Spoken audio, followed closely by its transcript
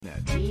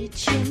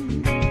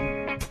Preaching,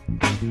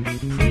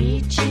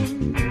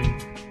 preaching,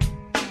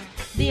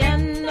 the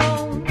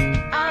unknown,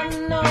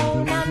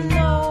 unknown,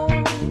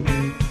 unknown.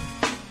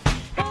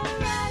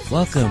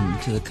 Welcome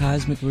to the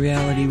Cosmic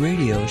Reality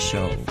Radio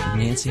Show with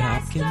Nancy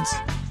Hopkins,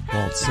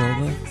 Walt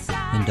Silva,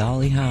 and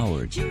Dolly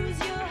Howard.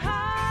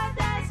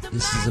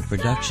 This is a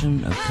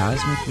production of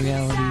Cosmic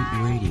Reality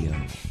Radio.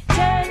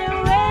 Turn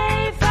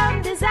away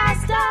from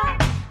disaster,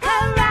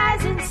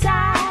 horizon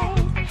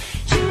side.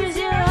 Choose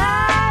your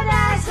heart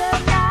as a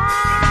master.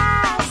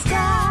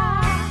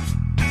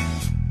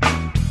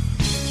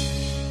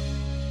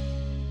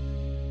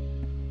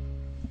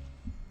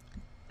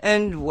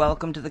 And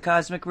welcome to the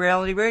Cosmic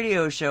Reality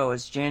Radio Show.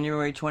 It's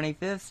January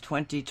 25th,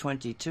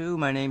 2022.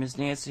 My name is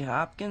Nancy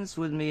Hopkins.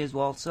 With me is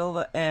Walt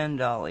Silva and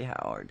Dolly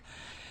Howard.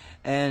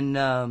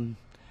 And,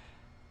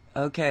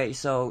 okay,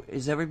 so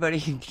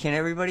can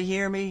everybody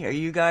hear me? Are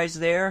you guys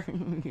there?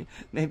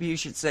 Maybe you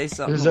should say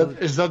something. Is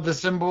that the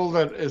signal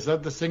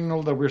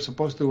that we're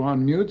supposed to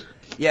unmute?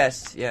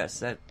 Yes,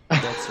 that's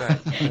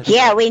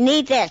right. We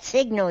need that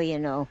signal, you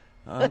know.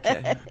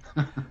 Okay.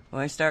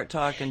 When I start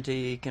talking to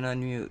you, you can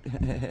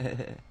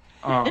unmute.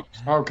 Oh,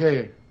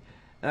 okay.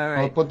 All right.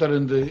 I'll put that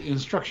in the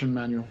instruction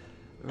manual.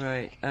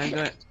 Right.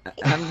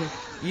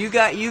 You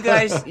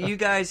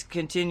guys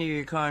continue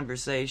your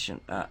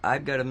conversation.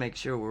 I've got to make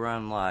sure we're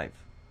on live.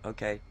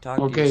 Okay. Talk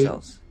to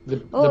yourselves. The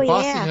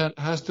posse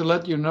has to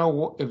let you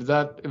know if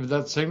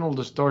that signal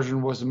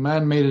distortion was a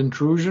man-made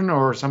intrusion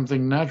or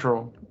something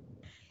natural.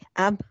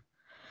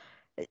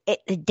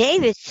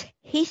 David's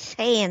he's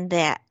saying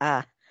that.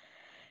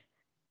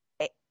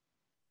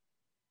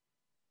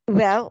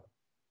 Well,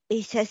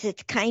 he says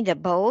it's kind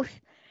of both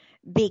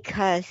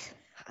because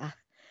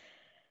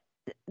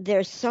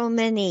there's so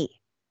many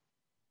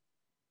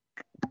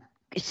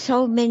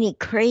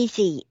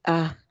crazy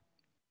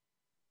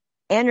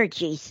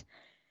energies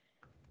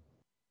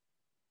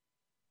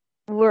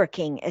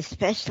working,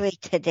 especially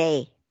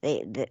today.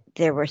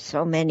 There were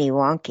so many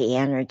wonky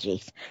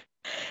energies,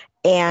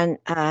 and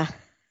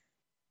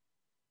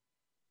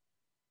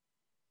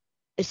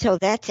so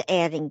that's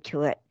adding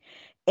to it.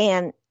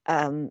 And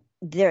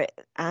they're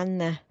on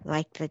the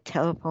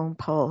telephone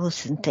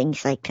poles and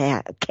things like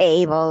that,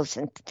 cables,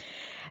 and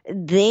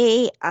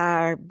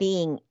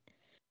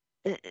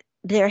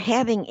they're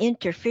having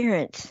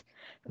interference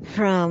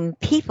from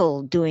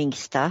people doing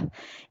stuff,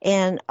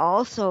 and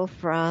also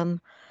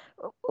from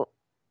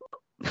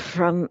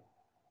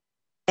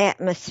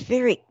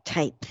atmospheric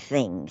type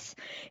things.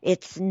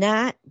 It's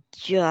not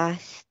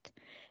just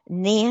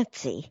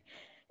Nancy.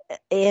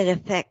 It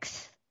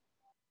affects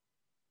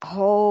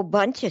whole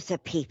bunches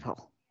of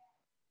people.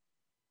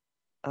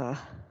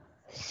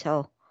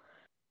 So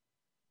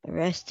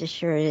rest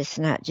assured, it's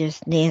not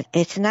just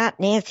it's not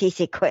Nancy's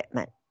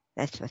equipment.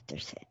 That's what they're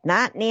saying.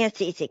 Not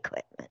Nancy's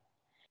equipment.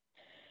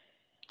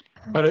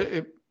 But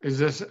is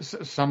this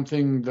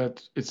something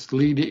that it's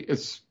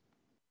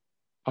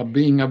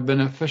being a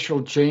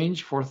beneficial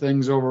change for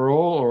things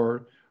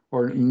overall,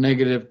 or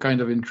negative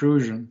kind of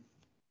intrusion?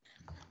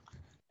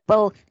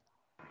 Both.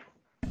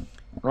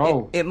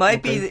 Oh, it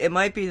might be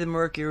the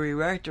Mercury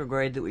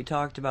retrograde that we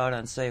talked about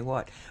on Say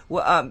What.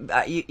 Well,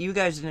 you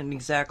guys didn't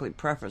exactly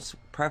preference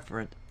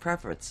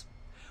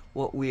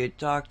what we had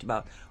talked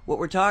about. What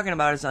we're talking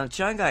about is on the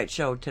Chungite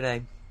show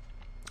today.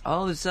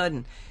 All of a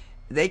sudden,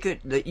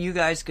 you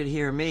guys could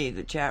hear me,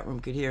 the chat room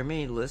could hear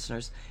me, the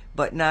listeners,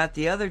 but not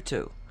the other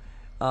two,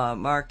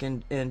 Mark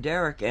and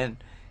Derek, and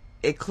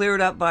it cleared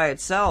up by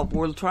itself.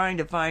 We're trying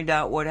to find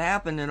out what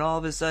happened, and all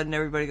of a sudden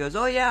everybody goes,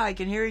 "Oh yeah, I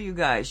can hear you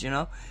guys," you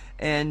know.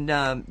 And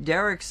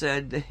Derek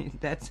said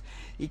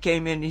he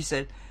came in and he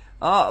said,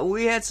 "Oh,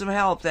 we had some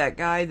help. That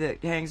guy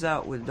that hangs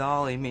out with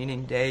Dolly,"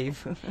 meaning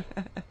Dave,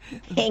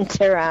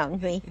 hangs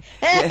around me.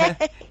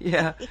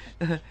 yeah.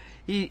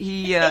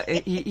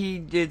 He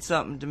did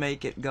something to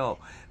make it go.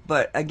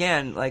 But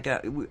again, like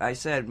I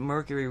said,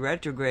 Mercury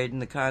retrograde,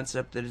 and the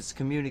concept that it's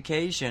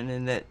communication,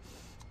 and that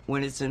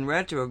when it's in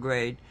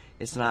retrograde,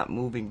 it's not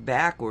moving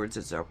backwards.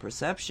 It's our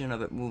perception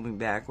of it moving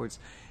backwards,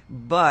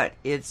 but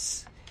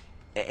it's.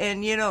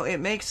 And, you know, it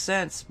makes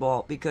sense,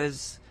 Walt,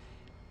 because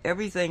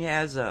everything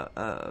has you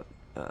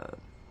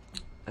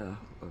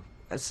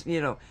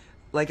know,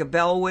 like a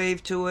bell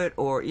wave to it,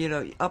 or, you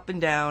know, up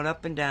and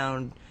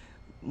down,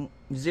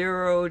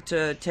 0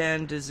 to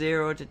 10 to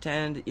 0 to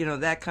 10, you know,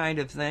 that kind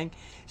of thing.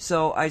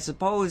 So I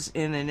suppose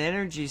in an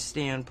energy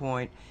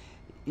standpoint,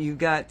 you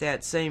got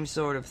that same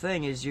sort of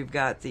thing, is you've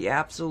got the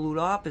absolute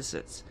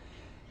opposites.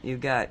 You've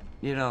got,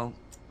 you know,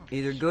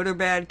 either good or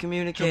bad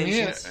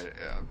communications.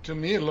 To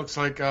me, it looks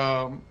like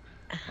a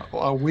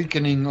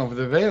weakening of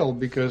the veil,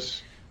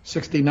 because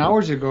 16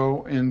 hours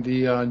ago in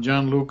the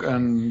Jean-Luc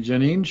and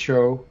Janine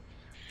show,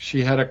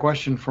 she had a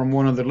question from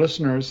one of the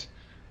listeners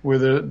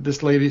where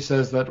this lady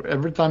says that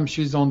every time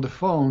she's on the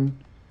phone,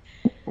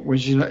 when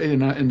she's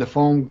in the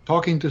phone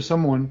talking to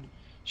someone,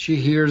 she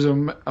hears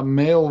a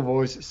male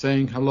voice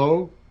saying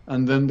hello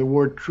and then the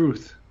word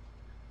truth.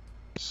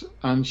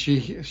 And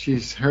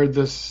she's heard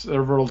this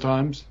several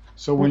times.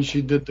 So when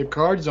she did the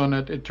cards on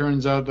it, it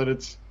turns out that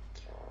it's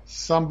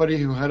somebody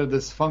who had a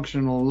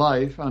dysfunctional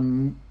life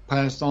and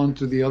passed on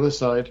to the other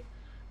side,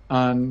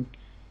 and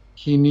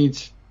he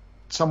needs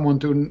someone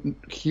to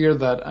hear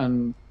that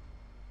and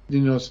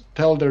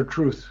tell their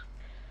truth,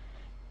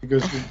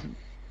 because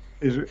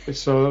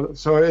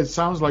so it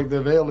sounds like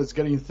the veil is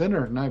getting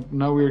thinner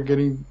now. We're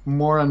getting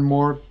more and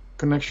more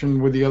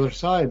connection with the other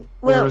side,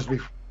 whereas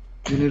before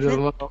you needed a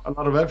lot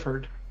of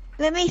effort.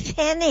 Let me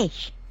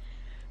finish.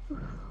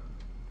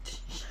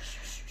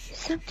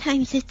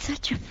 Sometimes it's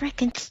such a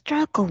frickin'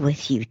 struggle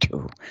with you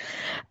two.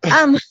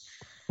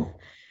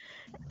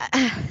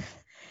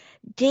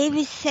 Dave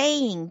is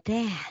saying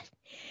that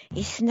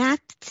it's not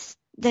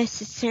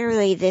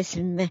necessarily this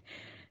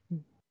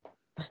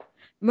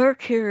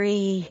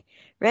Mercury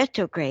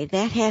retrograde.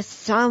 That has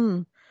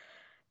some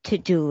to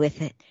do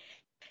with it.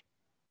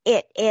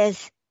 It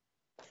is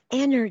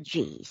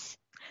energies.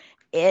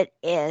 It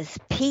is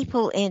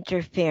people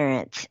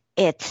interference.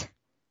 It's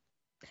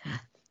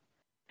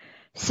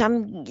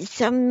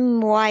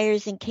some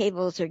wires and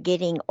cables are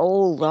getting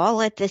old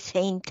all at the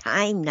same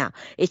time now.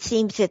 It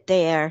seems that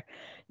they're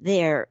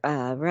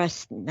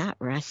not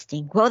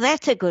rusting. Well,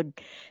 that's a good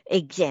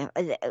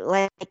example.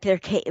 Like they're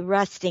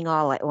rusting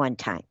all at one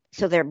time.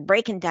 So they're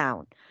breaking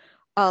down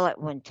all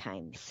at one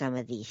time, some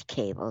of these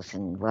cables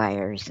and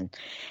wires,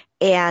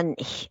 and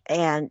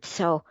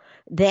so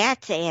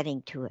that's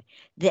adding to it.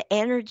 The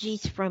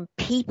energies from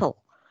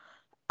people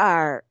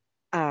are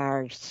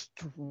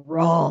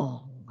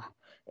strong,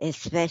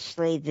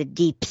 especially the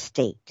deep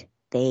state.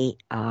 They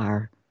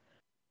are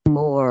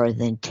more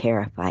than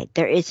terrified.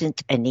 There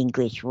isn't an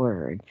English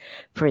word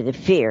for the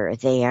fear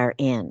they are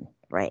in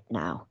right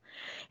now.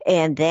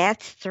 And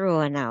that's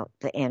throwing out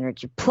the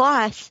energy.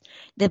 Plus,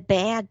 the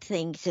bad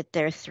things that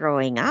they're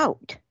throwing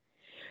out,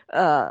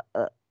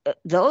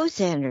 those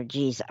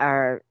energies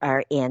are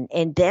in.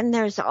 And then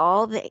there's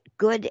all the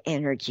good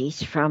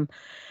energies from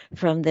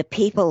the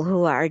people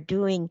who are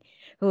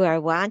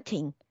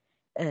wanting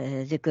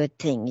the good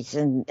things,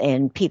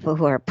 and people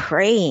who are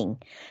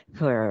praying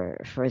for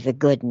the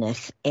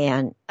goodness,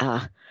 and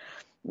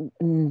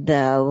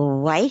the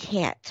white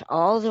hats,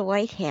 all the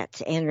white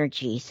hats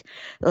energies,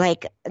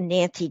 like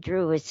Nancy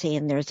Drew was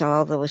saying, there's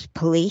all those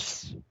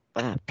police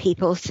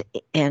people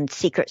and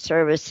Secret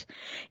Service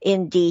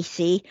in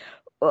DC.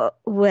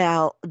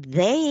 Well,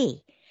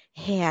 they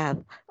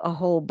have a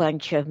whole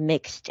bunch of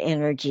mixed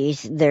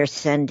energies they're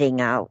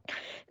sending out.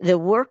 The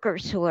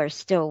workers who are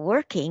still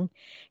working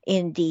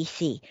in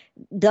DC,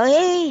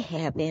 they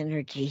have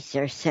energies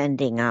they're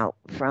sending out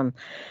from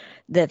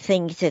the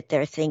things that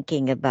they're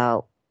thinking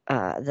about,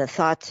 the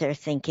thoughts they're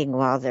thinking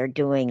while they're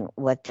doing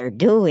what they're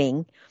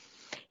doing.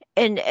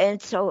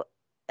 And so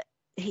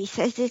he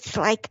says it's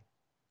like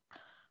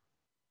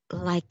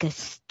a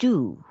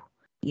stew.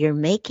 You're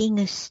making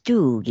a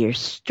stew. You're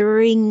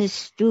stirring the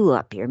stew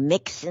up. You're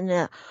mixing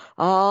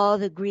all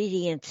the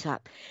ingredients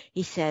up.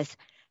 He says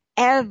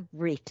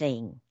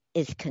everything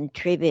is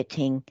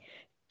contributing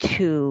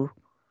to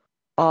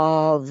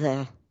all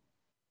the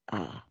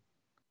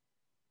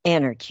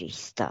energy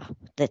stuff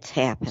that's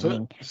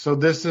happening. So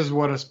this is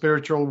what a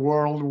spiritual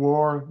world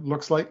war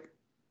looks like?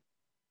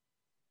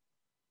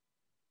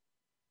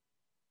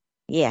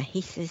 Yeah, he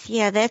says,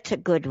 yeah, that's a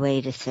good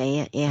way to say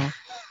it, yeah.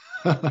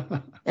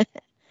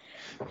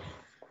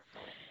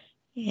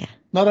 Yeah.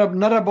 Not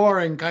a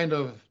boring kind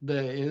of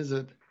day, is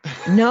it?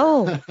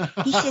 No.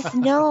 He says,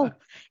 no.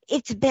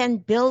 It's been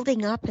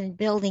building up, and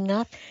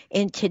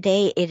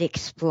today it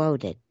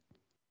exploded.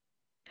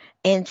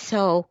 And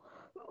so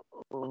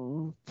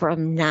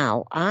from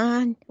now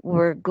on,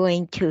 we're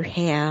going to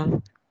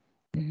have,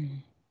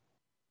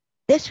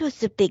 this was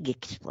the big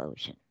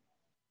explosion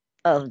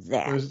of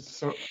that.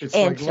 So it's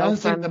and like so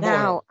lancing from the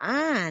now ball.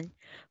 on,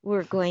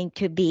 we're going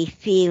to be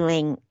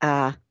feeling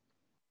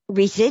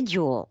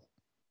residual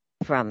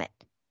from it.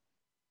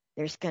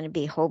 There's going to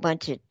be a whole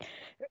bunch of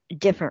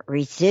different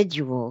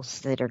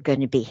residuals that are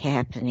going to be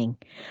happening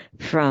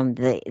from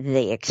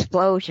the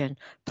explosion,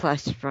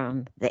 plus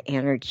from the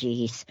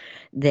energies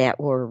that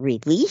were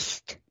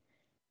released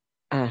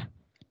from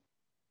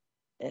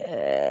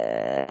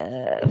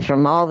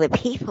all the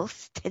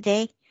peoples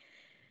today.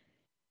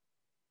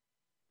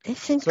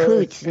 This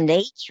includes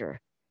nature,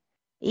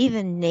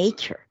 even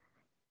nature.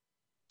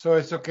 So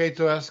it's okay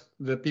to ask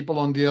the people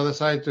on the other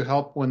side to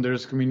help when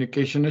there's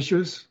communication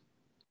issues?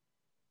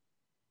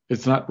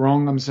 It's not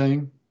wrong, I'm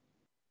saying?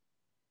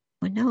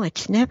 Well, no,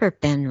 it's never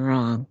been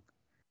wrong.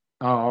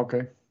 Oh,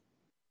 okay.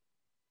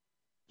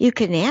 You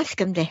can ask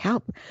them to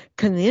help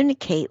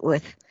communicate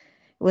with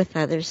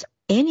others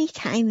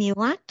anytime you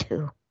want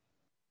to.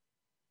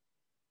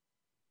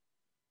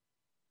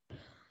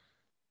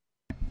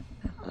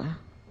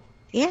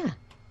 Yeah.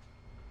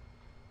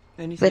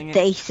 Anything But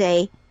they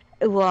say,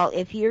 well,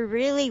 if you're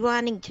really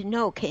wanting to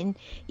know, can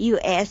you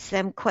ask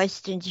them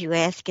questions you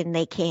ask and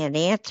they can't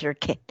answer?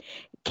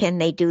 Can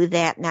they do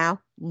that now?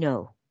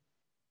 No.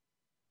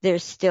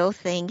 There's still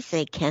things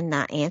they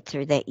cannot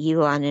answer that you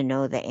want to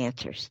know the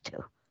answers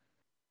to.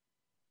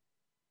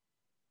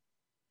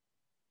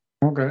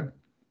 Okay.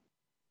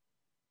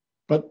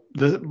 But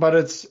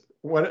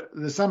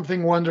the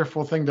something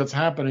wonderful thing that's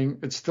happening,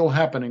 it's still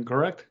happening,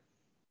 correct?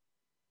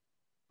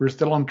 We're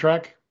still on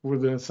track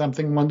with the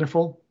something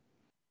wonderful?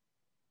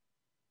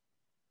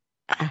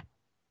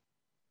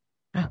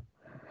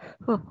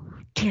 Oh,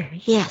 dear.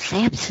 Yes,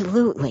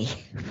 absolutely.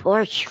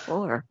 For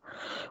sure.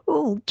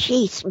 Oh,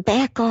 jeez.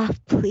 Back off,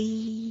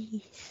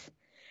 please.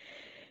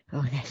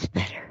 Oh, that's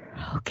better.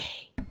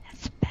 Okay.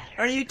 That's better.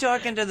 Are you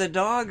talking to the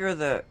dog or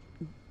the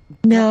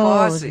No,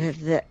 posse?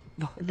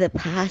 the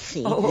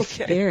posse, Oh, the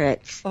okay.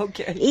 spirits.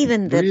 Okay.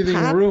 Even the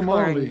Breathing room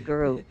popcorn only.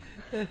 group.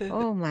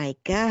 Oh, my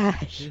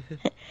gosh.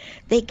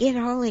 They get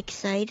all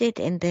excited,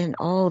 and then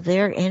all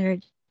their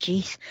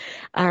energies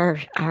are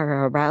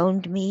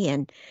around me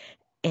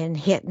and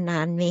hitting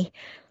on me.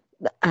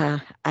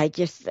 I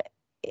just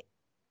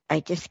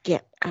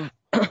get,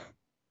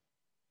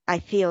 I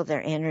feel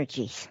their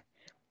energies.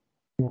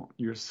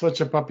 You're such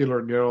a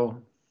popular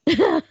girl.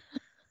 Yeah,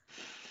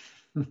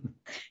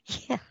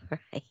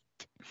 right.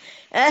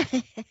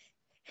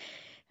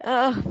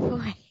 Oh,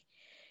 boy.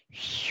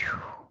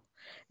 Phew.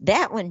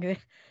 That one,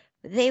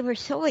 they were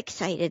so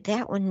excited.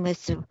 That one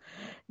was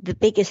the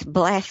biggest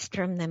blast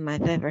from them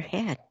I've ever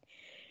had.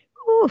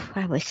 Ooh,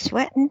 I was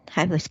sweating.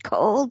 I was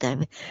cold.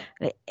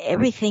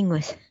 Everything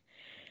was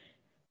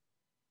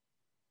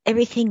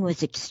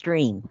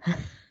extreme.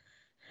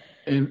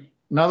 And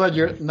now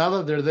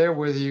that they're there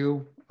with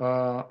you,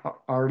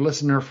 our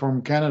listener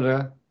from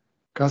Canada,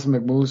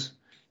 Cosmic Moose,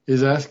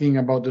 is asking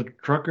about the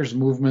truckers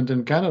movement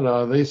in Canada.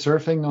 Are they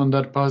surfing on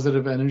that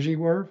positive energy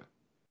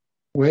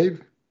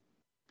wave?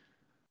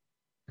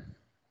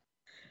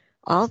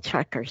 All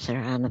truckers are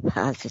on a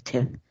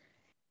positive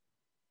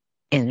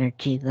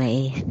energy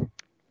wave.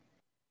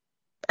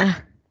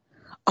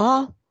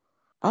 All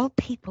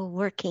people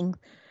working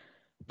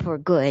for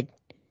good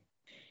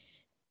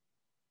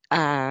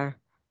are,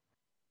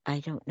 I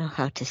don't know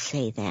how to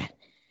say that.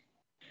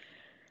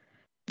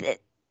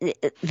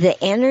 The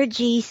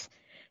energies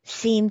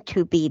seem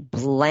to be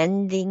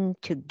blending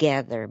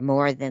together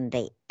more than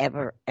they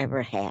ever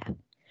have.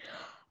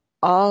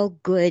 All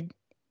good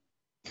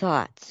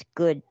thoughts,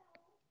 good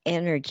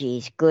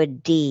energies,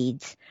 good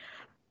deeds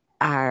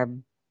are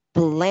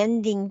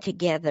blending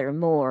together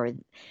more.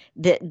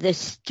 The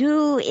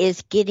stew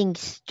is getting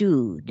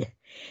stewed.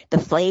 The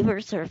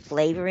flavors are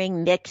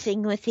flavoring,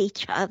 mixing with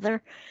each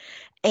other.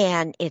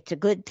 And it's a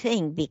good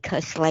thing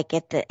because, like,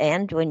 at the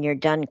end when you're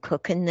done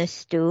cooking the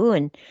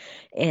stew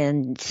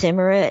and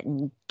simmer it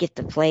and get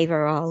the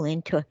flavor all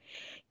into it,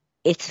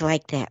 it's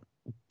like that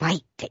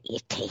bite that you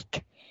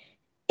take.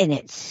 And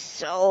it's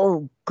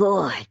so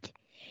good.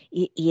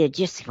 You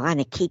just want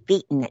to keep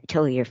eating it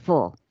till you're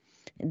full.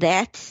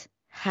 That's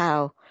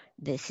how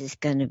this is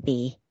going to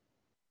be.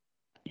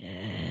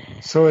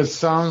 So it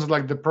sounds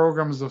like the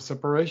programs of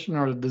separation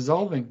are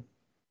dissolving.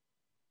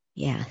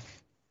 Yes.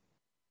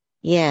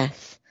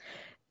 Yes.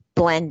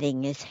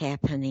 Blending is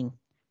happening.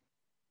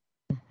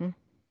 Mm-hmm.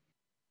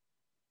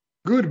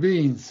 Good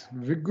beans.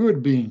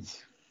 Good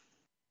beans.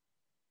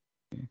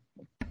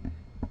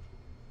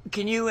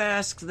 Can you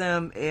ask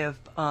them if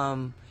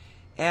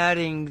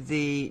adding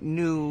the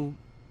new,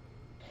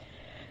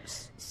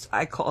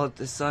 I call it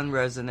the sun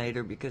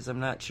resonator because I'm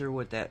not sure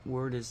what that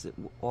word is that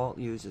Walt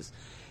uses.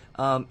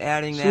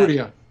 Adding that.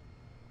 Surya.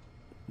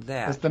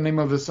 That. That's the name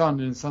of the sun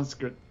in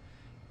Sanskrit.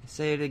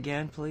 Say it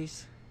again,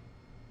 please.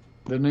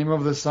 The name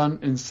of the sun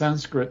in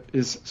Sanskrit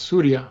is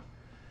Surya.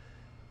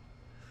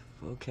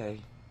 Okay.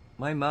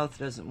 My mouth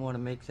doesn't want to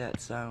make that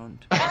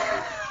sound.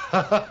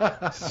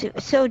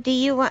 So do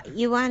you want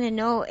to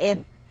know if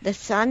the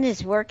sun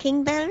is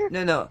working better?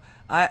 No.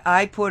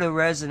 I put a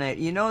resonator.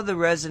 You know the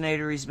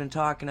resonator he's been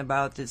talking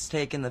about that's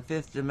taken the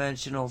fifth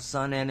dimensional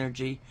sun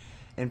energy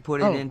and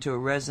put it into a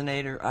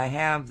resonator? I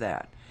have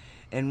that.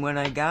 And when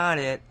I got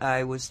it,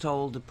 I was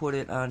told to put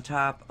it on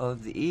top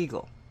of the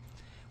eagle,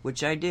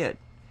 which I did.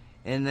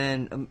 And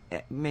then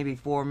maybe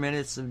 4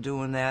 minutes of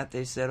doing that,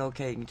 they said,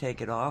 okay, you can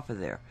take it off of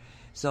there.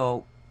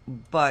 So,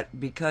 but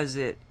because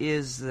it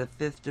is the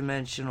fifth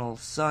dimensional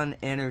sun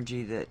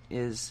energy that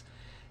is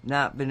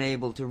not been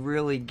able to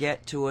really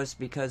get to us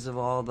because of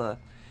all the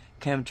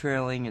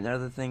chemtrailing and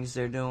other things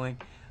they're doing,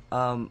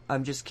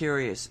 I'm just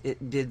curious.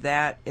 Did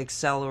that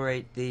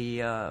accelerate the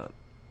Yes.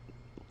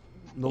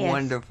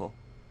 wonderful?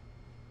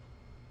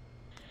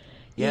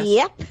 Yes?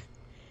 Yep.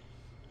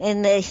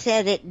 And they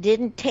said it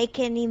didn't take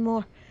any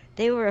more.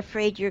 They were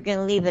afraid you're going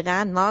to leave it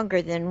on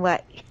longer than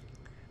what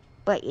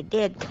you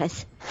did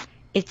because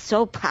it's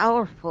so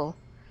powerful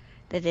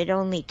that it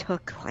only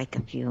took like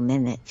a few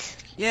minutes.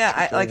 Yeah,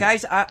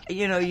 I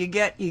you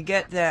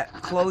get that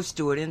close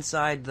to it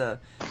inside the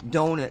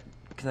donut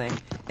thing,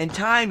 and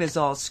time is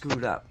all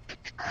screwed up.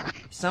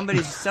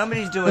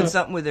 Somebody's doing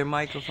something with their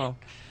microphone.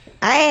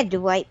 I had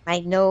to wipe my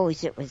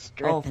nose; it was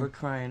dripping. Oh, for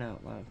crying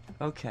out loud!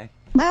 Okay.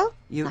 Well,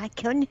 I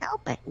couldn't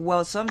help it.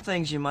 Well, some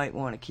things you might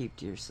want to keep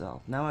to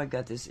yourself. Now I've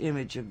got this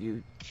image of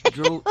you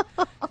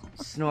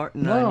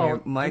snorting on your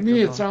To microphone.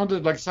 me, it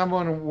sounded like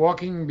someone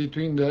walking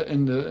between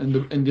in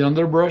the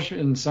underbrush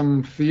in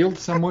some field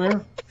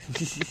somewhere.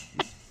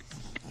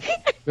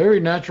 Very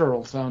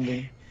natural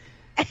sounding.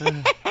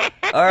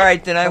 All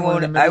right, then I Somewhere in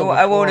won't. the middle of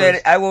I a won't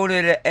edit. forest. I won't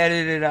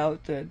edit it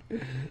out then.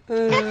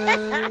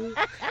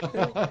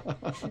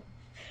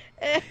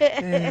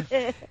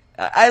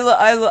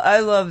 I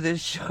love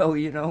this show.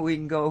 You know, we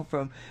can go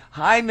from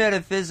high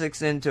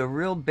metaphysics into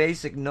real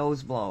basic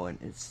nose blowing.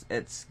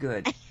 It's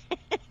good.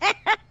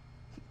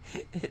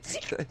 It's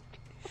good.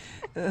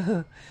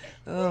 Oh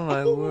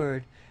my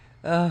word.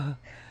 Now,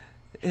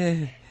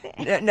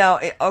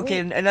 okay,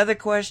 another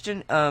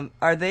question.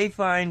 Are they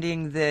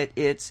finding that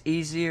it's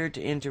easier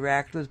to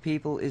interact with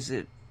people?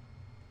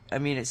 I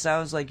mean, it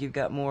sounds like you've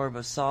got more of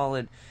a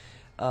solid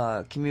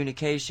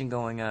communication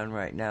going on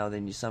right now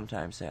than you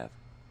sometimes have.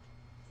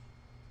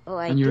 Oh,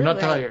 I And you're do not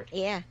right- tired.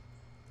 Yeah,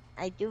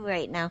 I do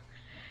right now.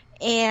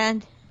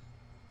 And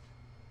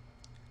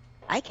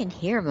I can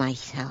hear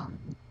myself.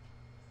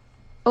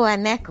 Oh,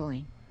 I'm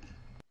echoing.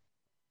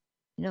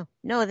 No,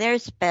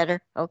 there's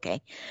better.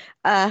 Okay.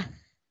 What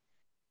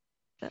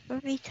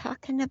were we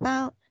talking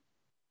about?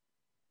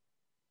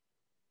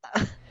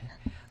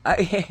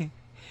 I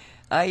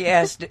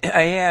asked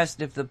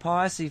if the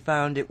posse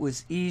found it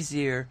was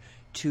easier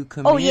to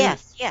communicate. Oh,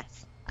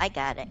 yes, I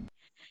got it.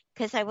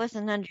 Because I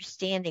wasn't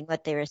understanding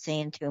what they were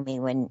saying to me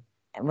when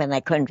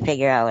I couldn't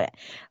figure out it.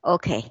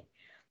 Okay,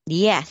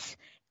 yes,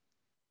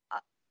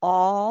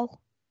 all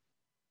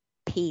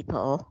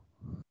people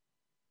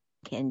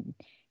can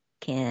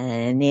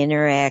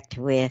interact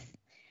with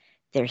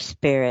their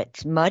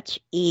spirits much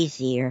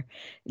easier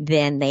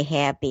than they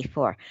have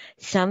before.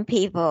 Some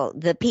people,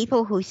 the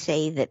people who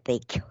say that they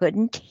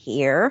couldn't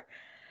hear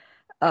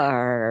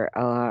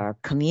or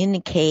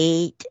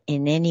communicate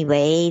in any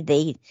way,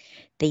 they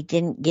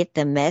didn't get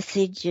the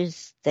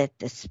messages that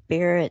the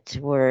spirits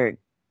were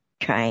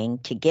trying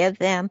to give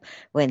them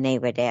when they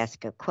would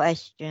ask a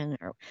question,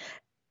 or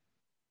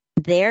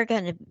they're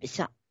going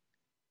to,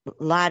 a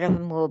lot of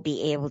them will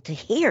be able to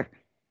hear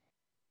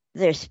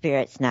their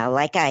spirits now,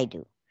 like I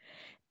do.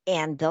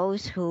 And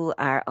those who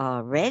are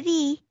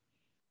already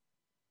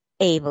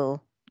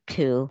able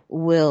to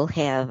will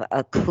have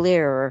a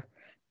clearer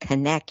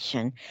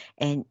connection.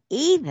 And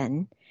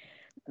even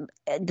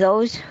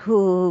those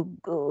who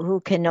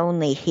can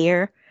only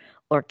hear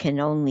or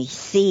can only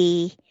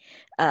see,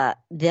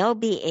 they'll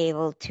be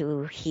able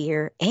to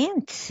hear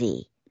and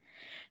see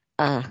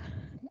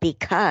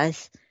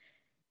because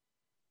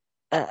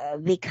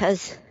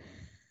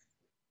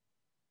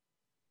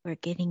we're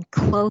getting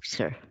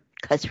closer.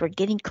 Because we're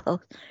getting close.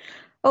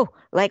 Oh,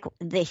 like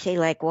they say,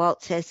 like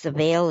Walt says, the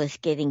veil is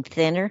getting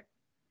thinner.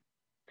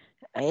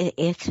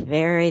 It's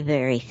very,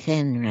 very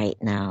thin right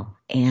now.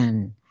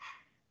 And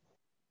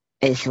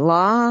as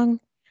long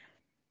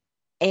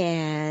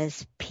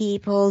as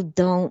people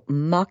don't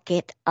muck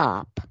it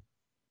up,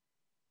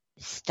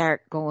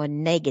 start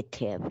going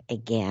negative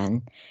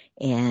again,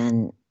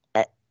 and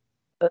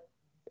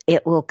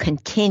it will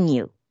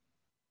continue.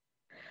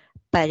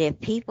 But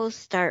if people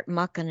start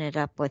mucking it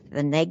up with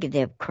the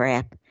negative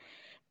crap,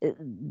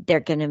 they're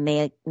going to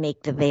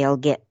make the veil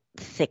get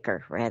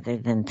thicker rather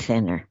than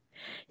thinner.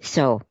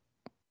 So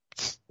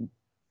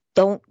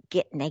don't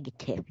get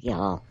negative,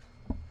 y'all.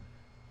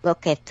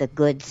 Look at the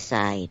good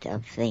side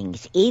of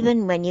things.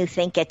 Even when you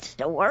think it's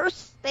the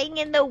worst thing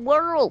in the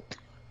world,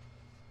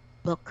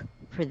 look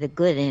for the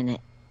good in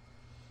it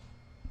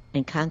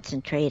and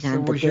concentrate So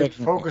on the we good.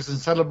 should focus on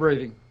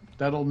celebrating.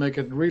 That'll make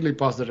it really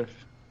positive.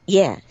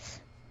 Yes.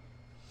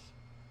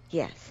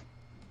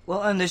 Well,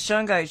 on the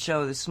Shungite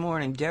show this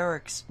morning,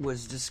 Derek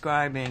was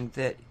describing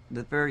that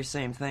the very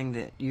same thing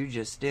that you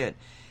just did.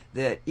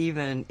 That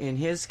even in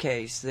his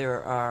case,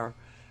 there are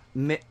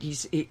a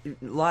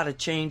lot of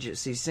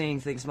changes. He's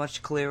seeing things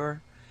much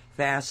clearer,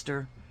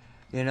 faster.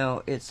 You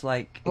know, it's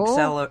like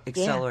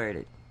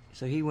accelerated.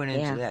 So he went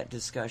into that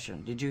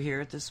discussion. Did you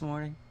hear it this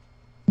morning?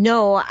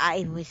 No,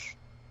 I was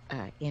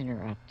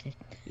interrupted.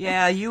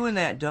 Yeah, you and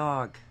that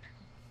dog.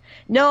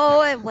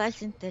 No, it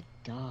wasn't the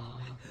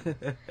dog.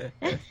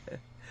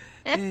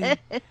 I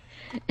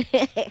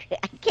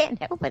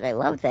can't help it. I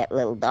love that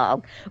little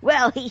dog.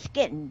 Well, he's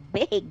getting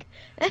big.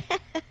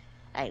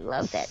 I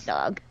love that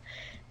dog.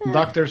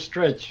 Dr.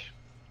 Stretch.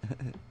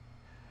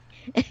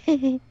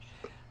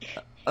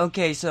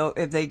 Okay, so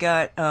if they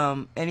got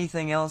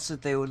anything else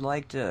that they would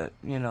like to,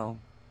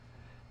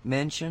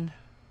 mention?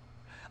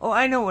 Oh,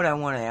 I know what I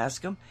want to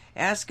ask them.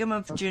 Ask them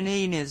if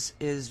Janine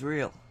is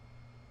real.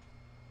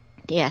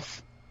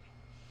 Yes.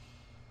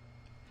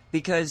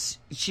 Because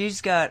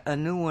she's got a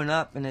new one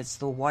up, and it's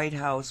the White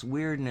House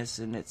weirdness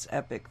and its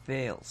epic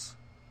fails.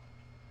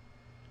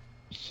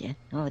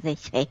 They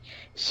say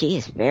she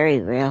is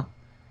very real.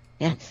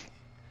 Yes.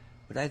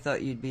 But I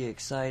thought you'd be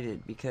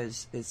excited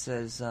because it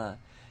says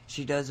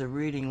she does a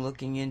reading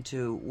looking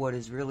into what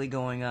is really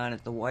going on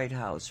at the White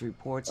House.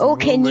 Reports. Oh,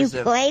 and can you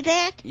rumors play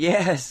that?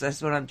 Yes,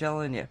 that's what I'm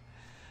telling you.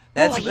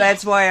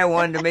 That's why I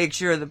wanted to make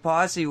sure the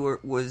posse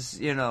was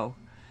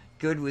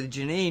good with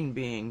Janine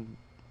being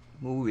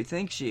who we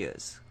think she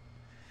is.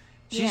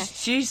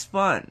 She's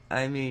fun.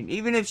 I mean,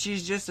 even if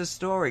she's just a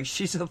story,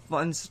 she's a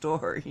fun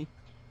story.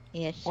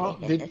 Yes. Well,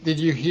 did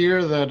you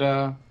hear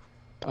that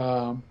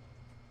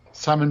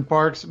Simon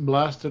Parks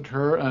blasted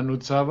her and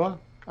Utsava,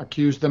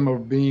 accused them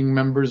of being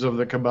members of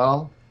the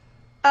cabal.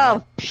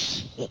 Oh,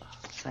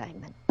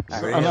 Simon.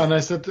 And I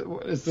said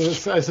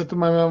to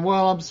my mom,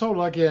 well, I'm so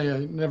lucky I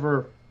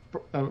never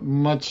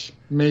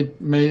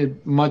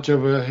made much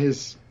of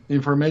his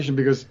information,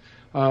 because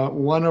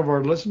one of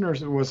our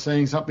listeners was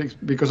saying something,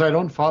 because I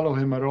don't follow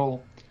him at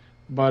all,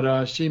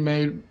 but she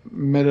made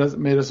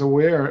us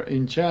aware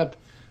in chat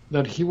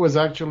that he was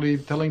actually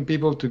telling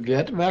people to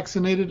get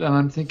vaccinated, and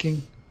I'm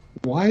thinking,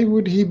 why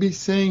would he be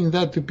saying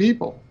that to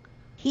people?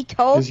 He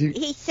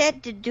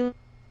said to do.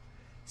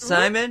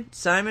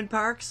 Simon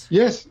Parks?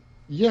 Yes,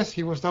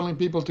 he was telling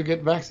people to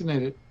get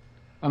vaccinated,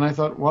 and I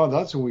thought, wow,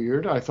 that's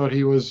weird. I thought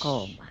he was.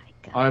 Oh my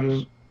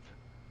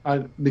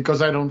God!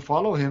 Because I don't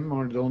follow him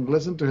or don't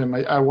listen to him,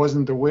 I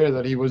wasn't aware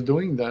that he was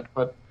doing that.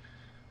 But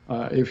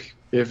if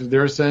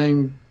they're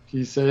saying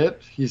he said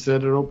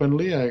it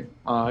openly, I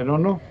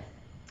don't know.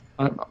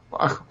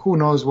 Who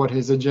knows what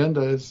his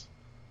agenda is?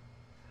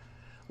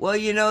 Well,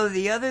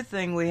 the other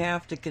thing we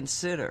have to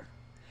consider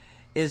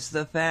is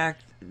the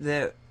fact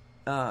that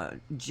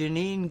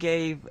Janine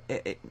gave,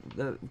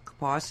 the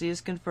posse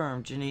is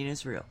confirmed, Janine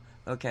is real.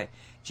 Okay.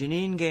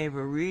 Janine gave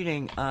a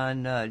reading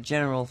on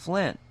General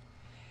Flynn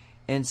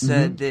and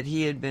said that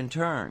he had been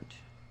turned.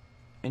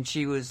 And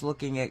she was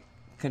looking at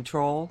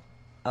Control,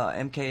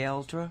 MK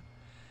Ultra,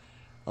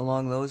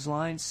 along those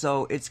lines.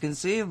 So it's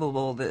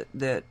conceivable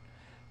that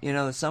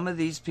some of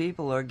these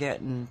people are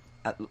getting...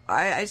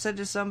 I said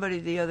to somebody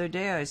the other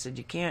day, I said,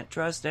 you can't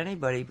trust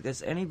anybody,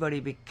 because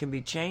anybody can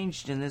be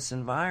changed in this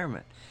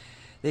environment.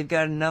 They've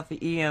got enough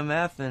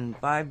EMF and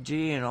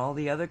 5G and all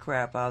the other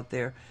crap out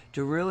there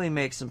to really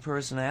make some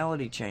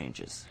personality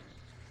changes.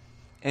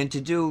 And to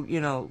do,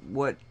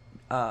 what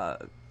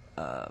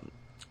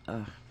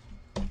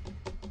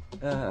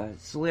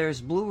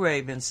Solaris Blue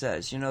Raven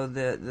says,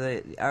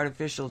 the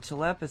artificial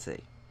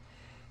telepathy.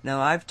 Now,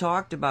 I've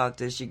talked about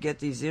this. You get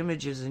these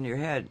images in your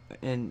head,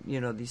 and,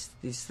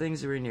 these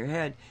things are in your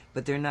head,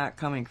 but they're not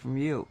coming from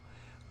you.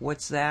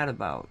 What's that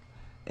about?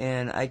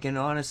 And I can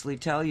honestly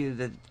tell you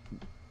that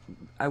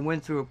I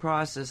went through a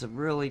process of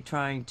really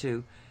trying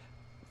to,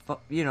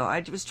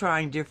 I was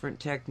trying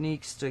different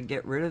techniques to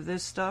get rid of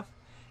this stuff.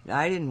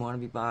 I didn't want to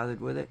be bothered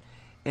with it.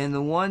 And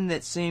the one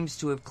that seems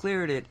to have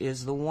cleared it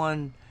is the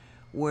one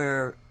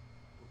where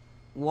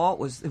Walt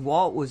was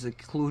a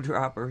clue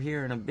dropper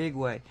here in a big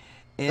way.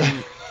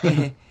 In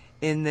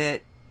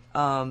that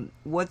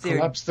what they're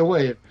collapse the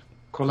wave,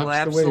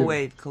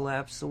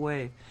 collapse the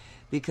wave,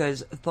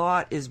 because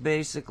thought is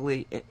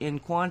basically, in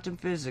quantum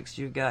physics,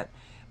 you've got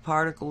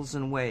particles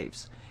and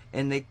waves,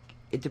 and it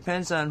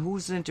depends on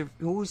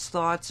whose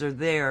thoughts are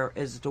there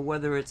as to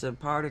whether it's a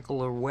particle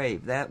or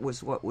wave. That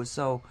was what was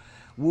so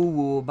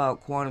woo-woo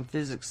about quantum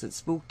physics that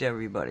spooked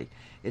everybody.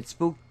 It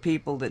spooked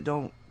people that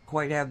don't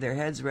quite have their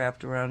heads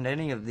wrapped around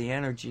any of the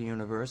energy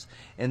universe,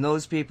 and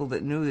those people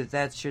that knew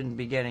that shouldn't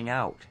be getting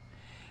out.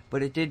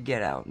 But it did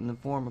get out in the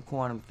form of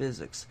quantum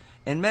physics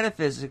and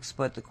metaphysics.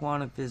 But the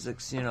quantum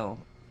physics,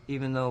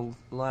 even though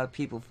a lot of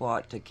people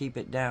fought to keep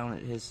it down,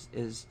 it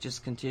has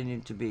just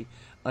continued to be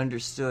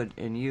understood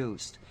and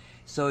used.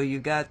 So you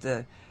got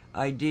the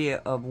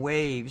idea of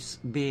waves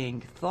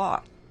being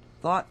thought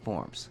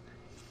forms.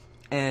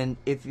 And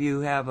if you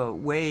have a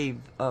wave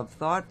of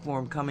thought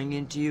form coming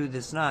into you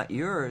that's not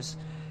yours,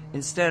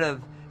 instead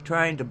of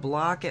trying to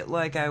block it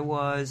like I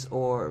was,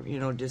 or,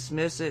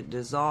 dismiss it,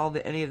 dissolve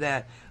it, any of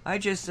that, I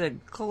just said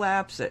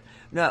collapse it.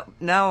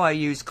 Now I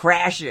use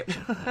crash it.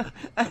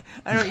 I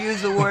don't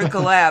use the word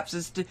collapse.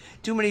 It's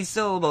too many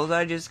syllables.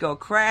 I just go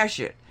crash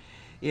it,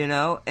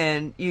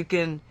 and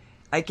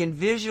I can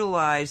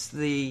visualize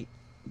the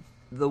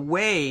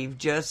wave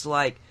just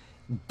like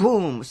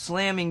boom,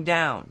 slamming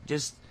down,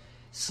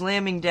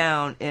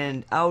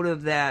 and out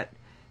of that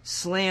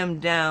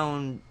slammed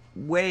down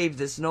wave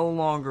that's no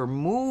longer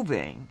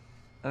moving,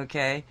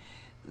 okay,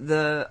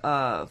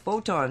 the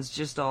photons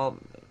just all...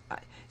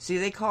 See,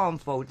 they call them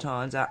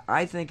photons.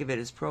 I think of it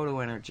as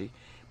proto-energy.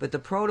 But the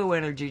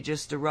proto-energy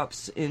just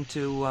erupts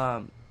into,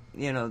 a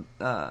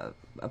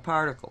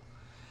particle.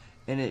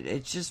 And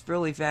it's just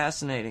really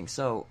fascinating.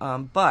 So,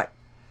 but,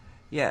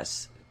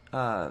 yes,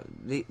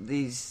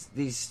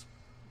 these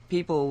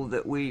people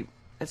that we...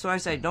 That's why I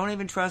say, don't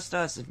even trust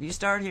us. If you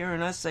start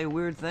hearing us say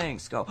weird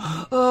things, go,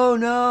 oh,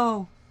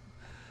 no!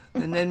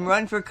 And then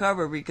run for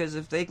cover, because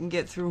if they can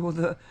get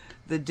through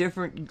the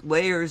different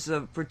layers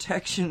of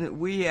protection that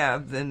we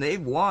have, then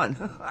they've won.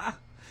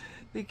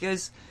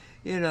 Because,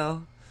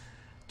 to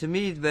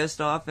me, the best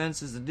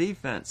offense is the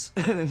defense.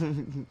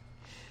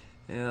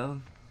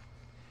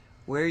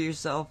 Wear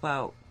yourself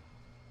out.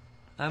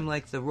 I'm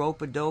like the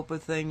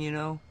ropa-dopa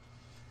thing,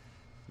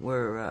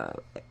 where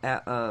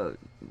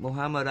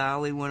Muhammad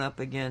Ali went up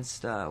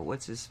against,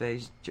 what's his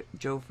face,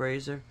 Joe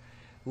Frazier,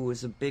 who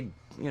was a big,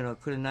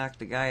 could have knocked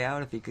the guy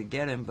out if he could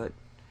get him, but,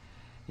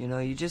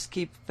 you just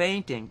keep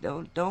fainting.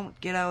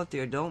 Don't get out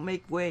there. Don't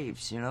make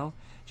waves,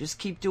 Just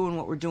keep doing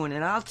what we're doing.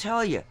 And I'll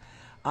tell you,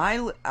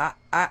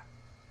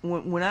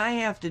 when I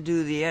have to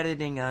do the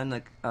editing on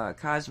the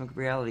Cosmic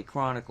Reality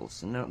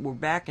Chronicles, and we're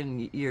back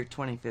in year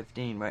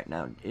 2015 right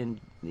now, in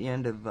the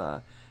end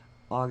of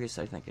August,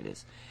 I think it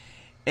is,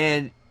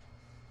 and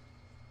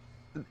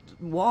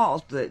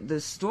Walt, the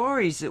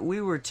stories that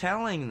we were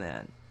telling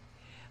then,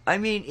 I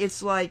mean,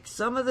 it's like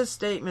some of the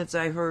statements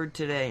I heard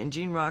today, and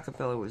Gene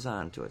Rockefeller was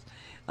on,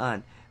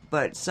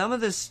 but some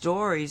of the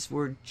stories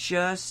were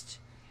just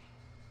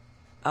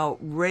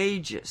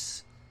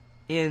outrageous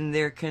in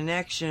their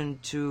connection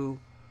to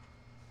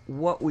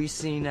what we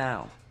see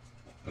now.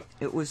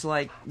 It was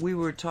like we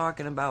were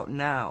talking about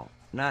now,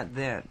 not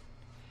then.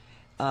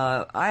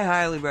 I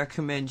highly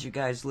recommend you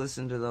guys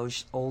listen to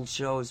those old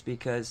shows,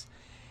 because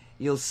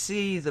you'll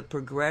see the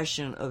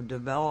progression of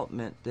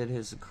development that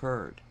has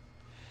occurred.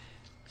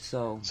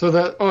 So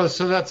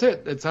that's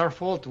it. It's our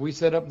fault. We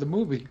set up the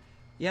movie.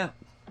 Yeah,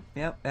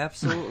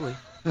 absolutely.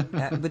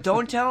 But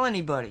don't tell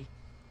anybody.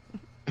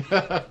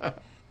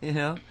 You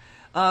know,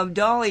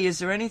 Dolly, is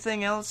there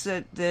anything else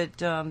that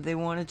they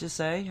wanted to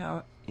say?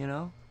 How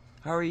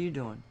are you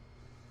doing?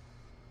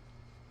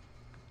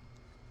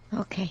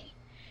 Okay,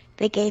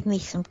 they gave me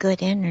some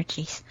good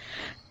energies.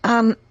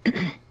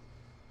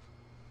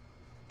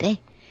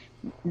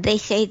 They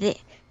say that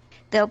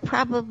they'll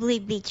probably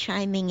be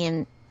chiming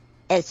in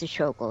as the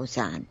show goes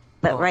on,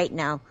 but right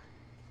now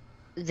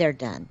they're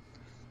done.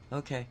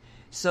 Okay,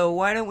 so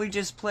why don't we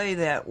just play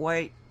that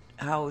White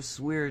House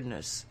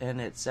weirdness and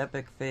its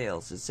epic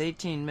fails? It's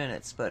 18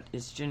 minutes, but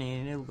it's Ginny,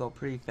 and it'll go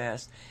pretty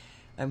fast.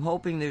 I'm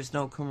hoping there's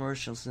no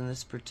commercials in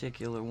this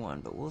particular one,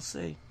 but we'll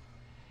see.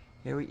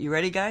 You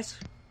ready, guys?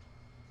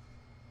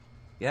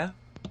 Yeah?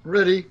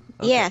 Ready.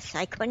 Okay. Yes,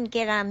 I couldn't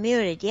get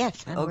unmuted.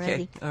 Yes, I'm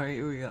ready. All right,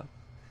 here we go.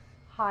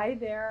 Hi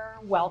there.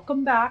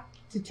 Welcome back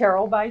to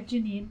Tarot by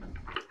Janine.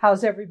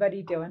 How's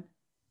everybody doing?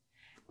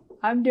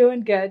 I'm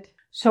doing good.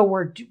 So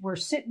we're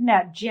sitting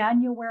at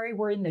January.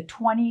 We're in the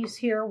 20s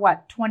here.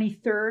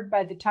 23rd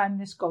by the time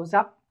this goes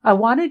up. I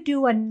want to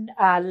do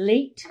a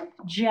late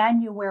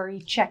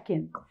January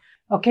check-in.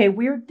 Okay,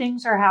 weird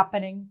things are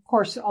happening. Of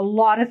course, a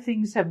lot of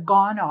things have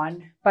gone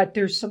on, but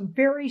there's some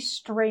very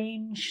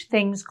strange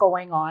things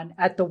going on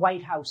at the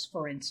White House,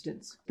 for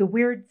instance. The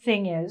weird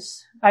thing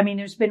is,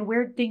 there's been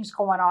weird things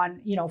going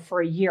on, for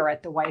a year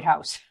at the White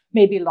House,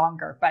 maybe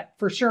longer, but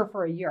for sure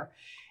for a year.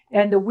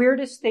 And the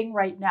weirdest thing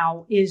right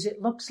now is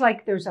it looks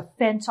like there's a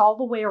fence all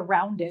the way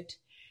around it,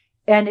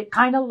 and it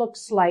kind of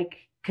looks like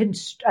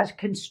a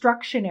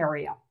construction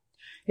area.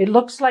 It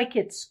looks like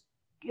it's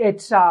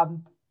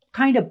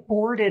kind of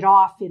boarded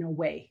off in a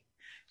way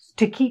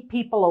to keep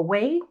people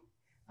away.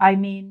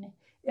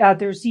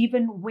 There's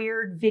even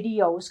weird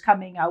videos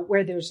coming out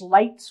where there's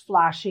lights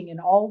flashing in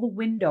all the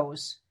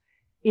windows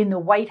in the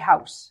White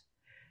House.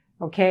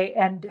 Okay.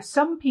 And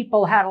some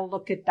people had a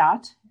look at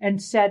that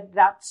and said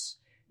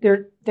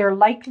they're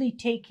likely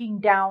taking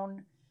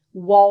down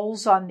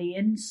walls on the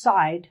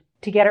inside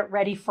to get it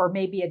ready for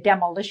maybe a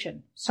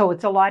demolition. So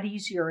it's a lot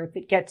easier if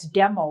it gets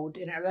demoed,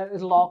 and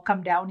it'll all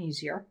come down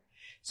easier.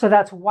 So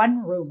that's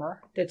one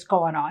rumor that's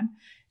going on.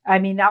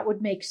 That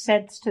would make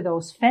sense to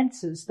those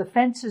fences. The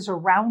fences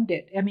around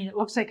it, it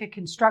looks like a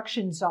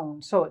construction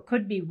zone, so it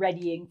could be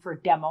readying for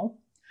demo.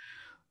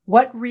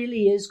 What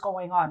really is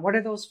going on? What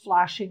are those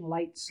flashing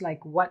lights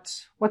like?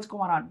 What's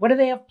going on? What do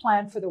they have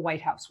planned for the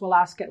White House? We'll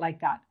ask it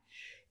like that.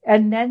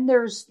 And then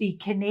there's the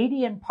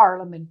Canadian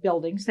Parliament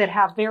buildings that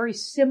have very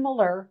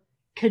similar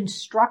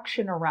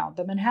construction around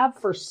them and have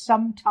for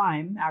some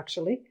time,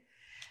 actually.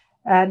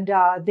 And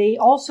they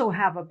also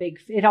have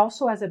it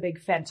also has a big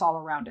fence all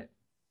around it.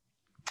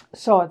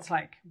 So it's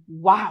like,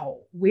 wow,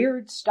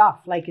 weird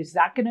stuff. Like, is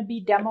that going to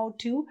be demoed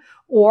too?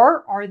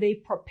 Or are they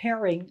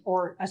preparing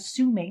or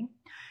assuming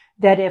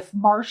that if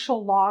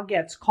martial law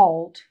gets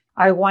called,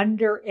 I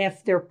wonder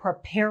if they're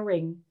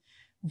preparing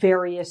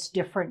various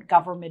different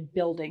government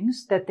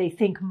buildings that they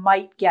think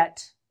might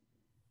get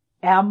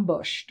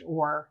ambushed,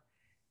 or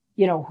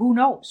who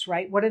knows,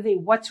 right?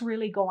 What's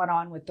really going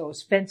on with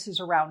those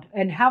fences around?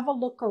 And have a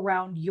look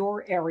around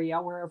your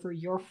area, wherever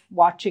you're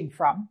watching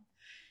from,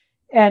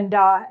 and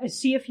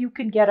see if you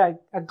can get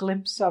a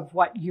glimpse of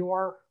what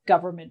your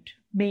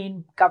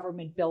main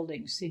government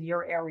buildings in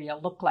your area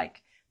look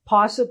like.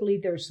 Possibly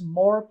there's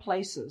more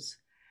places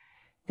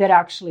that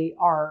actually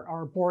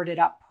are boarded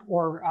up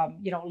or,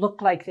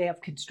 look like they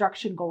have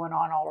construction going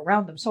on all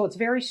around them. So it's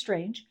very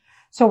strange.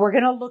 So we're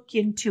going to look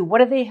into what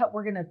do they have.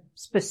 We're going to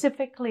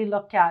specifically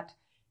look at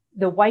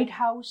the White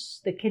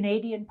House, the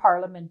Canadian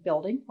Parliament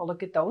building. We'll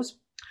look at those.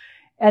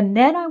 And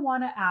then I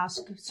want to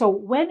ask, so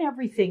when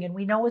everything, and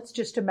we know it's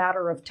just a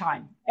matter of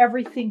time,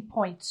 everything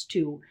points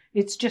to,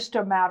 it's just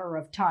a matter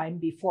of time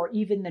before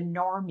even the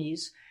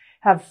normies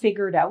have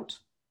figured out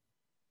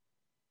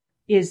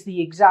is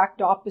the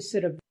exact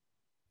opposite of,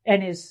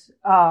 and is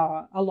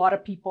a lot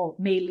of people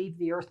may leave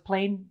the earth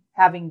plane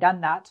having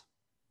done that,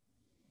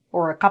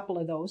 or a couple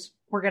of those.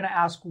 We're going to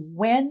ask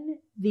when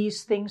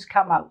these things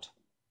come out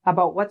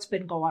about what's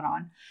been going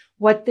on,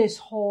 what this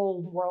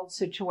whole world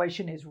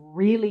situation is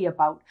really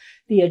about,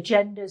 the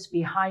agendas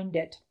behind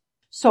it.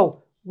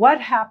 So what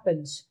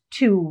happens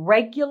to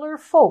regular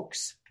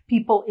folks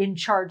people in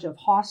charge of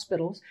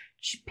hospitals,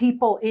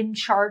 people in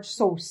charge,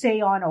 so say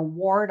on a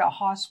ward, a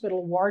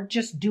hospital ward,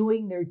 just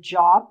doing their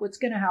job. What's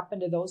going to happen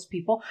to those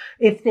people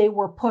if they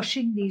were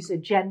pushing these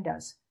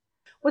agendas?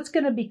 What's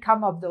going to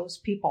become of those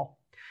people?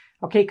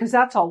 Okay, because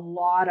that's a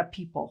lot of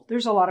people.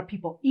 There's a lot of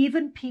people,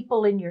 even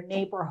people in your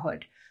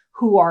neighborhood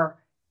who are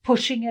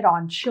pushing it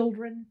on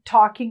children,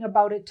 talking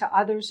about it to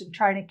others and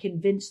trying to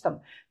convince them.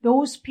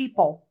 Those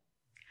people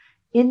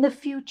in the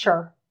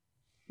future,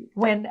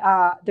 when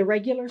the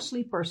regular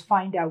sleepers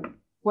find out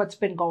what's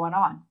been going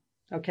on,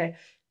 okay,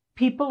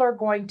 people are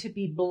going to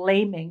be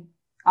blaming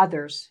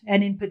others,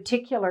 and in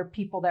particular,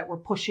 people that were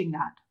pushing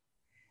that.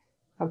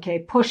 Okay,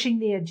 pushing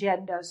the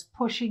agendas,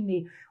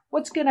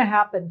 what's going to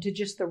happen to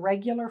just the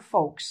regular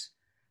folks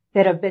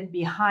that have been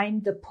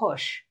behind the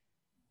push,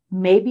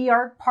 maybe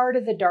aren't part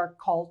of the dark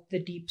cult,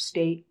 the deep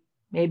state,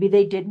 maybe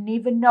they didn't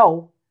even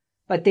know,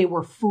 but they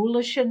were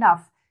foolish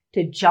enough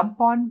to jump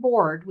on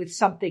board with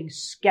something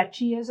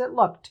sketchy as it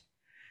looked,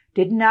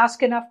 didn't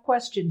ask enough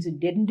questions and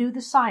didn't do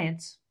the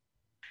science.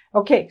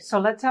 Okay, so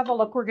let's have a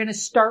look. We're going to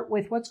start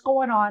with what's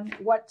going on.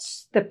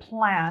 What's the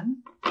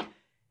plan?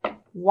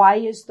 Why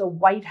is the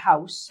White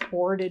House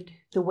boarded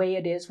the way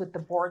it is with the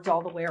boards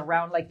all the way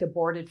around, like the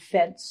boarded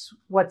fence?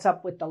 What's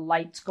up with the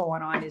lights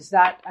going on? Is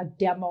that a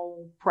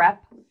demo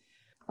prep?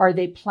 What are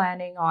they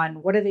planning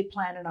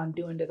on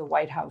doing to the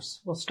White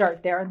House? We'll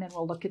start there and then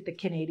we'll look at the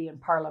Canadian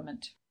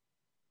Parliament.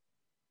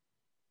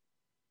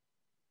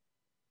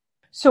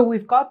 So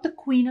we've got the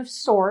Queen of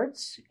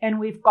Swords and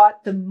we've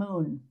got the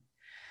Moon.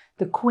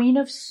 The Queen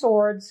of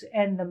Swords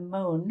and the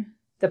Moon,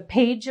 the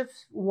Page of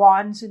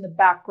Wands in the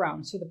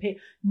background. So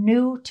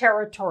new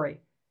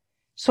territory.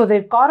 So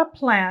they've got a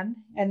plan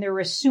and they're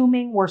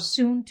assuming we're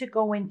soon to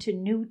go into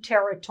new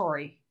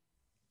territory.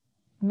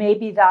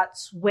 Maybe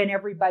that's when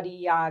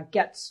everybody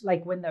gets,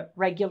 like when the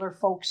regular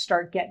folks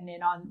start getting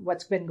in on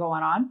what's been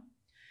going on,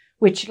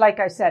 which, like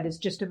I said, is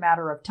just a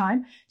matter of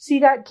time. See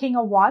that King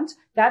of Wands?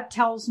 That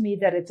tells me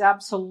that it's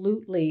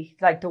absolutely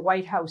like the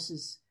White House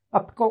is,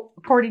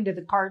 according to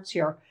the cards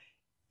here,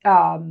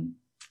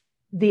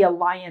 the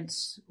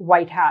Alliance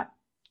White Hat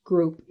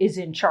group is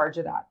in charge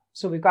of that.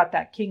 So we've got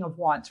that King of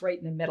Wands right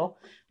in the middle.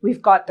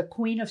 We've got the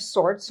Queen of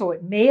Swords. So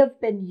it may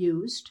have been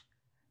used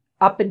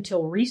up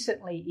until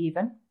recently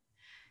even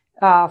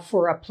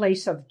for a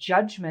place of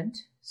judgment.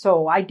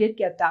 So I did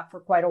get that for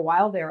quite a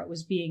while there. It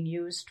was being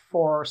used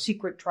for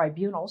secret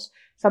tribunals.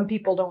 Some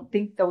people don't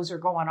think those are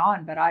going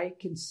on, but I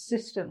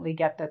consistently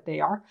get that they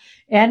are.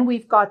 And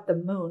we've got the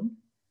Moon.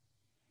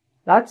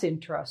 That's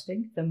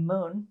interesting. The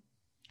Moon.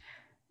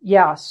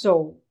 Yeah,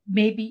 so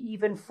maybe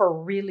even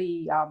for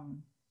really,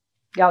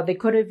 they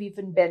could have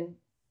even been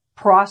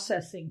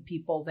processing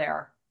people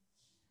there.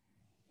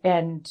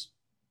 And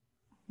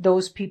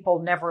those people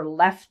never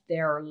left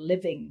there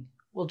living.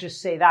 We'll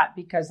just say that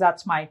because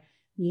that's my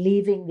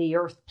leaving the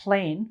earth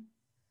plane.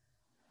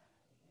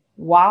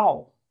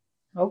 Wow.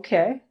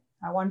 Okay.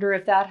 I wonder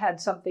if that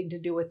had something to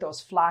do with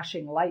those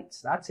flashing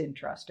lights. That's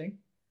interesting.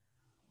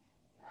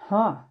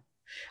 Huh.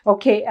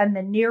 Okay, and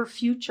the near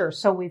future.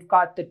 So we've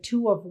got the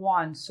Two of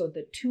Wands. So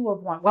the Two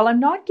of Wands. Well, I'm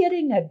not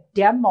getting a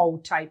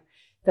demo type.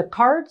 The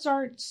cards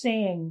aren't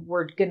saying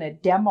we're going to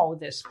demo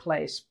this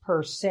place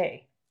per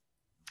se.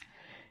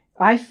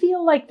 I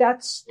feel like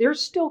they're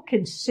still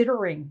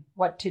considering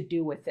what to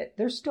do with it.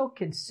 They're still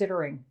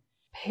considering.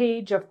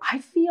 I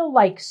feel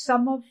like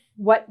some of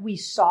what we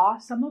saw,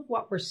 some of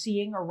what we're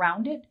seeing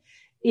around it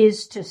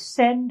is to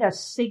send a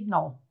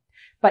signal,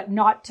 but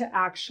not to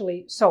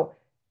actually, so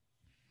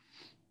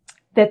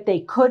that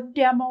they could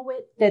demo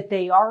it, that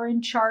they are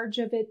in charge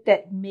of it,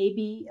 that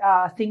maybe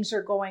things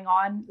are going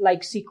on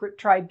like secret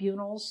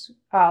tribunals.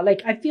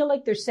 I feel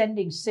like they're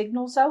sending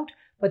signals out,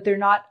 but they're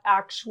not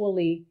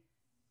actually,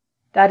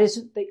 that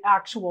isn't the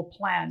actual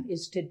plan,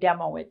 is to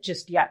demo it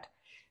just yet.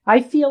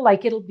 I feel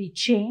like it'll be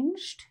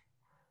changed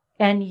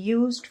and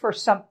used for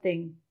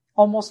something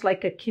almost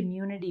like a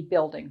community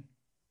building.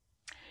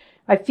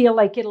 I feel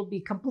like it'll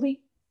be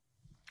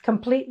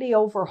completely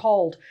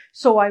overhauled.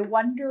 So I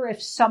wonder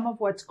if some of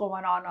what's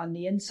going on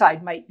the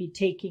inside might be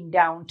taking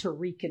down to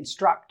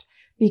reconstruct,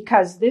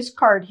 because this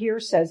card here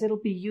says it'll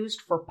be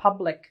used for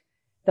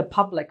the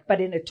public, but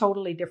in a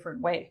totally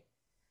different way.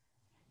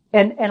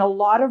 And a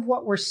lot of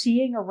what we're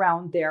seeing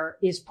around there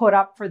is put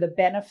up for the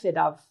benefit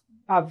of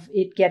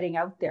it getting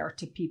out there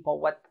to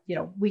people,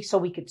 so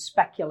we could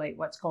speculate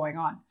what's going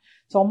on.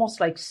 It's almost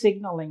like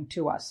signaling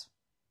to us.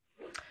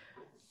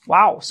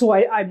 Wow. So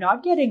I'm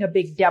not getting a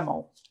big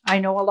demo. I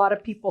know a lot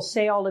of people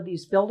say all of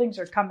these buildings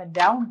are coming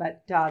down,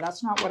 but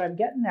that's not what I'm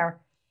getting there.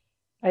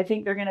 I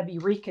think they're going to be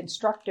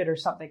reconstructed or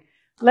something.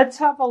 Let's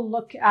have a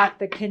look at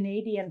the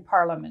Canadian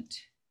Parliament.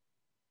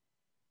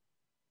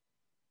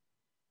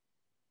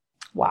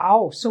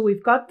 Wow. So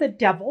we've got the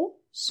Devil.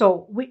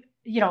 So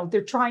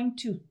they're trying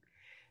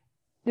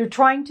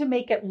to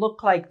make it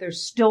look like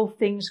there's still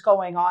things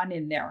going on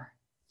in there.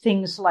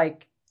 Things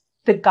like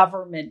the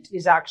government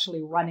is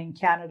actually running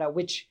Canada,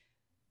 which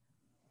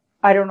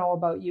I don't know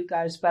about you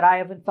guys, but I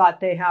haven't thought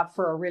they have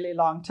for a really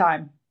long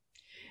time.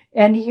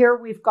 And here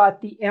we've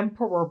got the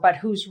emperor, but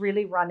who's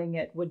really running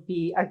it would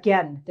be,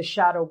 again, the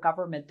shadow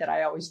government that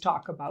I always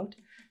talk about.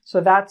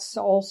 So that's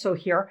also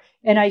here.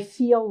 And I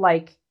feel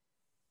like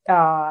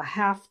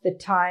half the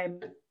time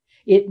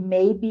it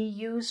may be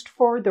used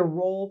for the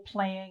role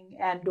playing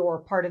and or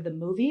part of the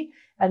movie.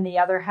 And the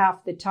other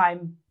half the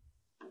time,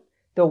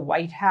 the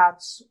White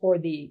Hats or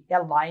the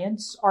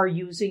Alliance are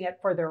using it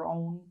for their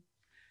own,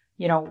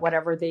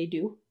 whatever they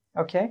do.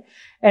 Okay.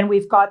 And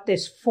we've got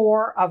this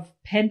 4 of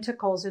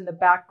Pentacles in the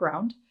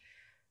background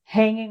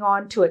hanging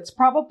on to it. It's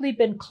probably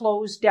been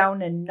closed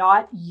down and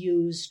not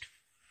used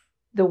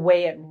the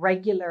way it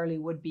regularly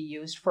would be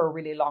used for a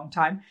really long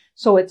time.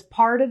 So it's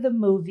part of the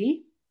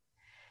movie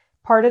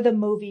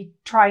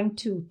trying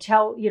to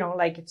tell,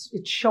 like it's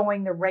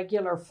showing the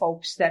regular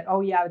folks that,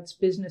 oh yeah, it's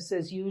business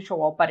as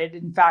usual, but it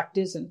in fact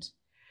isn't.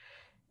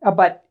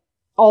 But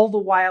all the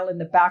while in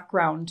the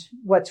background,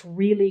 what's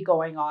really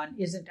going on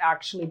isn't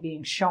actually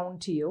being shown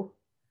to you.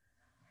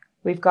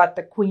 We've got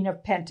the Queen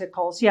of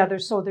Pentacles. Yeah,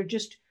 they're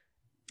just,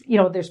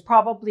 there's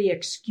probably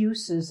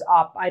excuses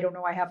up. I don't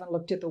know. I haven't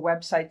looked at the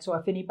website. So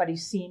if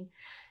anybody's seen,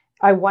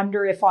 I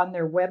wonder if on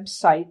their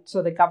website,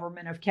 so the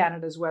Government of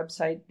Canada's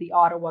website, the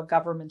Ottawa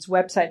government's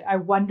website, I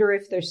wonder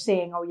if they're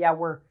saying, oh yeah,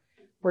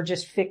 we're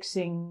just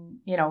fixing,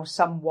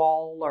 some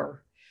wall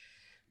or,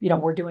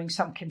 we're doing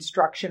some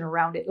construction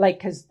around it.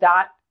 Like, cause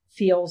that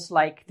feels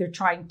like they're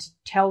trying to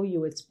tell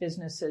you it's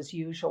business as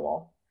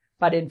usual.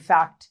 But in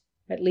fact,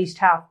 at least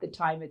half the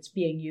time it's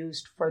being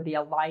used for the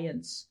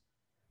Alliance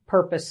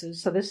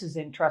purposes. So this is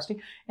interesting.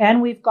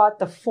 And we've got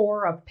the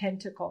 4 of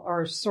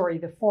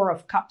the 4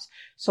 of Cups.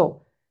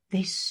 So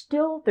they're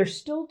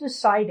still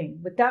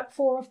deciding with that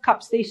 4 of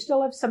Cups. They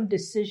still have some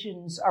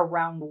decisions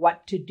around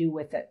what to do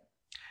with it.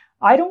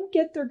 I don't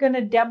get they're going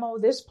to demo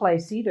this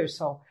place either.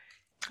 So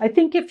I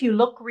think if you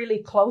look really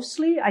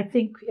closely, I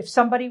think if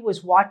somebody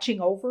was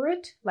watching over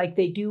it, like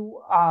they do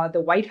the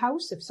White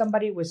House, if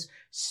somebody was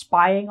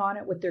spying on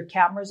it with their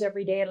cameras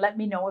every day, and let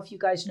me know if you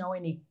guys know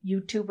any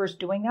YouTubers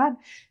doing that,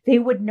 they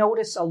would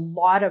notice a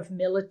lot of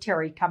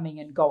military coming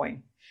and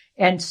going.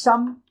 And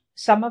some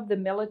of the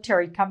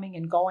military coming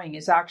and going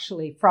is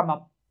actually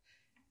from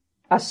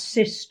a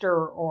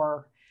sister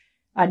or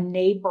a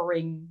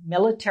neighboring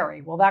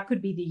military. Well, that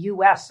could be the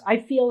U.S. I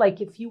feel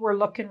like if you were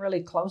looking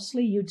really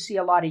closely, you'd see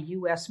a lot of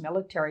U.S.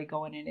 military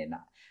going in and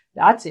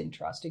that's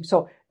interesting.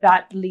 So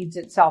that leads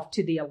itself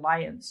to the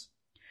Alliance.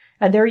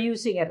 And they're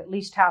using it at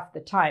least half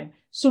the time.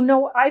 So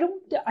no,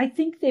 I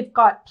think they've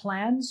got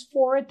plans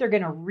for it. They're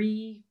going to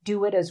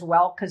redo it as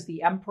well because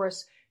the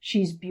Empress,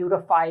 she's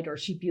beautified or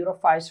she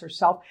beautifies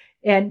herself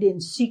and in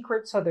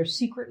secret. So they're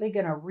secretly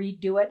going to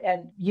redo it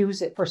and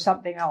use it for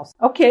something else.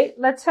 Okay,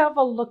 let's have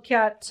a look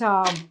at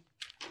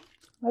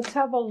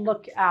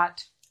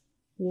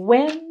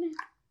when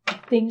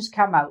things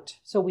come out.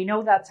 So we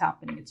know that's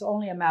happening. It's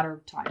only a matter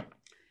of time.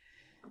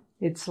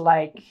 It's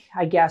like,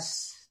 I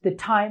guess, the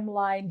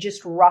timeline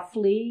just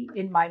roughly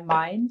in my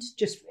mind,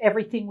 just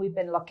everything we've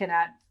been looking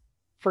at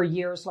for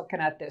years looking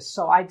at this.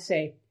 So I'd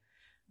say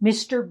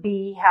Mr.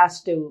 B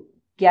has to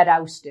get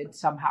ousted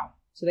somehow.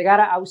 So they got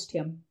to oust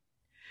him.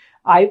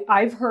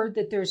 I've heard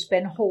that there's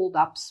been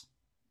holdups.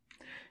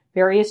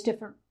 Various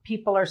different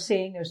people are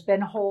saying there's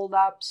been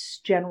holdups.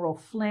 General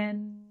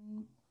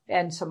Flynn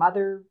and some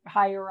other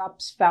higher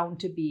ups found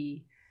to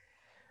be,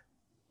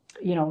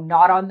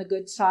 not on the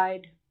good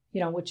side,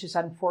 which is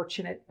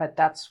unfortunate, but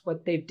that's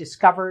what they've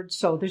discovered.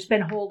 So there's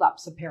been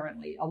holdups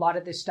apparently. A lot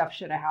of this stuff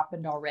should have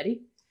happened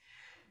already.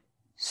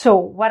 So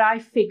what I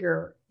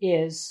figure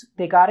is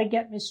they got to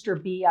get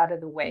Mr. B out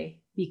of the way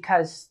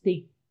because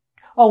they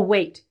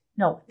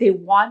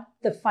want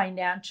the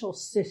financial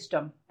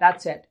system.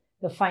 That's it.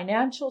 The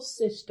financial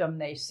system,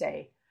 they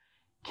say,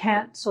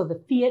 can't. So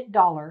the fiat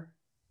dollar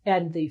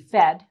and the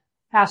Fed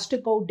has to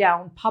go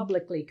down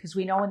publicly because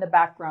we know in the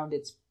background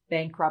it's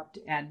bankrupt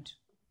and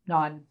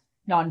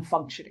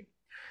non-functioning.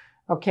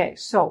 Okay,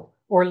 so,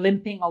 or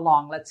limping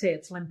along. Let's say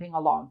it's limping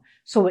along.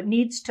 So it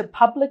needs to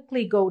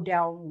publicly go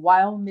down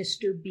while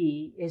Mr.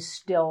 B is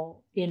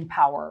still in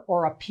power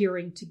or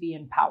appearing to be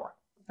in power.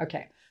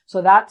 Okay,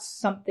 so that's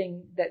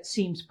something that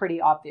seems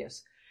pretty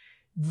obvious.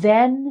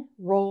 Then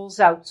rolls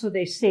out. So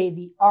they say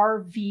the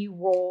RV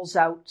rolls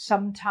out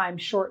sometime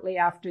shortly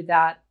after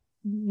that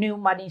new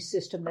money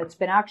system that's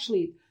been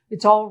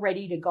it's all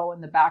ready to go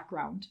in the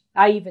background.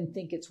 I even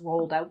think it's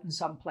rolled out in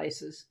some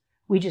places.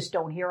 We just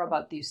don't hear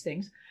about these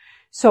things.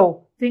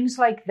 So things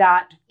like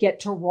that get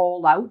to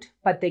roll out,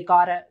 but they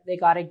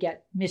gotta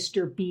get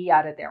Mr. B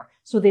out of there.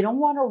 So they don't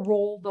want to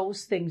roll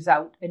those things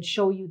out and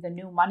show you the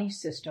new money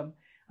system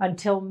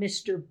until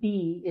Mr.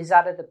 B is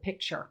out of the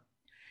picture.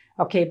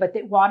 Okay, but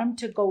they want him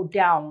to go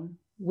down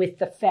with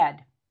the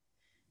Fed.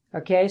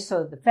 Okay,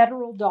 so the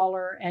federal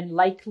dollar and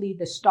likely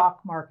the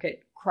stock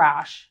market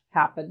crash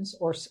happens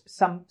or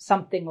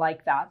something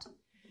like that.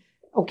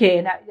 Okay,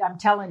 and I'm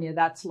telling you,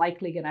 that's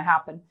likely going to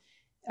happen.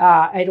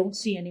 I don't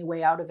see any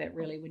way out of it,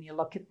 really. When you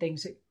look at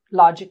things,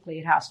 logically,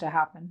 it has to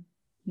happen.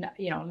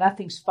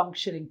 Nothing's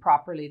functioning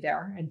properly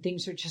there, and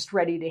things are just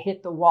ready to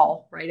hit the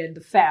wall, right, and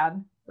the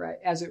fan, right,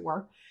 as it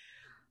were.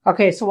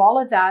 Okay, so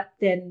all of that,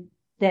 then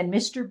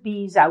Mr.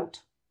 B's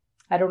out.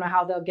 I don't know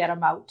how they'll get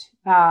him out.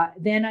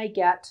 Then I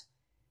get,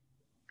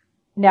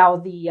 now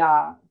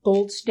the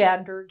gold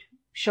standard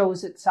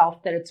shows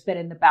itself that it's been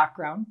in the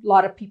background. A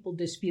lot of people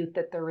dispute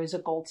that there is a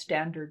gold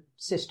standard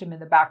system in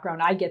the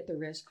background. I get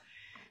there is.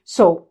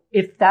 So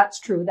if that's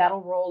true,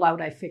 that'll roll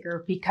out, I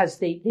figure, because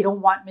they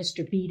don't want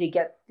Mr. B to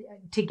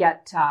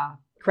get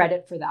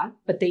credit for that,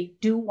 but they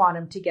do want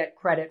him to get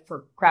credit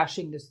for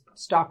crashing the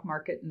stock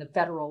market and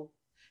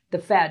the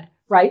Fed,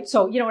 right?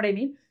 So you know what I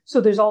mean?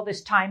 So there's all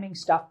this timing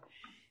stuff.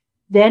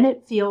 Then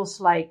it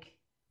feels like,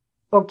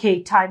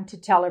 okay, time to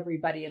tell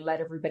everybody and let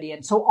everybody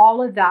in. So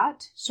all of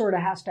that sort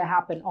of has to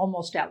happen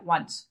almost at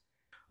once,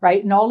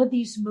 right? And all of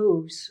these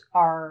moves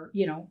are,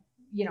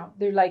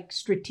 they're like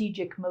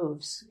strategic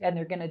moves, and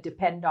they're going to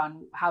depend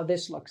on how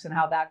this looks and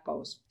how that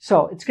goes.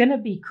 So it's going to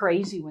be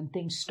crazy when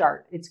things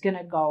start. It's going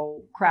to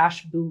go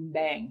crash, boom,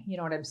 bang. You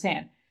know what I'm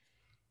saying?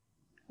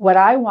 What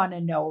I want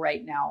to know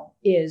right now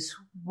is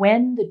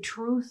when the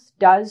truth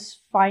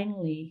does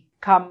finally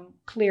come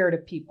clear to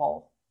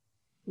people,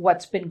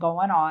 what's been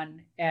going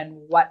on and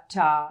what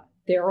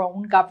their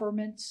own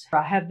governments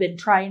have been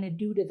trying to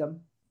do to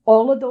them.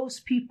 All of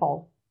those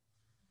people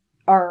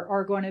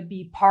are going to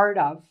be part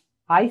of,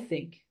 I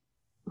think,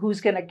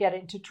 who's going to get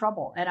into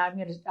trouble. And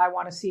I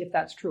want to see if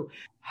that's true.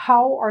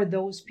 How are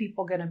those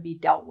people going to be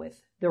dealt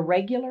with? The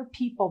regular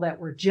people that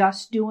were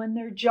just doing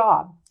their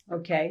job,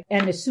 okay?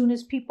 And as soon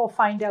as people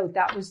find out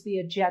that was the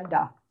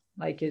agenda,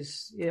 like,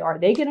 are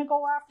they going to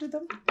go after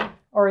them?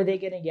 Or are they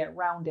going to get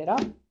rounded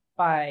up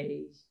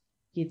by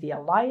the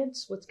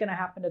alliance? What's going to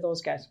happen to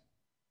those guys?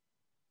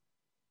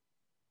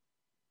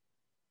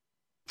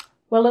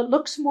 Well, it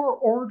looks more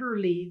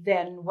orderly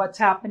than what's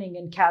happening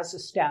in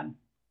Kazakhstan.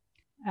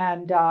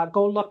 And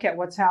go look at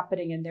what's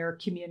happening in their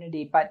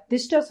community. But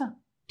this doesn't,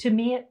 to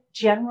me,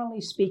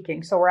 generally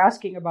speaking, so we're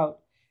asking about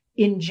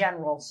in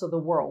general, so the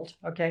world,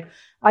 okay?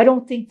 I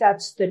don't think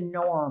that's the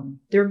norm.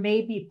 There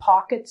may be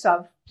pockets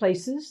of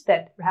places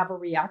that have a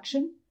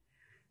reaction,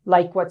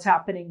 like what's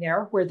happening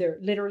there, where they're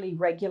literally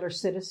regular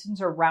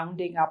citizens are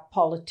rounding up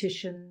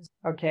politicians,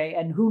 okay?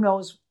 And who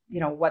knows,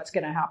 what's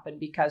going to happen,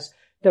 because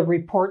the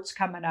reports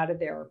coming out of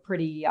there are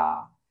pretty,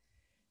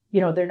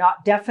 they're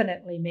not,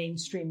 definitely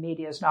mainstream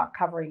media is not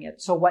covering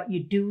it. So what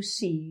you do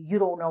see, you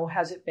don't know,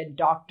 has it been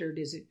doctored?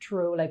 Is it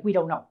true? Like, we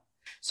don't know.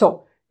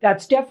 So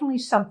that's definitely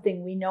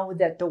something we know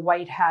that the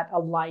White Hat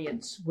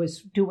Alliance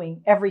was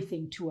doing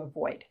everything to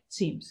avoid.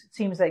 It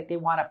seems like they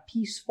want a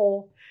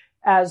peaceful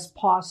as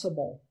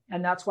possible.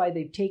 And that's why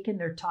they've taken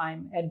their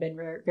time and been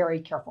very, very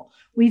careful.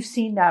 We've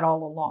seen that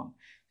all along.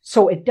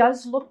 So it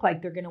does look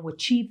like they're going to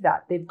achieve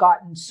that. They've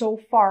gotten so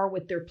far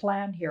with their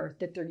plan here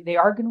that they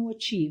are going to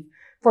achieve,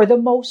 for the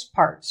most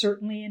part,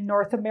 certainly in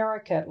North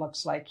America, it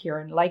looks like here,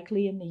 and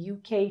likely in the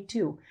UK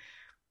too.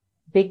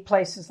 Big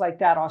places like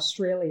that,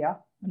 Australia.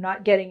 I'm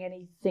not getting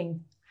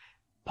anything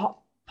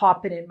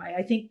popping in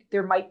I think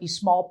there might be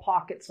small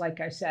pockets, like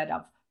I said,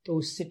 of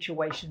those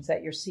situations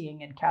that you're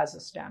seeing in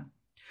Kazakhstan.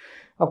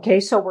 Okay,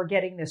 so we're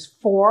getting this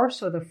 4,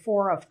 so the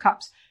 4 of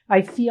Cups.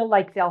 I feel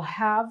like they'll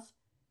have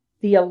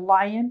the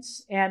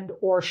alliance and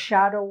or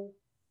shadow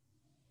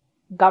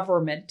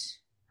government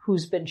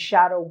who's been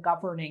shadow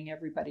governing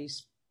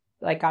everybody's,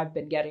 like I've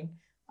been getting.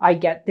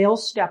 They'll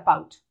step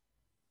out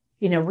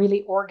in a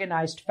really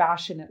organized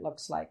fashion, it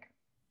looks like.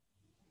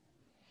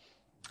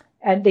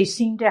 And they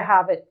seem to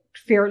have it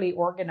fairly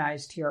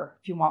organized here,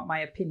 if you want my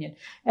opinion.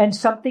 And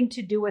something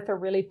to do with a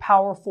really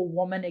powerful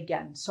woman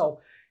again.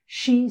 So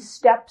she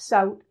steps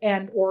out,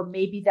 or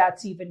maybe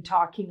that's even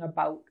talking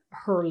about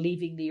her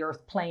leaving the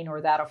earth plane,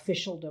 or that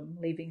officialdom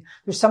leaving.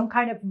 There's some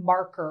kind of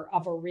marker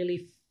of a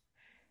really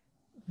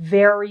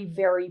very,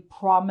 very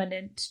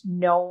prominent,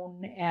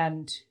 known,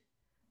 and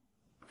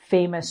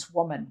famous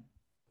woman.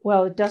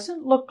 Well, it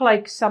doesn't look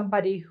like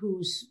somebody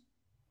who's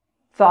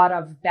thought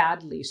of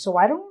badly. So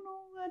I don't know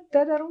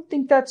that I don't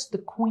think that's the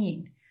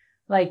Queen,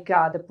 like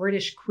the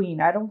British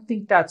Queen. I don't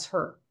think that's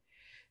her.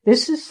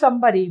 This is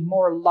somebody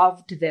more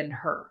loved than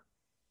her.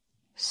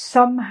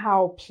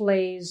 Somehow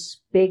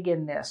plays big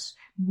in this.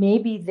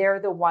 Maybe they're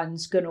the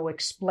ones going to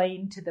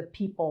explain to the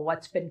people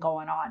what's been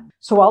going on.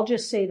 So I'll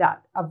just say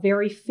that. A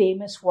very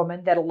famous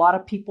woman that a lot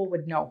of people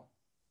would know.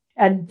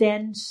 And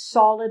then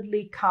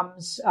solidly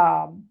comes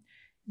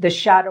the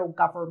shadow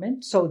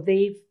government. So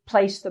they've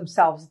placed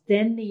themselves.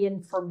 Then the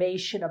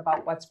information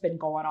about what's been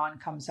going on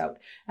comes out.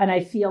 And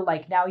I feel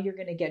like now you're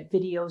going to get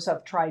videos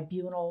of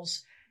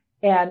tribunals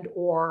and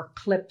or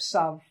clips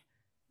of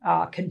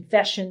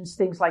confessions,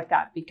 things like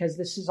that, because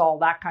this is all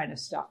that kind of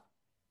stuff.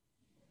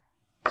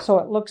 So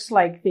it looks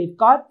like they've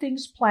got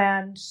things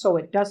planned so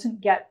it doesn't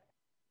get,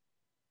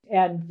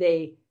 and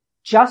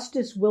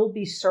justice will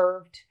be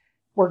served.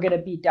 We're going to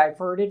be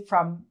diverted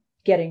from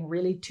getting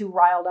really too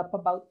riled up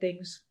about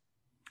things.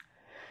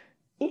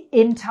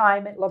 In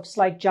time, it looks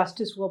like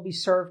justice will be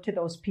served to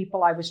those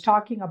people I was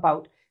talking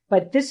about.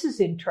 But this is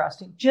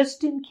interesting.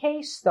 Just in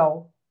case,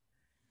 though,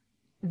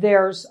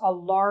 there's a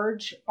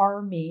large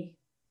army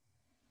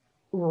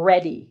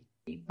ready.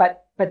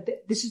 But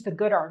this is the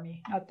good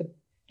army, not the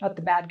not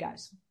the bad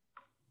guys.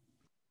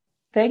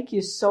 Thank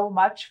you so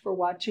much for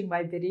watching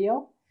my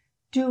video.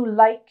 Do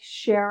like,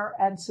 share,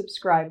 and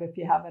subscribe if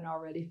you haven't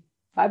already.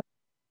 Bye.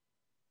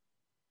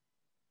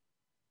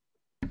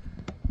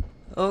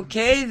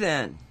 Okay,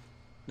 then.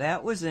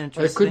 That was I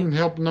interesting. couldn't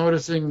help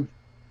noticing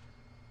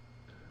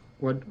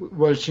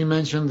what she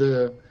mentioned,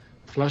 the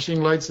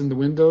flashing lights in the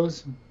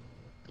windows,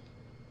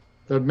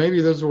 that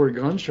maybe those were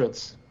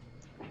gunshots.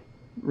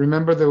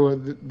 Remember,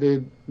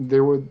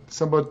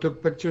 somebody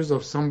took pictures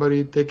of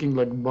somebody taking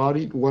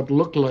what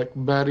looked like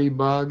body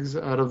bags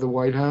out of the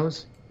White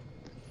House.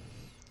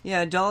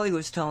 Yeah, Dolly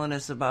was telling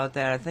us about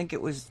that. I think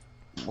it was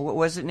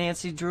it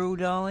Nancy Drew,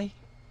 Dolly?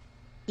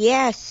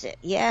 Yes.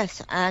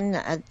 On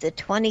the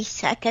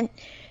 22nd,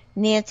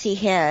 Nancy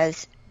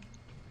has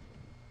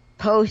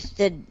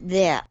posted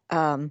that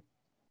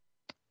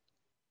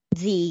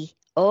the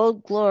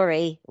Old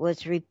Glory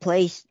was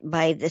replaced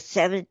by the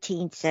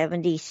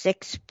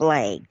 1776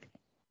 flag.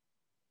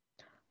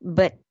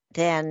 But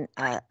then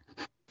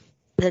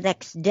the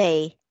next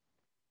day,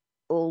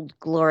 Old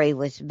Glory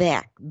was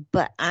back.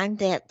 But on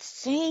that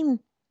same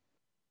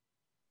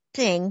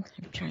thing,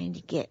 I'm trying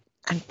to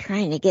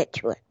get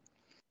to it.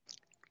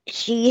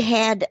 She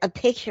had a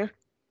picture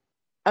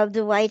of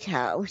the White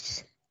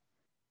House,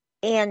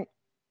 and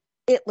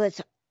it was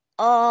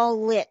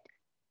all lit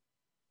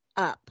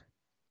up.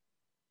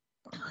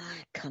 Oh,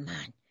 come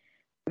on.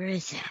 Where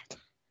is that?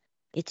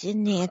 It's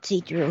in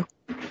Nancy Drew.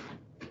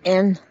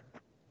 And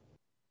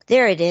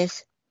there it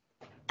is.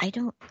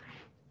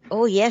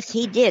 Oh, yes,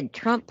 he did.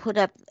 Trump put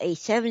up a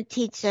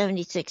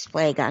 1776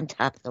 flag on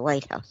top of the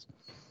White House.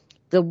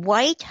 The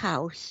White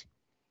House,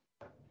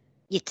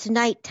 it's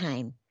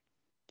nighttime.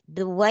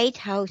 The White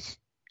House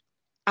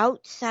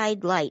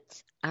outside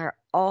lights are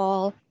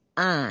all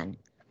on.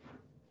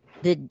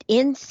 The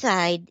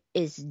inside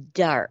is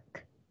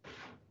dark.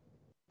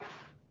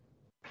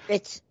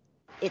 It's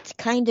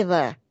kind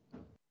of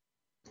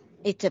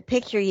it's a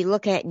picture you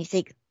look at and you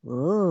think,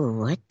 oh,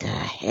 what the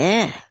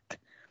heck?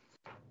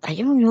 I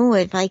don't know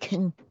if I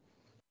can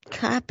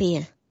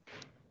copy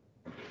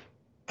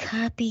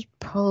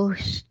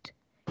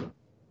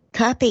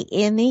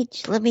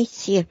image. Let me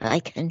see if I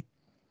can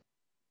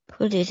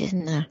put it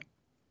in the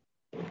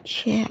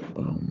chat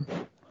room.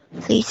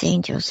 Please,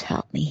 angels,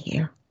 help me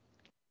here.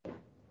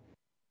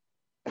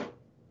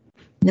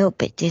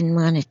 Nope, it didn't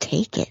want to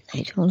take it.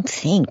 I don't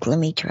think. Let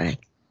me try.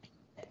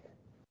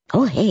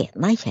 Oh, hey, it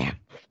might have.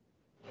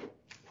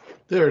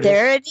 There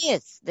it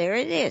is. There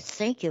it is.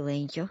 Thank you,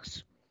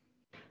 angels.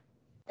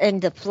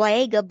 And the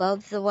flag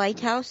above the White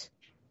House?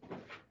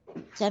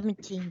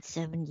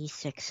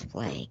 1776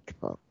 flag,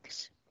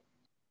 folks.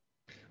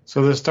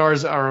 So the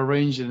stars are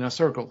arranged in a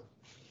circle.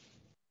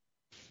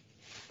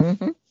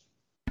 Mm-hmm.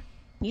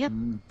 Yep.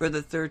 For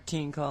the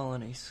 13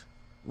 colonies.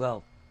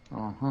 Well,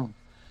 Uh-huh.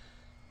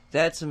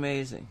 that's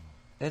amazing.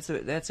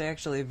 That's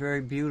actually a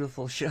very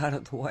beautiful shot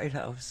of the White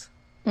House.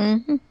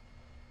 Mm-hmm.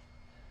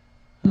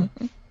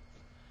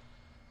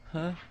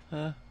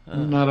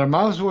 Not a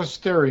mouse was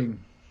stirring.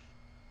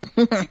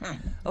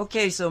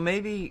 Okay, so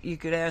maybe you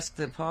could ask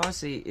the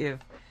posse if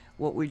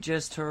what we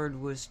just heard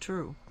was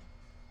true.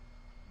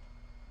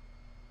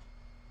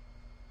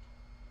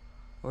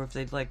 Or if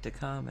they'd like to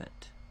comment.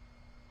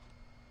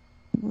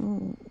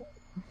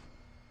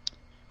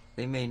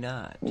 They may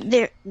not.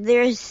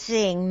 They're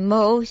saying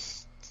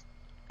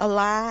a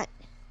lot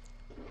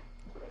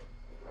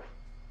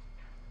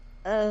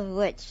of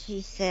what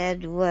she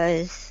said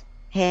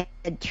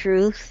had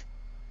truth.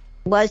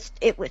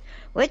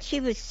 What she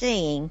was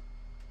saying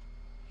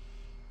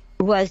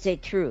was a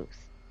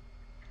truth.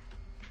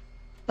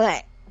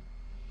 But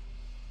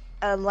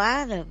a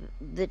lot of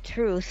the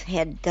truth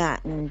had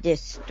gotten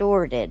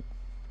distorted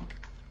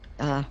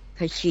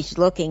because she's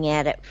looking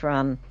at it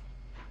from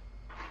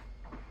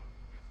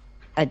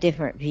a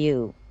different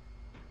view.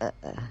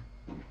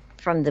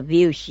 From the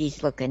view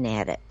she's looking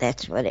at it,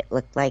 that's what it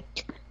looked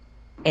like,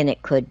 and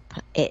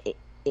it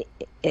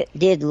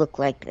did look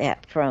like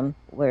that from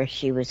where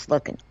she was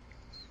looking.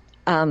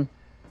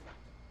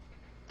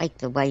 Like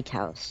the White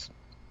House.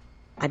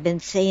 I've been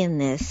saying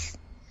this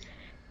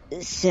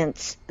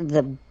since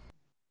the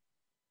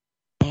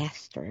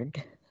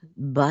bastard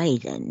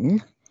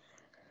Biden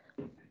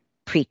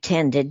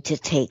pretended to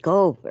take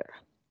over.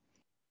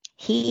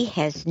 He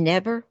has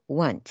never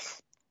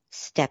once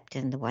stepped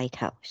in the White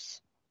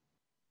House.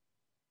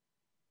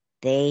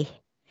 They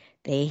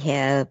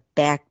have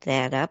backed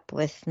that up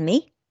with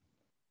me.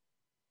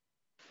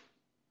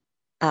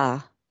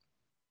 And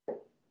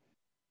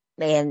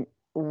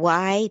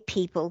why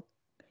people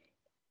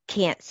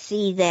can't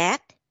see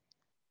that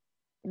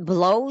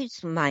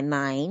blows my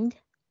mind.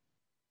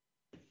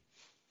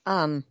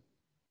 The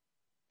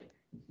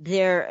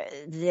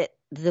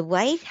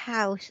White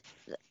House,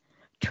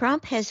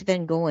 Trump has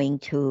been going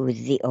to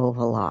the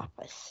Oval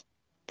Office.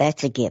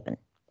 That's a given.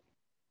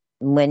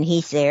 When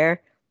he's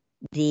there,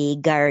 the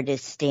guard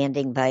is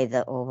standing by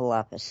the Oval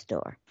Office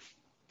door.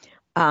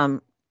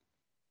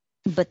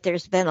 But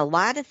there's been a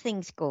lot of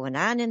things going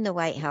on in the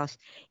White House.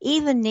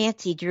 Even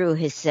Nancy Drew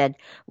has said,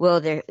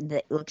 well,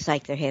 it looks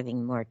like they're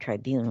having more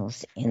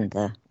tribunals in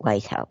the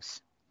White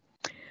House.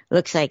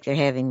 Looks like they're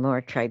having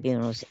more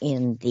tribunals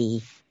in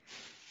the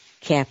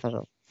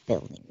Capitol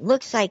building.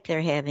 Looks like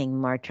they're having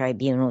more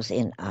tribunals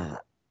in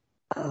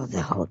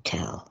the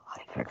hotel.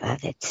 I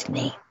forgot its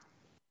name.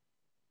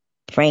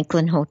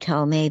 Franklin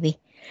Hotel, maybe.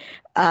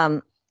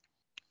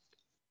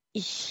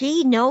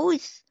 She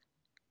knows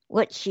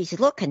what she's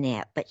looking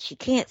at, but she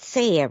can't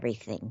say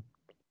everything.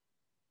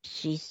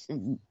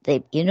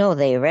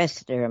 They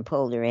arrested her and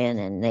pulled her in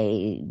and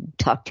they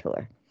talked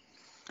to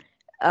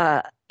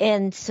her.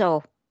 And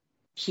so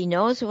she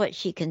knows what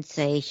she can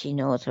say. She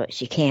knows what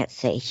she can't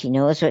say. She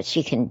knows what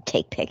she can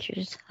take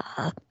pictures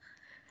of.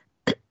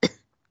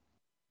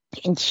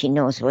 And she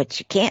knows what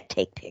she can't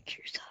take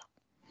pictures of.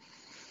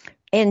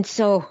 And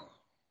so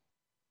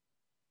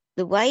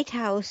the White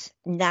House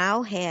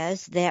now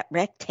has that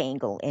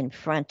rectangle in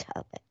front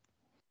of it.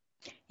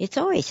 It's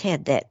always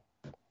had that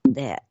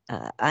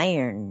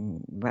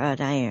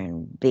wrought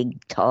iron,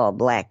 big, tall,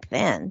 black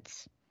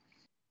fence.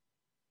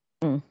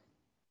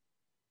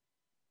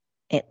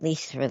 At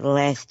least for the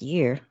last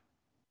year.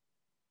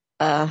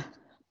 But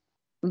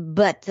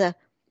the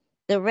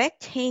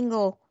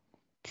rectangle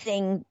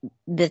thing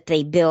that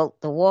they built,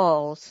 the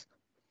walls,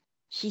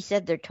 she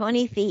said they're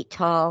 20 feet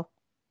tall,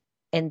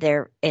 and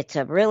it's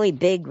a really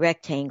big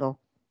rectangle,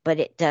 but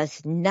it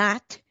does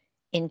not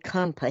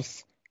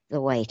encompass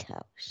the White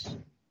House.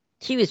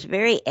 She was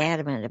very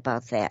adamant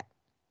about that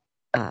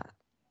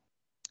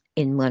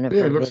in one of her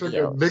videos. It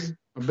looks like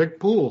a big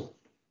pool.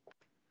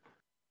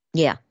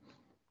 Yeah.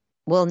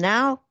 Well,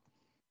 now,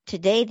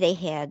 today they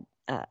had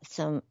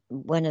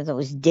one of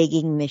those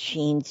digging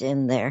machines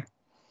in there,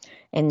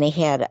 and they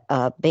had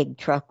a big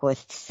truck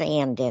with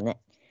sand in it.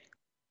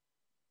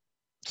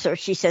 So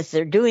she says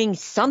they're doing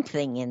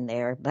something in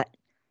there, but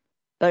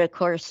of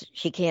course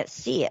she can't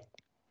see it.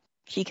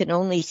 She can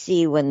only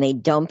see when they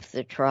dump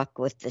the truck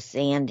with the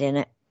sand in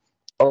it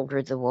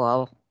over the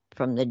wall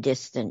from the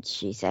distance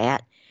she's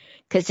at,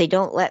 because they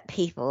don't let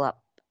people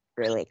up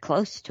really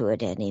close to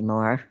it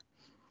anymore.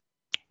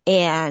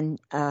 And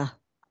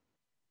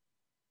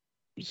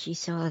she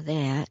saw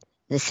that,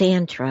 the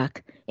sand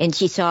truck, and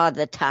she saw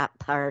the top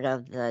part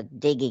of the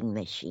digging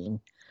machine.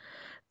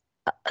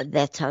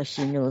 That's how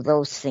she knew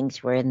those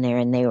things were in there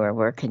and they were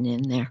working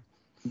in there.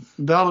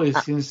 Dolly,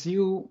 since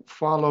you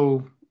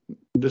follow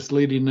this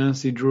lady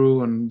Nancy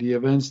Drew and the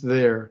events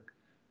there,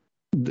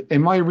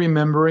 am I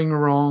remembering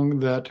wrong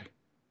that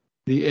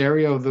the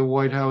area of the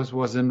White House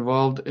was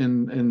involved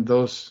in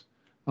those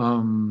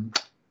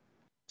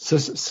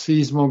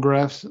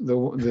seismographs,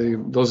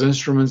 those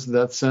instruments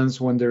that sense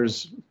when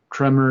there's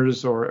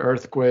tremors or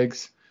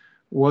earthquakes?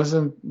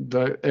 Wasn't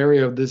the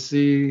area of the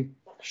sea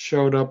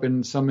showed up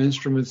in some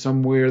instrument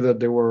somewhere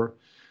that there were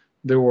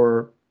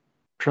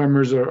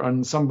tremors,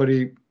 and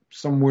somebody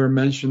somewhere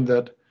mentioned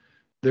that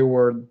they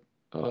were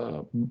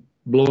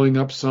blowing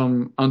up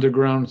some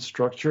underground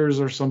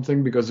structures or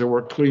something because they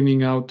were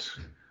cleaning out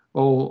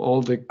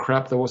all the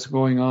crap that was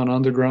going on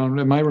underground?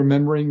 Am I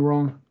remembering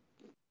wrong?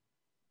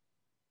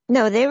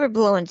 No, they were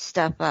blowing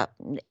stuff up,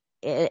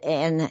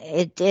 and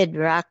it did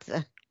rock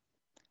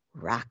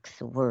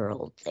the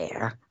world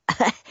there.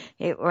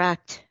 It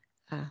rocked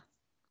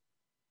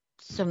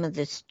some of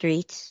the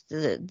streets,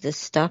 the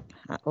stuff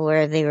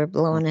where they were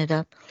blowing it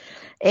up.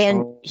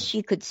 And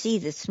she could see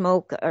the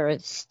smoke or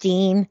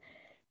steam.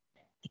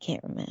 I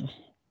can't remember.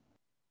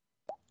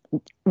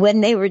 When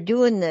they were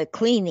doing the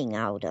cleaning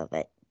out of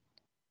it,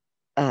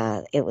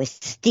 it was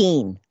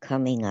steam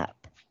coming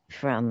up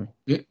from...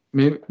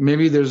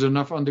 Maybe there's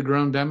enough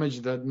underground damage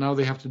that now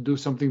they have to do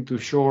something to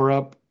shore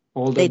up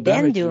all that damage.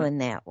 They've been doing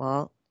that,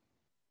 Walt.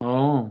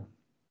 Oh.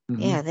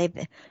 Mm-hmm. Yeah,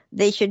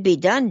 they should be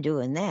done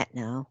doing that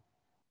now.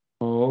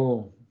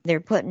 Oh. They're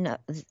putting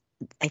up,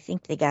 I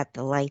think they got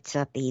the lights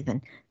up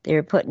even.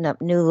 They're putting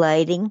up new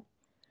lighting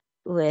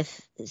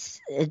with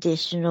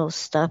additional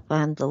stuff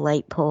on the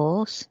light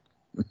poles.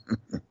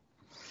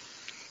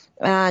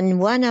 On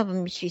one of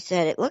them, she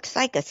said, it looks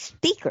like a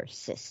speaker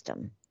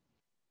system.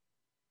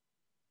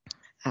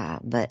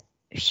 But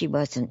she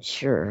wasn't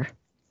sure.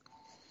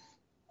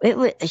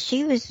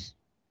 She was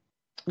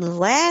the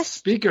last...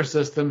 Speaker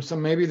system, so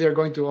maybe they're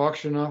going to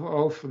auction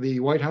off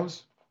the White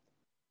House?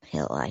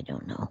 Hell, I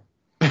don't know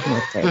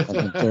what they're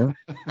going to do.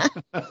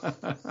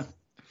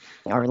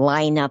 Or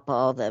line up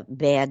all the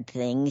bad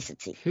things.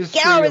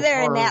 Get over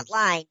there in that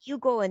line. You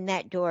go in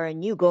that door,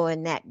 and you go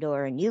in that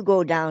door, and you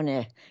go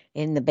down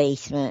in the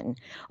basement.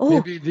 And,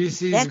 maybe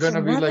DC is going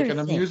to be like an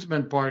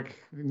amusement park.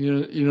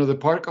 You know, the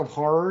Park of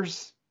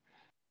Horrors.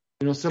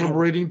 You know,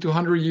 celebrating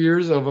 200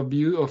 years of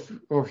abuse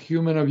of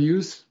human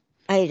abuse.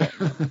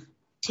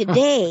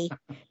 Today,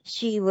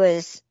 she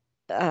was.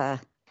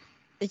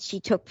 She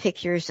took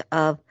pictures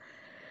of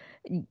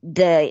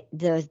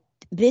the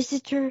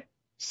visitor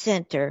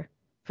center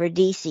for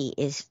DC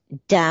is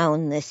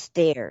down the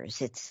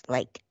stairs. It's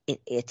like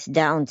it's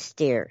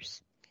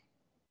downstairs.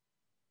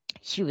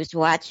 She was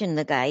watching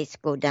the guys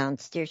go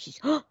downstairs. She's,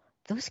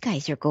 the those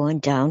guys are going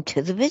down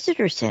to the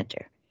visitor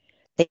center.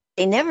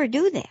 They never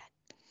do that.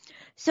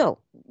 So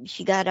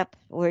she got up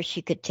where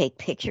she could take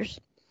pictures.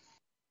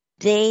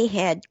 They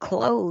had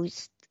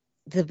closed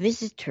the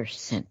visitor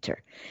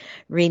center.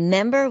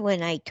 Remember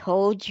when I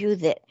told you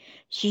that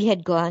she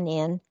had gone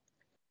in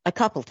a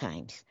couple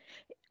times,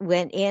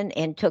 went in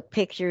and took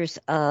pictures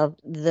of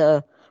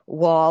the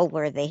wall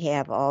where they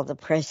have all the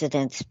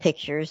president's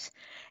pictures.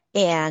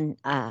 And,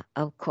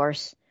 of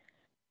course,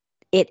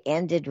 it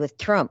ended with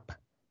Trump.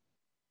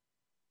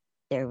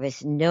 There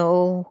was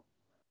no,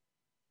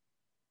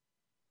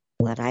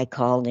 what I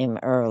called him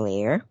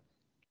earlier.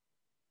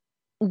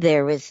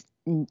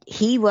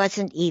 He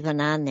wasn't even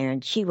on there,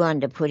 and she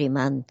wanted to put him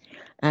on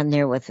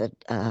there with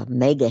a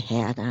mega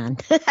hat on.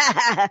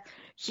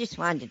 She just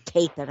wanted to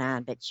tape it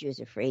on, but she was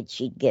afraid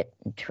she'd get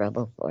in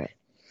trouble for it.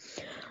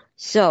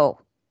 So,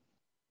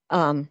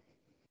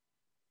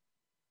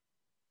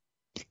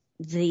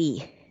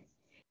 there's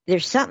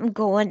something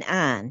going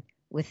on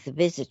with the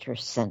visitor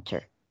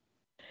center.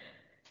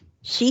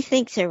 She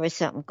thinks there was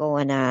something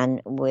going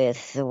on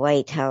with the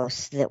White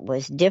House that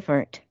was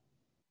different.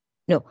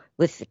 No,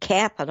 with the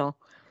Capitol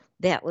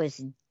that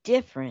was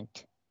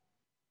different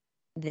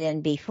than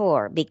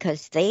before,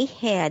 because they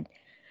had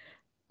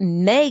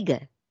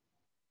mega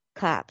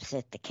cops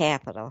at the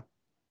Capitol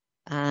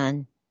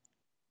on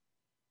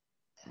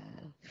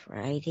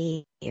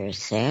Friday or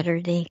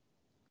Saturday.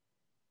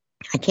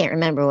 I can't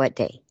remember what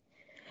day.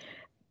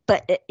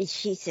 But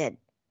she said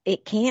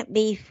it can't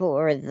be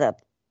for the,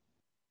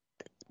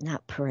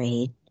 not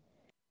parade,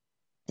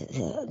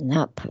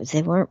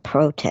 they weren't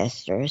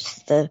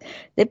protesters. The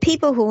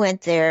people who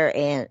went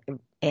there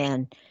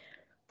and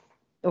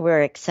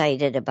were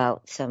excited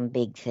about some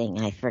big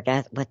thing. I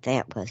forgot what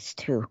that was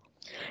too.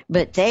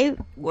 But they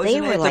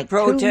were like the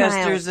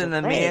protesters 2 miles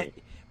and away.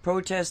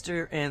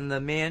 protester and the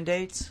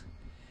mandates?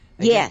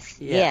 Yes,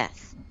 Yeah.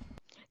 yes.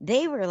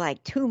 They were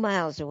like 2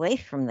 miles away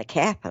from the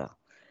Capitol.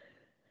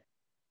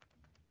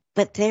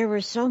 But there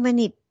were so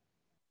many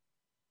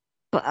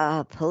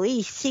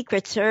police,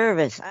 Secret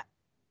Service,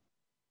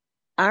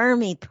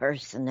 Army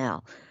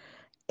personnel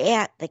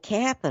at the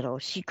Capitol.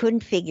 She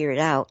couldn't figure it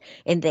out.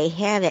 And they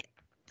had it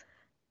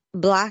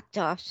blocked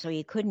off so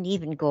you couldn't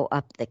even go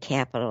up the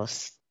Capitol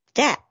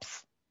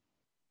steps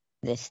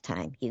this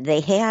time.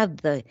 They have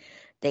the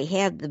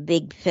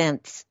big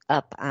fence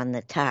up on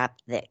the top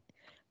that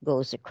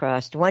goes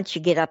across. Once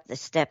you get up the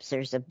steps,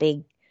 there's a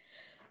big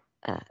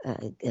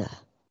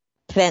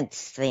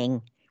fence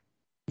thing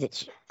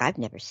that I've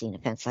never seen a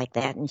fence like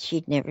that, and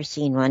she'd never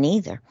seen one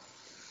either.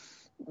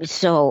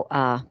 So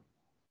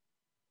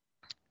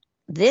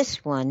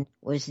this one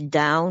was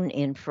down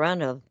in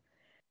front of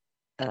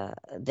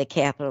the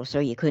Capitol, so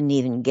you couldn't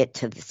even get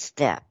to the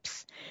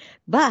steps.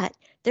 But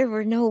there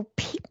were no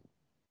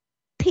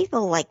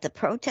people like the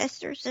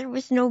protesters. There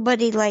was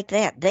nobody like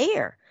that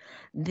there.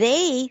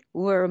 They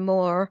were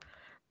more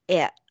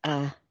at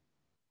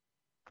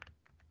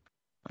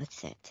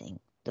what's that thing?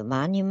 The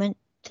monument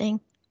thing?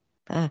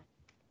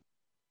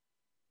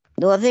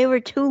 Well, they were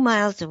 2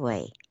 miles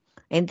away,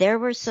 and there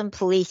were some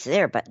police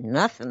there, but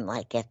nothing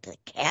like at the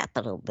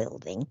Capitol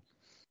building.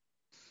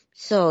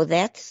 So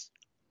that's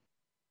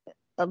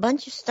a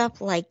bunch of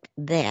stuff like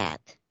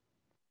that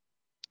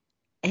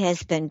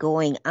has been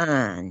going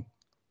on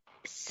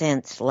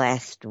since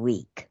last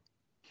week.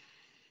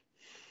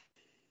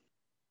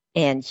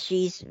 And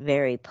she's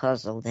very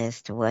puzzled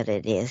as to what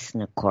it is,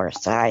 and of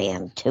course I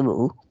am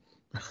too.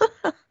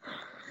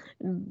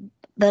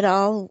 But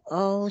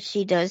all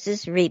she does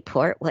is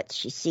report what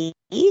she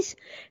sees,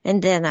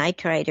 and then I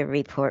try to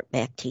report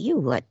back to you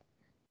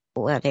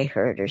what I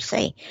heard her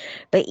say.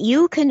 But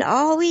you can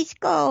always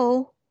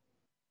go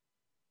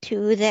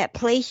to that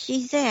place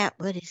she's at,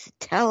 what is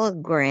a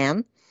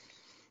Telegram,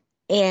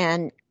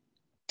 and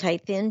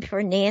type in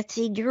for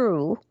Nancy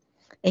Drew,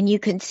 and you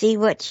can see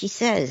what she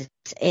says.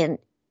 And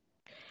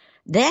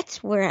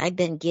that's where I've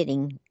been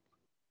getting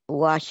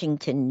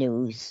Washington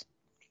news,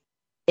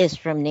 is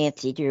from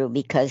Nancy Drew,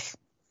 because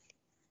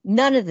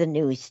none of the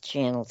news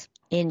channels,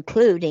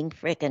 including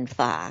frickin'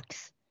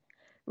 Fox,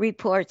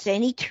 reports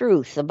any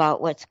truth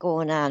about what's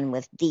going on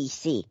with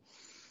D.C.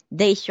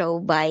 They show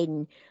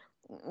Biden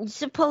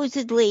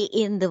supposedly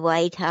in the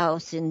White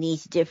House, in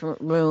these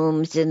different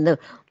rooms, in the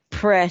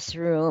press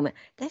room.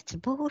 That's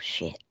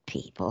bullshit,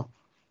 people.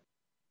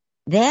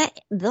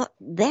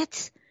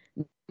 That's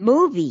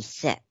movie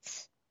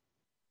sets.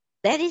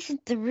 That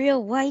isn't the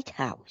real White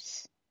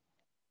House.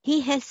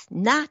 He has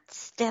not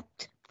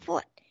stepped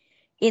foot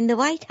in the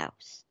White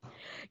House.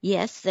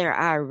 Yes, there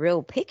are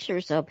real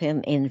pictures of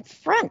him in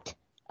front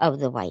of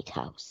the White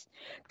House,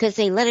 because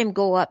they let him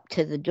go up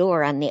to the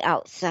door on the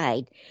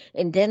outside,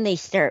 and then they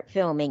start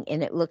filming,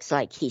 and it looks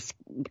like he's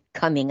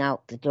coming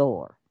out the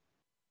door.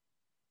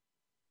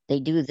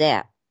 They do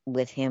that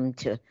with him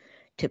to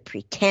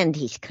pretend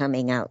he's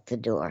coming out the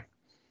door.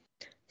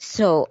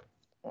 So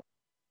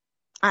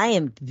I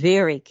am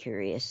very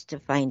curious to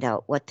find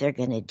out what they're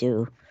going to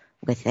do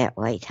with that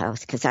White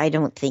House, because I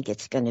don't think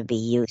it's going to be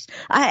used.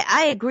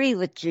 I agree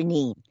with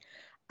Janine.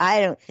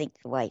 I don't think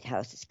the White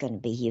House is going to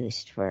be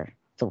used for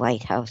the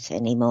White House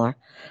anymore.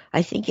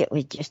 I think it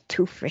was just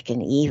too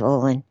freaking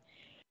evil, and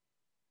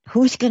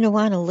who's going to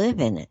want to live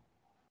in it?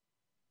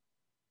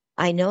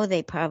 I know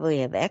they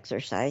probably have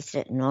exercised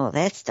it and all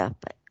that stuff,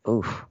 but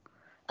oof,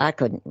 I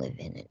couldn't live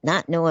in it.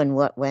 Not knowing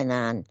what went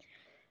on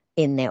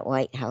in that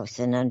White House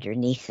and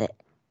underneath it.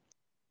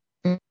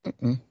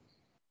 Mm-mm.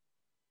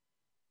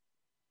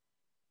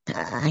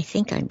 I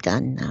think I'm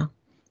done now.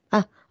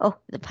 Oh,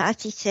 the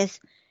posse says,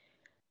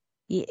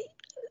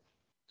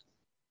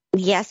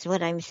 yes,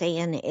 what I'm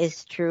saying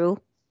is true.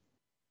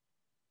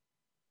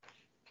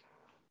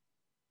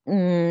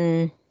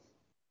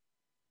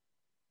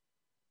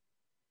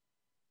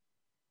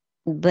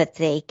 But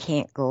they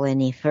can't go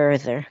any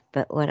further.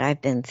 But what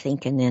I've been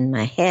thinking in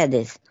my head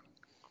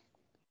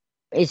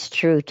is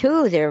true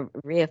too. They're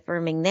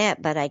reaffirming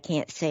that, but I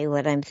can't say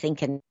what I'm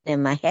thinking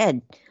in my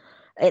head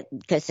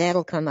because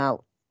that'll come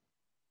out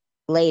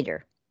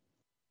later.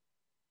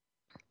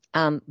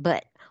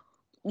 But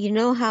you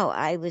know how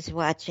I was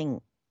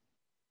watching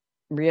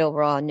Real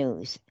Raw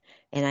News,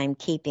 and I'm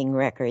keeping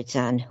records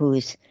on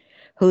who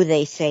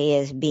they say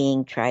is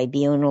being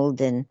tribunaled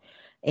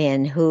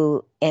and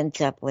who ends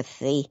up with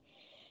the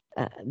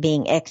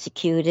being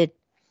executed.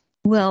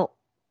 Well,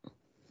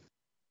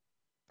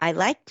 I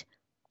liked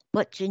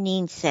what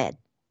Janine said.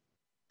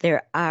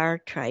 There are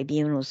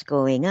tribunals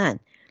going on.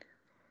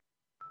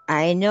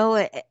 I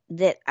know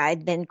that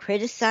I've been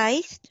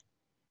criticized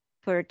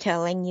for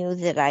telling you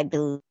that I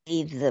believe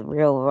the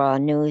Real Raw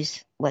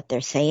News, what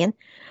they're saying.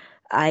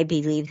 I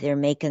believe they're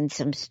making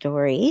some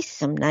stories,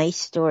 some nice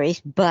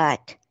stories,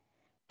 but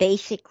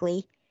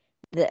basically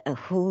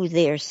who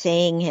they're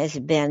saying has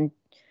been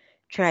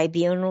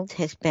tribunaled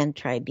has been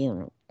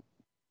tribunaled.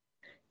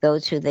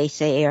 Those who they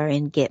say are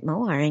in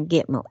Gitmo are in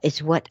Gitmo.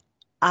 It's what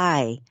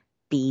I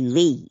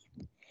believe.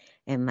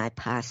 And my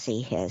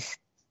posse has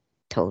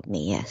told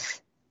me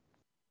yes.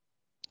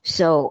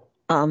 So,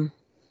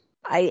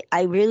 I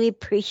really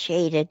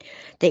appreciated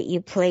that you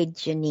played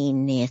Janine,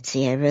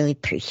 Nancy. I really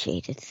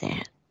appreciated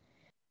that.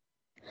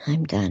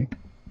 I'm done.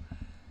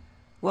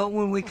 Well,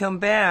 when we come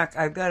back,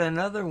 I've got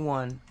another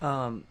one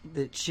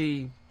that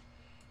she...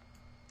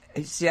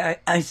 See,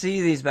 I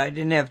see these, but I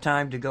didn't have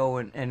time to go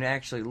and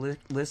actually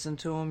listen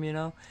to them, you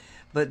know.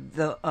 But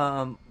the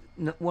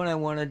what I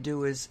want to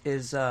do is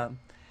a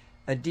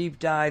deep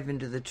dive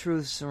into the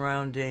truth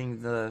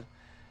surrounding the...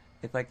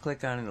 If I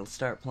click on it, it'll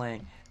start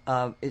playing.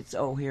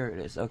 Here it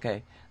is.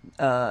 Okay.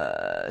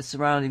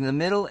 Surrounding the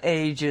Middle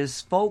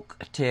Ages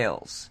folk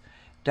tales,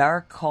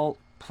 dark cult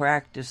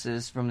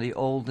practices from the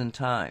olden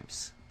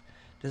times.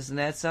 Doesn't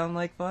that sound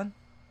like fun?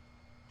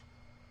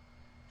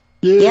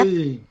 Yay!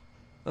 Yep.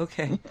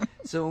 Okay.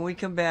 So when we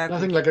come back,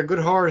 Nothing like a good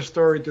horror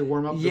story to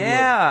warm up the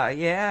blood.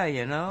 Yeah,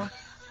 you know.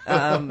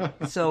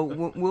 So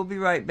we'll be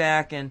right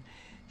back, and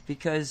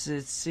because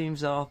it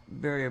seems all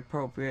very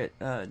appropriate,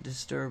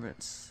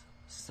 disturbance,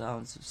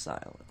 sounds of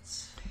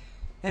silence.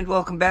 And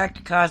welcome back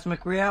to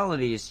Cosmic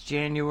Realities,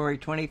 January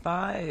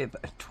 25,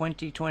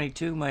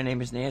 2022. My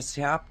name is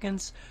Nancy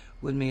Hopkins.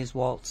 With me is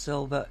Walt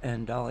Silva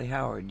and Dolly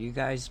Howard. You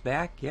guys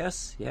back?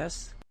 Yes?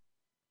 Yes?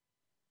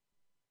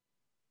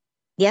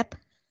 Yep.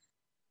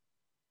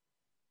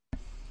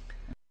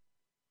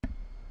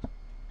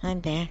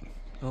 I'm back.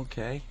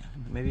 Okay.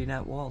 Maybe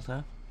not Walt,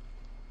 huh?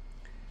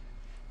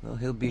 Well,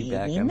 he'll be Maybe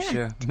back, I'm not.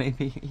 sure.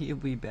 Maybe he'll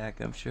be back,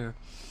 I'm sure.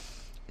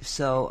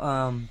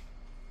 So,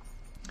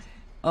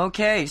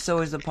 okay,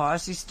 so is the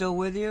posse still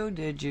with you?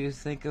 Did you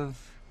think of...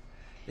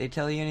 They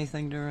tell you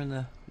anything during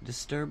the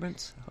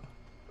disturbance?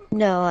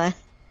 No,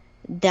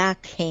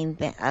 Doc came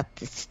back up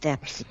the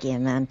steps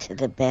again onto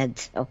the bed,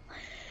 so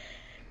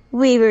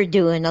we were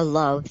doing a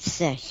love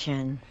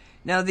session.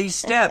 Now, these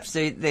steps,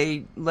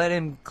 they let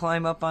him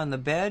climb up on the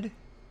bed?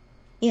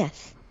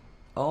 Yes.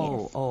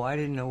 Oh, Yes. I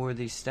didn't know where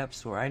these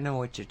steps were. I know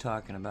what you're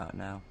talking about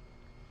now.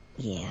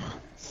 Yeah.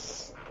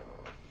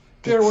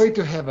 Stairway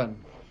to heaven.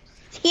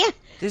 Yeah.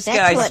 This That's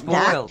guy's what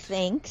Doc spoiled.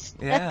 thinks.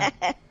 Yeah.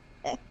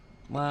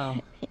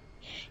 Wow.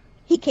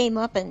 He came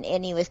up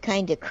and he was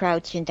kind of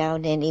crouching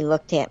down and he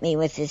looked at me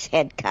with his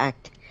head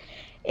cocked.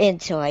 And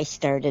so I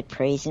started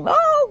praising him.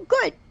 Oh,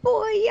 good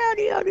boy,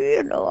 yada, yada,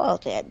 you know, all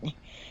that.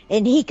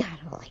 And he got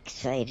all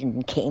excited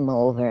and came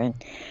over and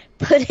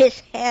put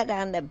his head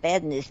on the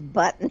bed and his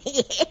butt in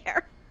the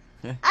air.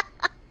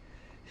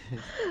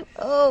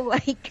 Oh,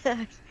 my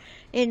gosh.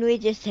 And we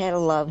just had a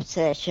love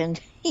session.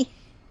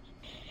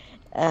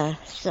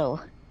 So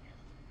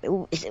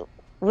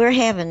we're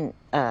having,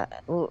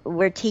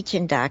 we're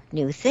teaching Doc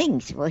new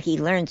things. Well, he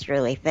learns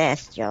really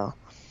fast, y'all.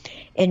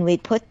 And we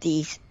put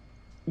these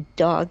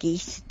doggy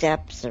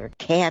steps or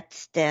cat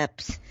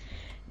steps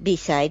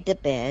beside the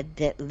bed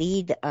that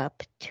lead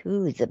up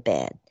to the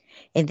bed.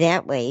 And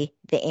that way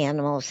the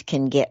animals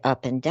can get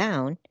up and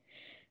down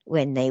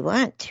when they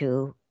want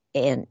to.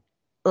 And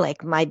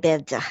like my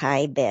bed's a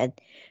high bed,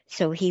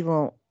 so he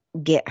won't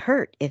get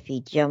hurt if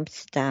he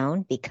jumps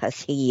down because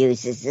he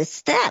uses the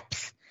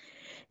steps.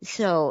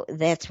 So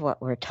that's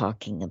what we're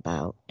talking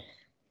about.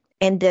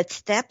 And the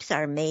steps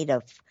are made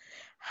of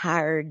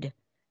hard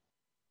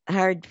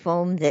hard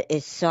foam that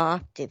is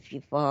soft if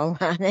you fall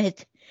on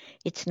it.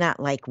 It's not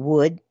like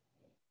wood,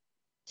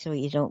 so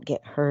you don't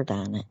get hurt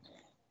on it.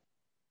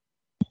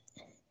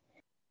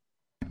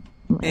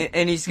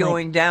 And he's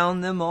going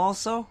down them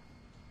also?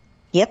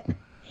 Yep,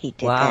 he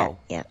did Wow.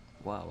 that. Yep.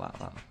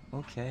 Wow.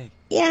 Okay.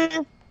 Yeah,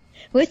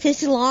 with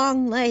his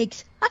long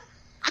legs.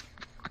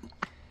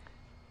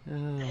 Oh,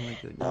 my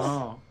goodness.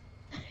 Oh,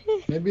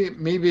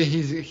 maybe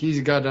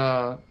he's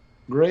got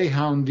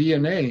greyhound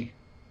DNA.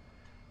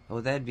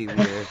 Oh, that'd be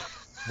weird.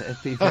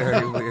 That'd be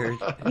very weird.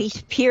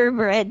 He's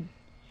purebred.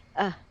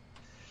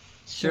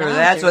 Sure,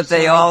 that's what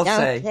they all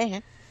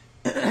say.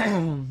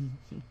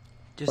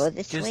 Well,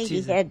 this lady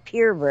teasing. had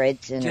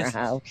purebreds in her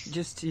house.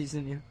 Just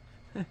teasing you.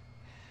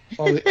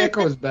 Oh, the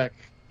echo's back.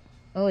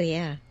 Oh,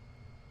 yeah.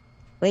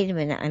 Wait a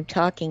minute. I'm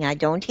talking. I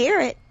don't hear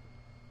it.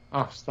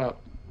 Oh, stop.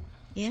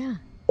 Yeah.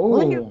 Oh,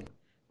 Wonder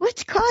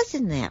what's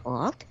causing that,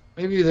 Walt?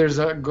 maybe there's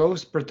a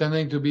ghost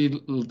pretending to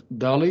be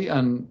Dolly,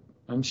 and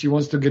she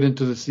wants to get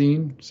into the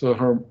scene, so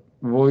her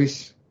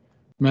voice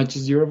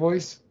matches your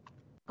voice.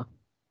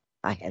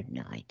 I have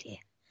no idea.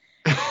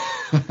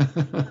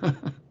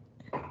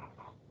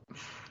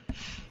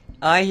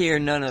 I hear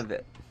none of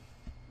it.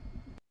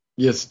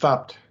 You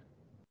stopped.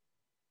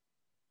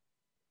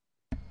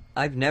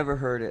 I've never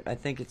heard it. I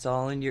think it's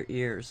all in your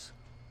ears.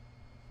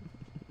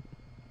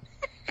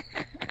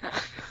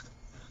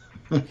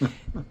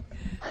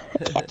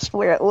 That's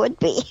where it would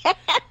be.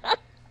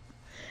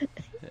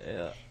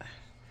 Yeah.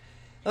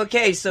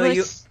 Okay, so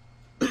Let's-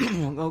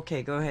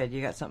 Okay, go ahead.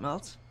 You got something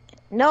else?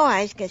 No,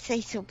 I was going to say,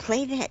 so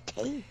play that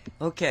tape.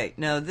 Okay,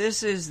 now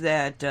this is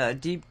that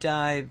deep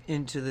dive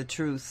into the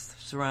truth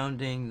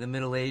surrounding the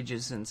Middle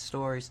Ages and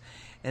stories,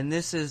 and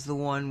this is the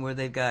one where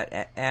they've got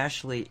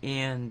Ashley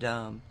and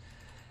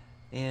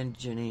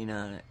Janine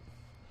on it,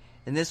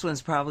 and this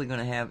one's probably going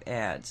to have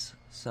ads,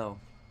 so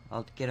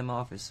I'll get them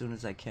off as soon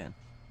as I can.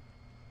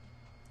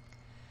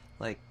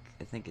 Like,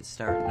 I think it's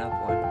starting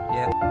up one.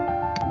 Yep.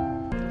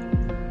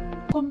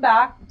 Welcome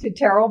back to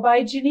Tarot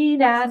by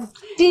Janine and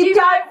Deep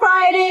Dive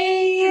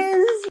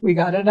Fridays. We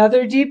got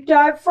another Deep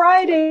Dive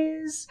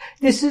Fridays.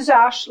 This is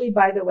Ashley,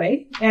 by the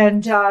way,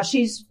 and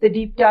she's the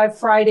Deep Dive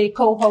Friday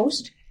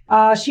co-host.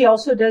 She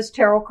also does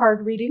tarot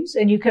card readings,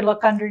 and you can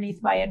look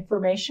underneath my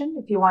information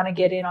if you want to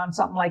get in on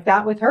something like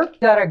that with her.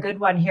 Got a good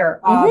one here.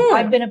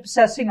 I've been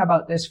obsessing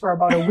about this for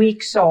about a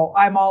week, so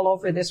I'm all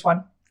over this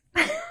one.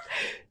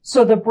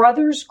 So the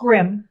Brothers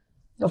Grimm,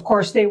 of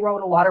course, they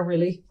wrote a lot of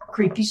really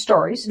creepy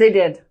stories. They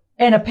did.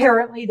 And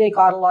apparently they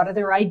got a lot of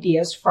their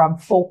ideas from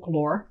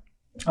folklore,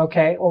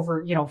 okay,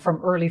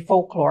 from early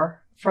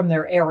folklore from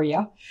their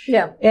area.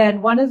 Yeah.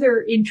 And one of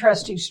their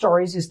interesting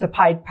stories is the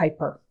Pied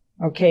Piper.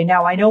 Okay,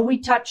 now I know we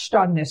touched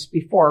on this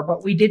before,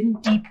 but we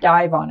didn't deep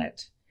dive on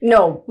it.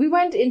 No, we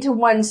went into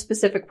one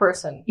specific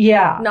person,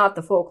 Yeah. not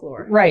the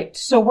folklore. Right.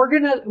 So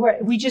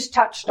we just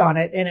touched on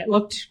it, and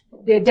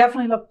it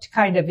definitely looked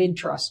kind of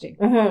interesting,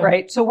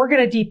 right? So we're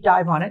going to deep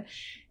dive on it.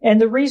 And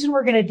the reason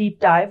we're going to deep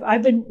dive,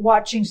 I've been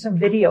watching some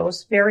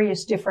videos,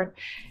 various different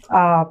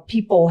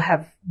people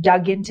have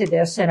dug into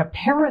this, and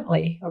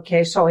apparently,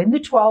 okay, so in the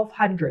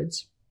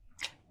 1200s,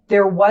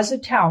 there was a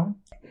town,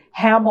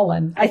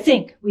 Hamelin,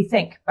 we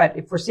think, but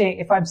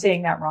if I'm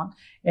saying that wrong,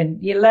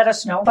 and you let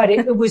us know, but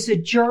it was a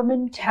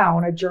German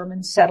town, a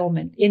German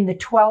settlement in the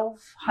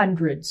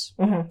 1200s.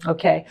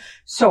 Okay.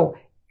 So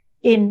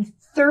in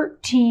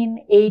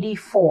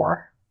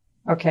 1384,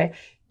 okay,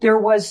 there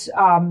was,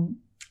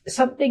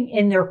 something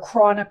in their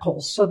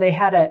chronicles. So they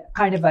had a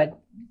kind of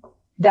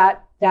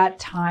that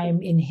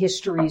time in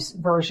history's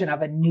version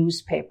of a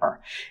newspaper.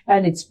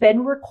 And it's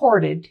been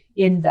recorded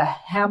in the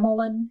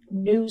Hamelin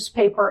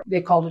newspaper.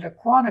 They called it a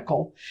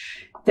chronicle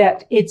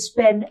that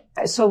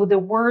so the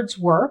words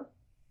were,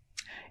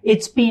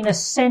 it's been a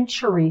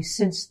century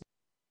since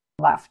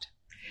they left.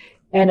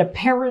 And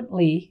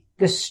apparently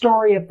the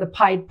story of the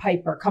Pied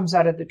Piper comes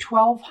out of the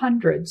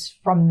 1200s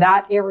from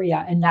that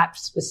area and that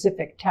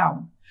specific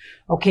town.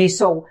 Okay,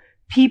 so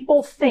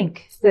people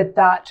think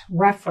that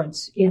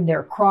reference in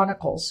their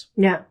chronicles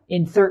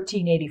in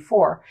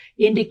 1384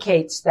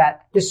 indicates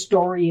that the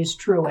story is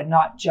true and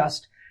not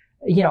just,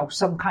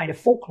 some kind of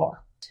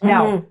folklore.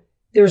 Now,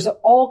 there's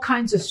all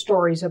kinds of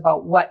stories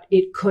about what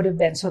it could have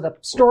been. So the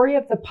story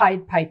of the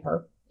Pied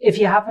Piper, if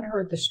you haven't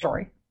heard the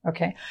story,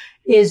 okay,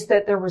 is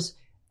that there was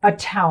a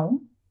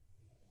town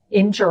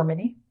in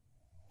Germany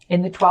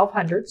in the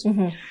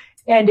 1200s,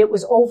 and it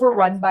was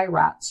overrun by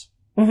rats.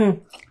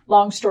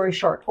 Long story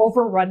short,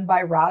 overrun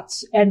by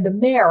rats, and the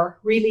mayor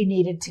really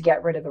needed to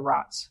get rid of the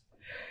rats.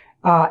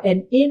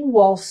 And in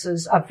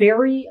waltzes, a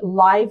very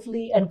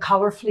lively and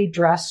colorfully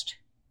dressed,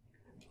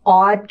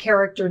 odd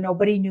character,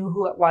 nobody knew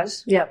who it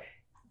was. Yep.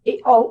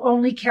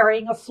 Only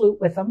carrying a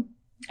flute with him.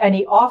 And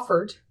he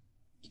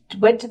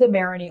went to the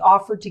mayor and he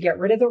offered to get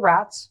rid of the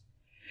rats,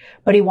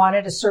 but he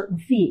wanted a certain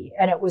fee.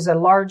 And it was a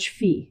large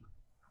fee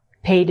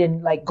paid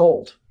in like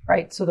gold,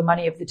 right? So the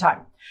money of the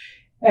time.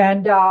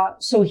 And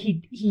so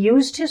he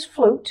used his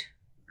flute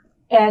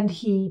and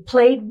he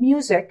played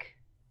music,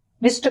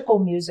 mystical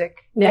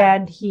music,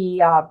 and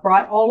he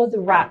brought all of the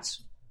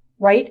rats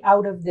right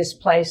out of this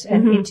place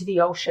and into the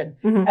ocean,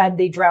 and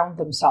they drowned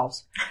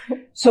themselves.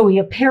 So he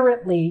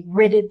apparently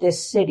ridded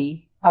this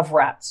city of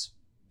rats.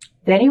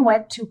 Then he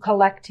went to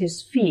collect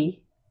his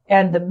fee,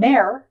 and the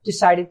mayor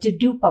decided to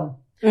dupe him.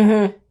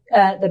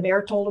 The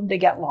mayor told him to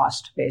get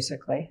lost,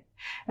 basically.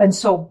 And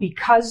so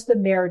because the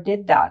mayor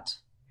did that,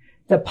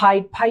 the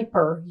Pied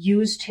Piper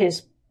used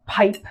his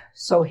pipe,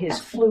 so his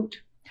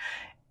flute,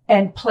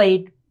 and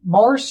played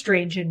more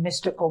strange and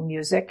mystical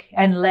music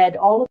and led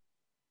all of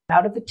them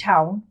out of the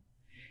town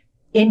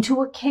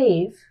into a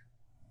cave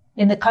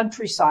in the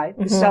countryside.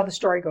 This is how the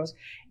story goes.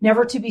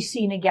 Never to be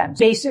seen again.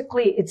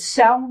 Basically, it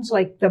sounds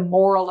like the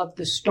moral of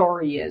the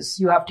story is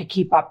you have to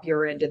keep up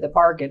your end of the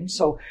bargain.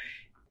 So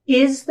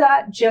is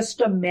that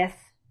just a myth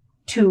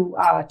to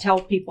tell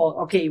people,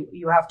 okay,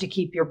 you have to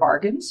keep your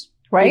bargains?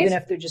 Right. Even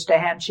if they're just a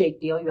handshake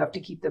deal, you have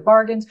to keep the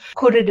bargains.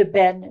 Could it have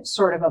been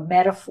sort of a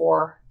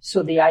metaphor?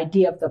 So the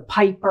idea of the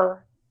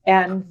piper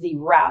and the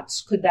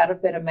rats, could that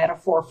have been a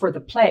metaphor for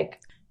the plague?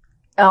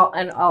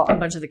 And a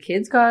bunch of the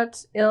kids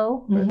got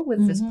ill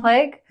with this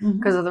plague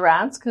because of the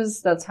rats,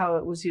 because that's how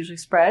it was usually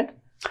spread.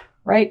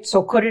 Right.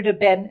 So could it have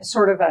been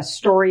sort of a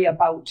story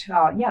about,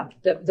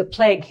 the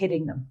plague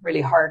hitting them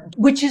really hard,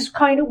 which is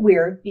kind of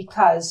weird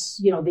because,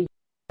 they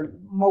were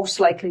most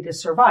likely to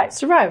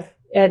survive.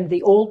 And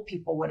the old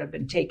people would have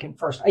been taken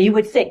first. You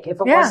would think if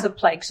it was the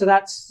plague. So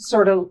that's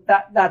sort of,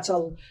 that's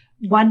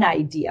one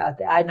idea.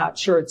 I'm not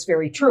sure it's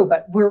very true,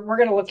 but we're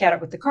going to look at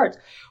it with the cards.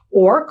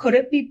 Or could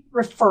it be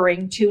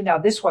referring to, now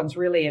this one's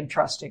really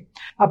interesting,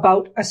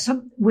 about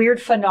some weird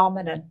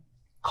phenomenon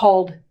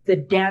called the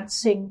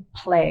dancing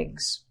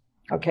plagues.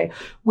 Okay.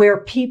 Where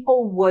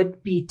people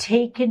would be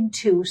taken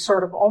to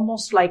sort of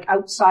almost like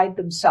outside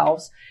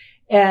themselves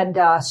and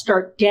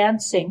start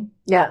dancing.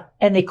 Yeah.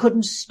 And they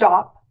couldn't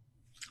stop.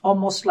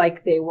 Almost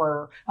like they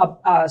were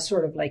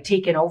sort of like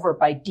taken over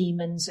by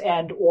demons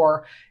and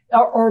or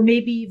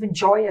maybe even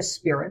joyous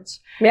spirits.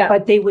 Yeah.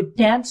 But they would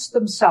dance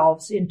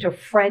themselves into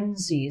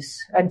frenzies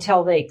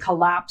until they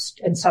collapsed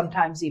and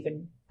sometimes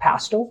even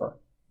passed over.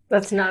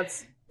 That's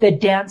nuts. The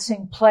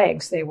dancing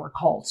plagues, they were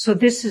called. So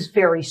this is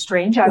very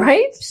strange.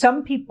 Right?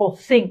 Some people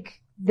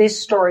think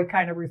this story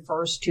kind of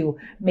refers to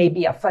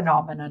maybe a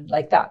phenomenon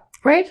like that.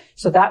 Right.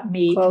 So that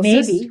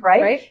maybe,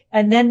 right?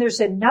 And then there's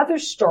another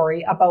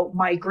story about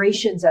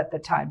migrations at the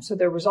time. So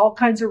there was all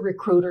kinds of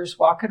recruiters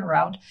walking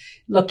around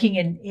looking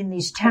in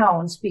these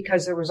towns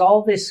because there was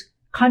all this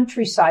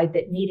countryside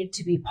that needed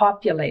to be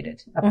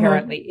populated,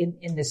 apparently,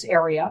 in this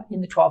area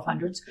in the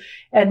 1200s.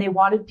 And they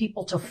wanted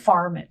people to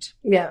farm it.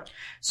 Yeah.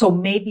 So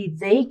maybe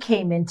they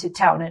came into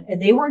town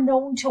and they were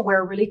known to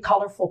wear really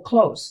colorful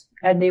clothes.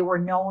 And they were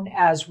known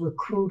as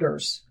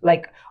recruiters,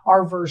 like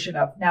our version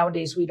of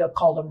nowadays, we'd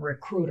call them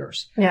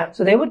recruiters. Yeah.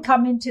 So they would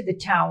come into the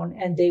town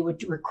and they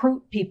would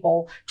recruit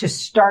people to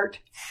start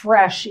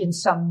fresh in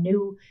some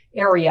new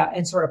area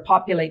and sort of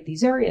populate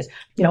these areas.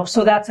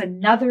 So that's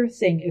another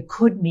thing it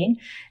could mean.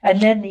 And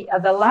then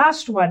the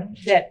last one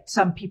that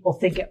some people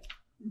think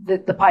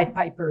that the Pied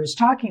Piper is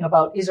talking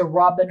about is a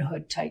Robin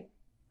Hood type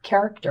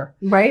character.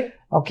 Right.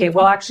 Okay.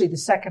 Well, actually the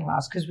second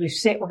last, because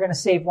we're going to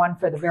save one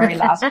for the very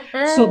last.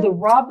 So the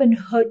Robin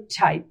Hood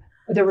type,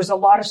 there was a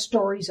lot of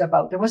stories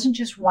about, there wasn't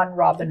just one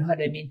Robin Hood.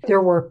 I mean,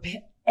 there were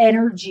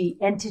energy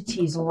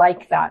entities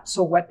like that.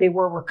 So what they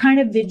were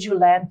kind of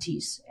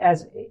vigilantes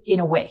as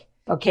in a way.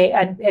 Okay.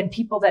 And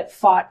people that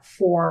fought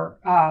for,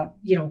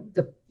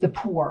 the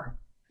poor.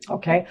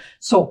 Okay.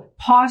 So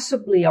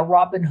possibly a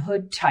Robin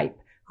Hood type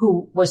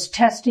who was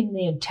testing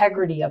the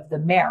integrity of the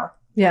mayor.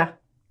 Yeah.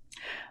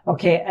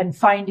 Okay, and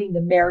finding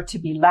the mayor to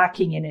be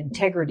lacking in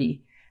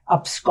integrity,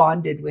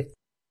 absconded with.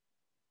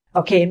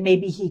 Okay, and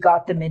maybe he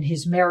got them in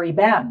his merry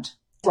band,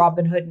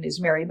 Robin Hood and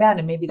his merry band,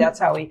 and maybe that's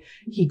how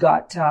he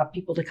got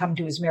people to come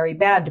to his merry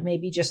band.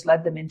 Maybe just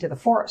led them into the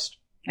forest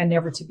and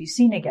never to be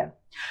seen again,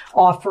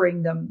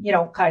 offering them,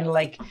 kind of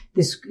like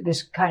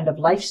this kind of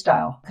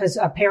lifestyle, because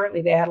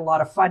apparently they had a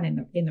lot of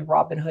fun in the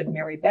Robin Hood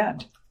merry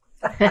band.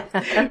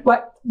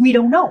 But we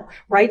don't know,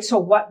 right? So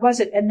what was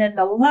it? And then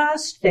the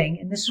last thing,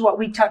 and this is what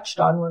we touched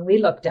on when we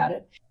looked at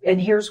it, and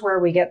here's where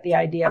we get the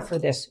idea for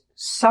this.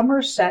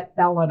 Somerset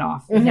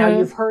Belanoff. Mm-hmm. Now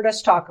you've heard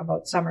us talk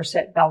about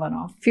Somerset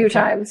Belanoff. A few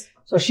times.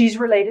 So she's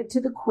related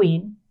to the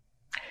Queen,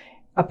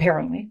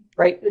 apparently,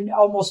 right? And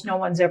almost no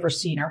one's ever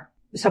seen her.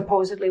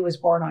 Supposedly was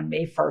born on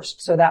May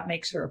 1st. So that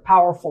makes her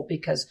powerful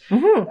because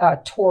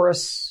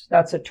Taurus,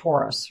 that's a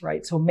Taurus,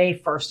 right? So May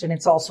 1st, and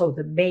it's also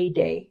the May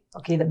Day.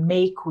 Okay, the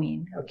May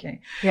Queen.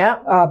 Okay.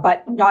 Yeah.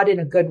 But not in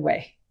a good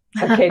way.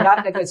 Okay,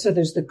 not in a good. So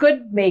there's the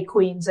good May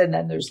Queens and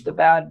then there's the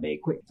bad May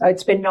Queen.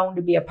 It's been known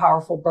to be a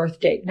powerful birth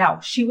date. Now,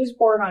 she was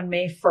born on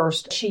May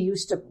 1st. She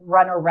used to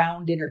run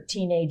around in her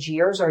teenage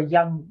years or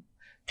young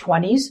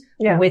 20s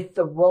Yeah. with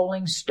the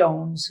Rolling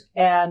Stones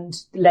and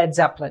Led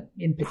Zeppelin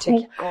in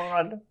particular. Oh,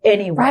 God.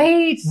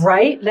 Anyway,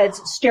 right?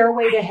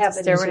 Stairway to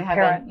Heaven Stairway is to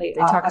Heaven. apparently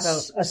They talk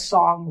about a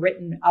song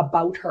written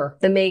about her.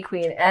 the May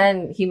Queen,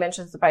 and he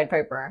mentions the Pied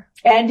Piper.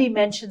 And he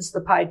mentions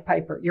the Pied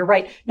Piper. You're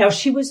right. Now,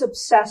 she was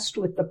obsessed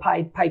with the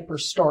Pied Piper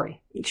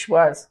story. She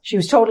was. She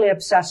was totally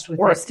obsessed with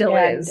Or it. still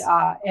and, is.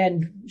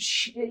 And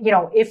she,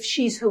 if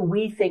she's who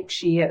we think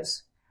she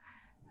is,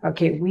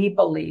 okay, we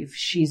believe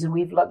and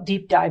we've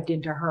deep dived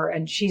into her,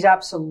 and she's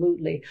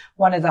absolutely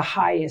one of the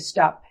highest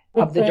up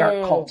of the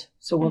dark cult.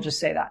 So we'll just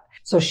say that.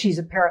 So she's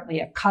apparently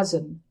a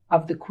cousin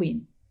of the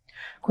Queen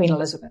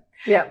Elizabeth.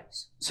 Yeah.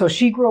 So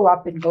she grew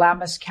up in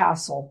Glamis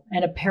Castle,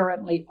 and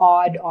apparently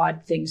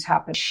odd things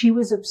happened. She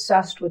was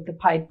obsessed with the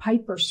Pied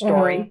Piper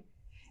story. Mhm.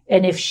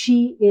 And if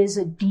she is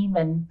a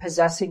demon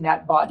possessing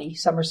that body,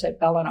 Somerset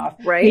Belanoff,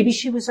 Right. maybe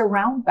she was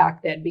around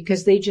back then,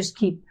 because they just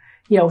keep,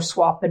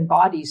 swapping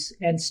bodies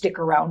and stick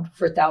around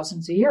for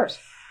thousands of years,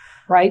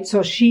 right?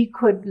 So she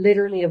could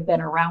literally have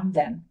been around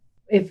then.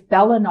 If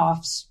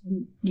Belanoff's,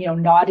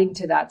 nodding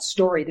to that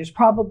story, there's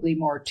probably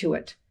more to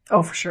it.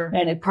 Oh, for sure.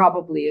 And it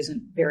probably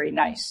isn't very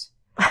nice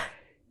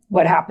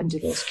what happened to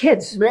those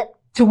kids. Blech.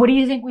 So what do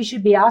you think we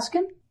should be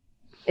asking?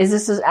 Is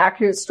this an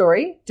accurate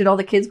story? Did all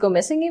the kids go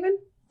missing even?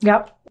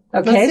 Yep.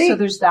 Let's Okay, see. so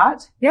there's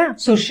that. Yeah.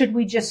 So should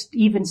we just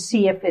even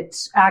see if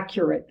it's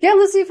accurate? Yeah,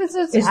 let's see if it's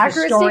an Is the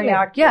accurate story statement.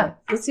 accurate? Yeah,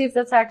 let's see if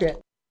that's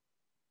accurate.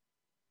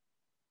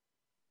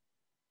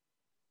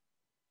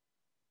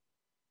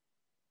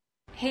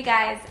 Hey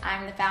guys,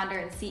 I'm the founder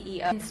and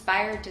CEO.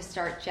 Inspired to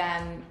start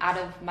GEM out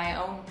of my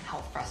own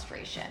health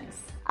frustrations.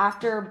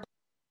 After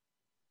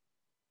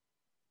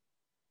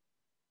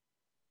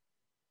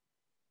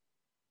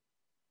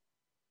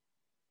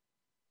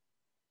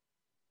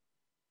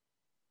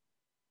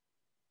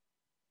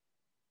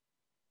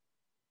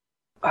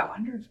I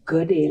wonder if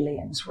good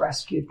aliens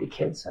rescued the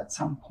kids at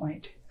some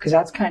point, because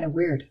that's kind of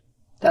weird.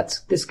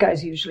 This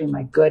guy's usually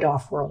my good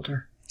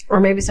off-worlder. Or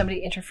maybe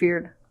somebody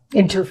interfered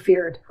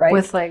Interfered, right?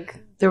 with,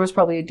 there was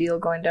probably a deal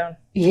going down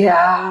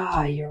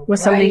yeah, you're with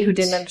somebody who right.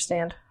 didn't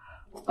understand.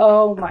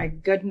 Oh my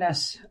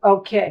goodness.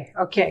 Okay.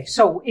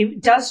 So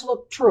it does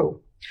look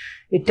true.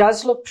 It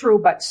does look true,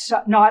 but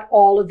not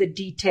all of the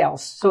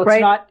details. So it's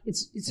Right. not,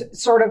 it's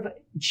sort of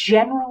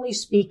generally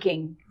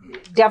speaking,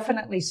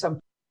 definitely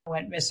some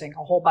went missing,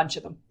 a whole bunch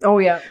of them. Oh,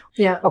 yeah.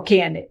 Yeah. Okay.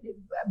 And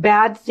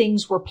bad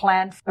things were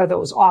planned for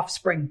those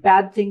offspring.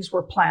 Bad things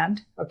were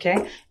planned.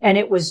 Okay. And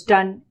it was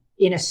done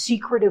in a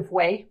secretive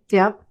way.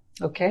 Yeah.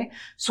 Okay.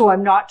 So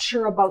I'm not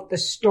sure about the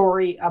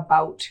story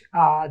about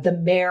the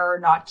mayor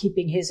not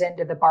keeping his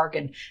end of the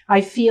bargain. I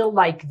feel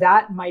like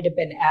that might have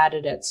been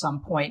added at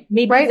some point.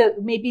 Maybe Right.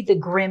 maybe the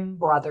Grimm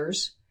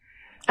brothers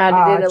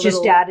Added it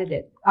just added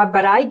it.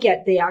 But I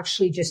get they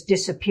actually just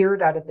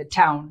disappeared out of the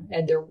town,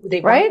 and they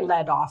Right. weren't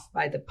led off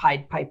by the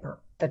Pied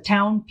Piper. The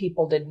town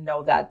people didn't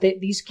know that.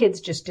 These kids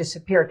just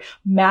disappeared.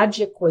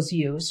 Magic was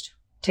used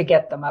to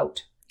get them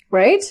out.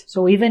 Right?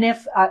 So even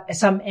if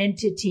some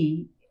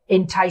entity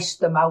enticed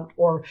them out,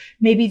 or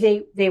maybe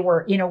they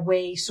were in a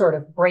way sort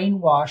of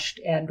brainwashed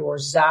and or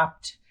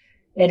zapped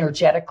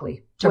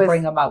energetically to With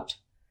bring them out.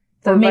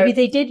 the Or maybe vi-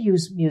 they did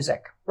use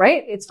music,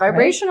 Right? It's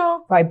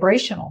vibrational.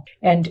 vibrational,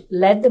 and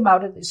led them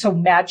out of, so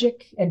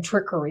magic and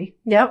trickery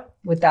Yep.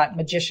 with that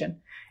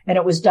magician. And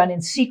it was done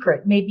in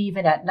secret, maybe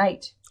even at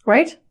night.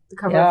 Right? The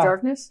cover Yeah. of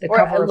darkness? The or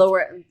cover of-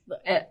 lower,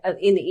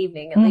 in the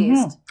evening at Mhm.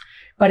 least.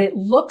 But it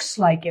looks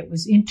like it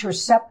was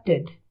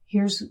intercepted.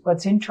 Here's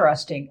what's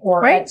interesting.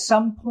 Or Right. at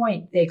some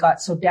point they got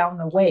so down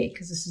the way,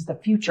 because this is the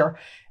future.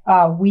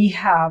 We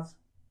have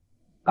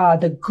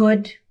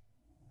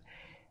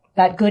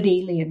that good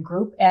alien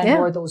group, and Yeah.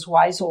 or those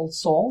wise old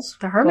souls,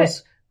 The hermit.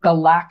 those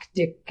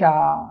galactic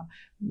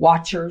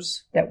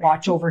watchers that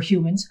watch over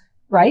humans,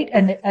 right?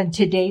 And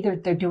today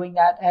they're doing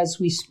that as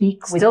we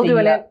speak. Still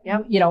doing it,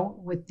 yep.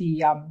 With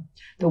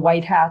the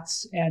White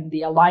Hats and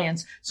the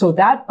Alliance. So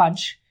that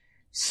bunch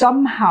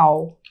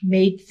somehow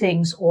made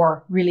things,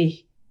 or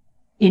really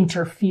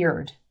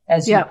interfered,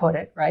 as Yeah. you put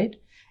it, right?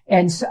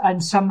 And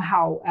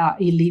somehow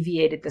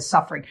alleviated the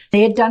suffering.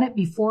 They had done it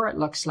before, it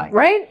looks like.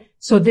 Right?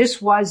 So they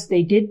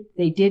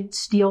did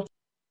steal. So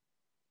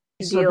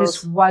this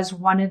Deals. was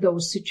one of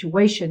those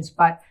situations,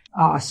 but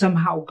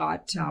somehow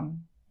got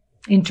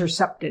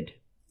intercepted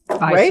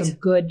by Right. some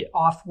good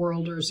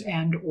off-worlders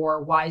and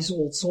or wise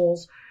old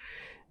souls,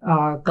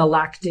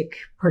 galactic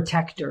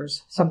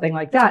protectors, something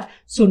like that.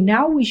 So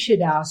now we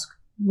should ask,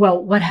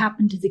 well, what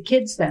happened to the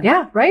kids then?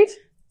 Yeah. Right?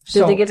 Did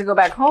So- they get to go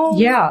back home?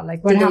 Yeah,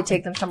 like what Did they happened?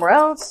 take them somewhere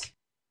else?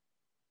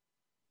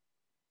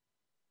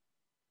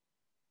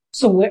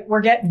 So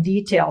we're getting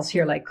details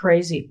here like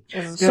crazy.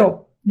 This is good.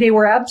 So they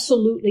were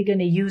absolutely going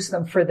to use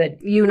them for the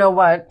You know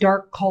what?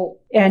 dark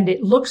cult. And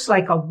it looks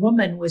like a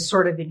woman was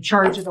sort of in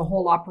charge of the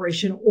whole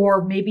operation,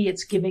 or maybe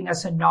it's giving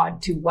us a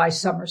nod to why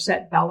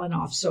Somerset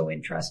Belanoff's so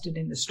interested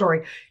in the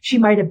story. She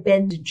might have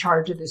been in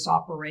charge of this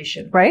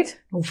operation. Right?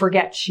 Don't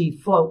forget, she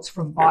floats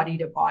from body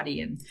to body,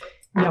 and,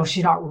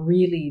 she's not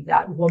really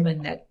that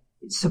woman that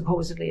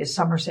supposedly is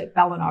Somerset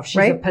Belanoff. She's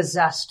Right. a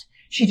possessed.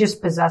 She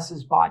just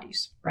possesses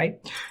bodies, right?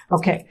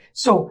 Okay.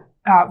 So,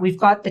 we've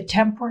got the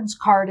temperance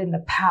card in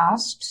the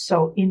past.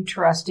 So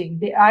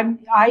interesting.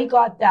 I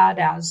got that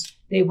as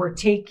they were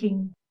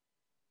taking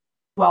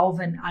 12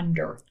 and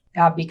under,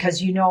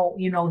 because you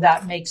know,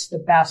 that makes the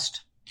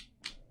best.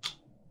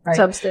 Right?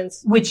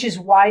 Substance. Which is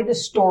why the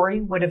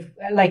story would have,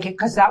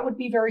 because that would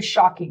be very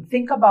shocking.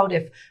 Think about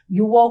if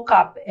you woke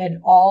up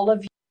and all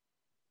of you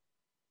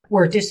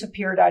were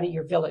disappeared out of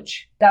your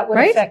village. That would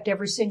affect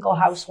every single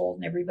household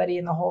and everybody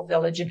in the whole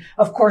village. And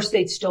of course,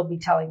 they'd still be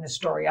telling the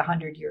story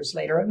 100 years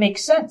later. It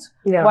makes sense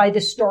why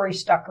the story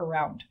stuck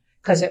around,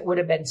 because it would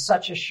have been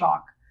such a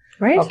shock.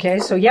 Right. Okay.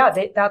 So yeah,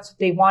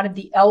 they wanted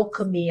the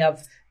alchemy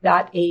of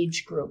that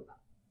age group,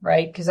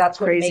 right? Because that's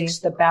what makes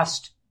the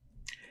best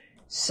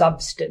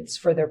substance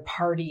for their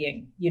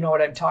partying. You know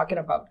what I'm talking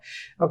about.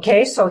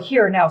 Okay. So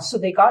here now, so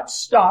they got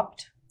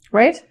stopped.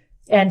 Right.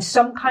 And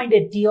some kind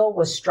of deal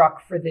was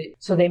struck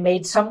so they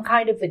made some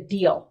kind of a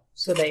deal.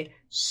 So they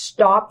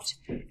stopped.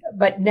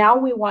 But now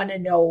we want to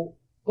know,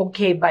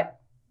 okay, but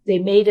they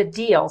made a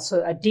deal.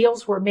 So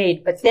deals were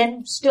made, but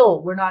then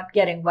still we're not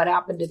getting what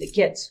happened to the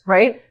kids.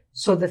 Right.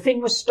 So the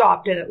thing was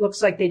stopped, and it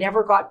looks like they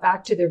never got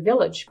back to their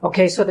village.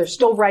 Okay, so they're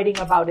still writing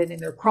about it in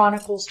their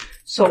chronicles.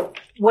 So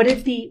what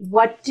did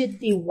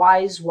the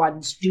wise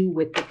ones do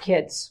with the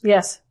kids?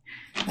 Yes.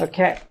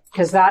 Okay,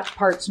 because that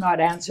part's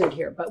not answered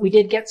here, but we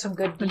did get some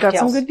good details. We got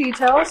some good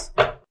details.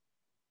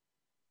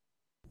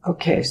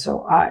 Okay,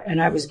 so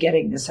I was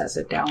getting this as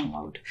a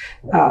download.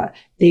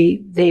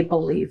 They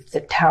believed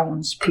the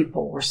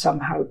townspeople were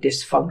somehow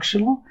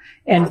dysfunctional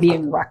and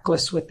being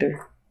reckless with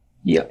their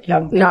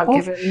young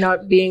people.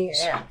 Not being.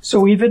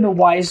 So even the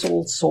wise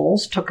old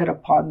souls took it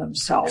upon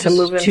themselves to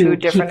move into a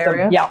different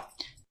area. Yeah.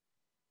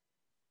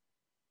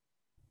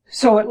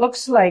 So it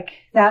looks like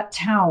that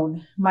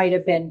town might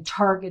have been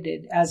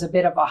targeted as a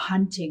bit of a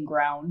hunting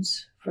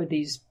grounds for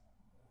these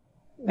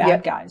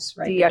bad guys,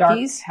 right? The dark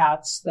yuckies.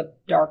 hats, the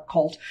dark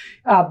cult,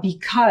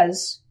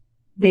 because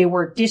they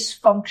were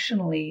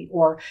dysfunctionally,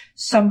 or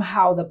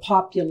somehow the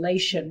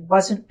population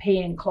wasn't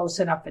paying close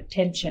enough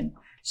attention.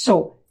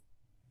 So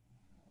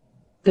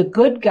the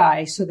good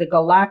guys, so the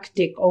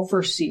galactic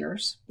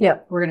overseers,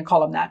 we're going to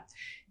call them that,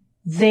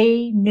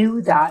 they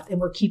knew that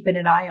and were keeping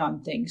an eye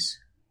on things.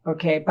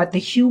 Okay. But the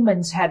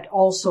humans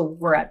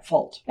were at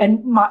fault, and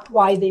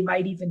why they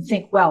might even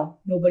think, well,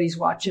 nobody's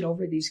watching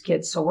over these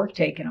kids, so we're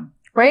taking them.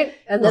 Right.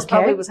 And this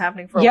probably was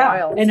happening for a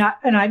while.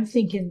 And I'm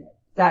thinking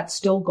that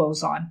still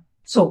goes on.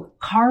 So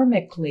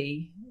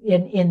karmically,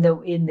 in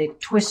the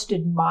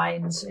twisted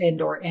minds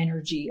and or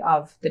energy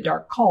of the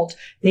dark cult,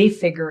 they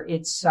figure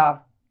it's,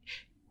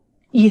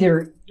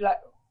 either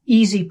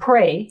easy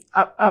prey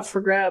up for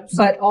grabs,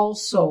 but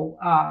also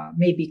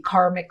maybe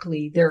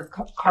karmically their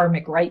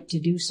karmic right to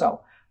do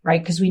so,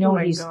 right? Because we know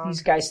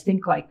these guys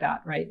think like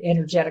that, right?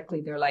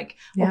 Energetically, they're like,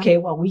 okay,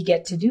 well, we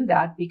get to do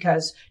that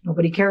because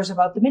nobody cares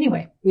about them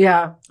anyway.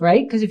 Yeah,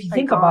 right. Because if you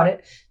think about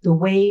it, the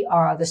way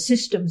the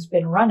system's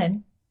been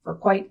running for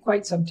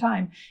quite some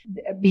time,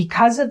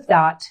 because of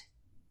that,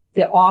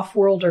 the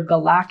off-world or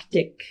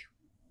galactic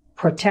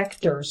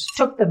protectors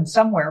took them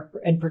somewhere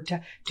and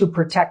to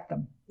protect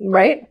them.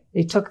 Right.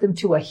 They took them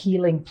to a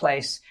healing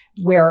place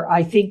where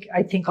I think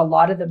a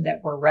lot of them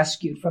that were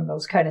rescued from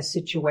those kind of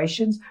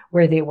situations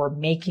where they were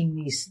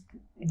making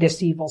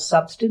this evil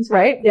substance.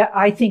 Right. Yeah.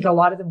 I think a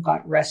lot of them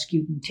got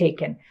rescued and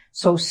taken.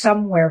 So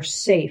somewhere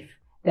safe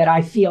that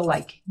I feel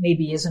like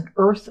maybe isn't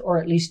Earth, or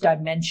at least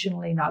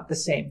dimensionally not the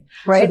same.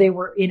 Right. So they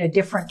were in a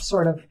different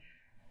sort of,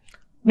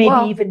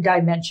 maybe even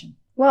dimension.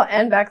 Well,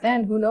 and back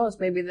then, who knows?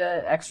 Maybe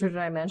the extra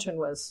dimension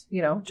was,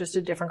 just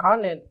a different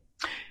continent.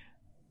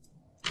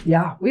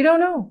 Yeah. We don't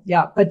know.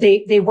 Yeah. But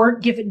they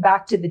weren't given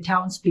back to the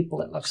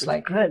townspeople, it looks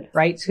like. Good.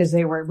 Right? Because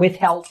they were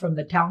withheld from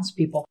the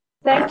townspeople.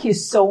 Thank you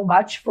so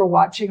much for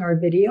watching our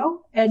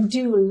video. And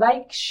do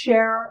like,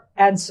 share,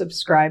 and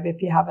subscribe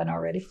if you haven't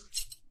already.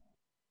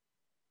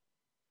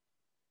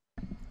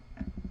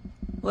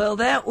 Well,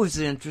 that was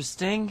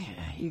interesting.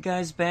 You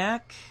guys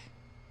back?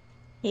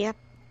 Yep.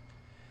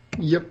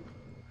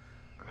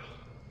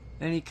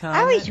 Any I comments?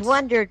 always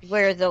wondered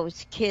where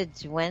those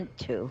kids went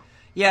to.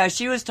 Yeah,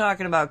 she was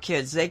talking about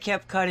kids. They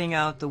kept cutting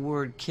out the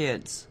word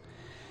kids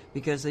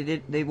because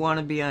they want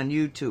to be on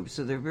YouTube,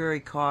 so they're very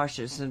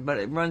cautious. But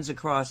it runs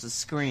across the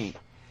screen.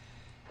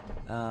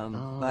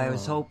 I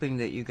was hoping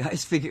that you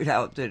guys figured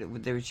out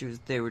that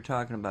they were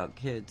talking about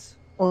kids.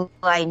 Well,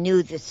 I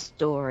knew the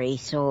story,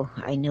 so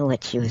I knew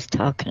what she was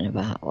talking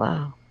about.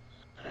 Wow.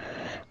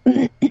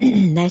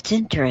 That's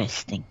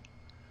interesting.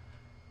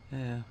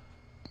 Yeah.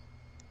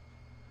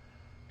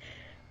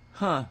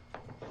 Huh.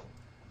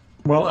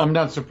 Well, I'm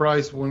not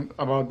surprised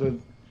about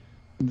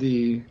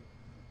the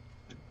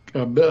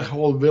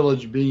whole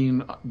village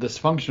being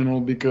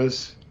dysfunctional,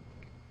 because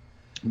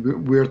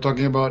we're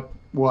talking about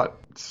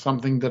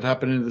something that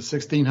happened in the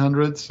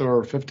 1600s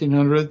or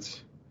 1500s.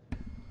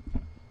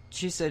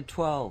 She said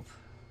 1200s.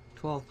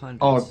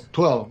 Oh,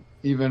 12,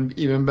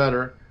 even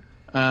better.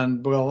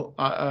 And well,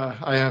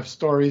 I have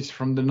stories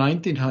from the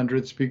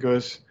 1900s,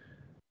 because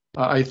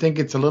I think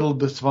it's a little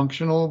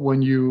dysfunctional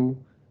when you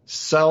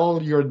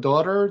sell your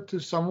daughter to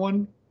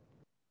someone.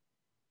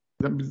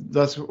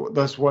 That's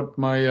what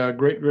my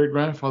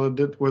great-great-grandfather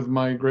did with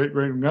my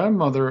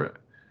great-great-grandmother.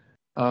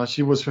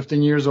 She was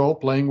 15 years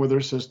old playing with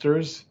her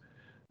sisters,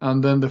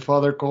 and then the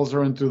father calls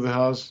her into the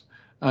house,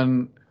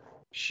 and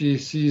she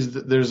sees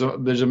that there's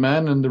a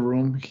man in the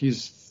room.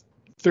 He's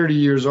 30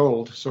 years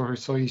old, so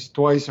he's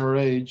twice her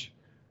age,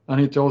 and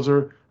he tells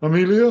her,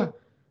 Amelia,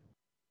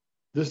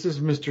 this is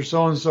Mr.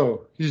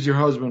 So-and-so. He's your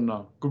husband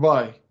now.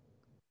 Goodbye.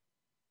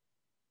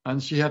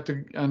 And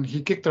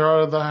he kicked her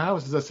out of the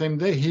house the same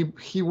day.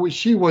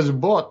 She was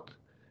bought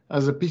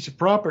as a piece of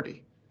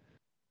property.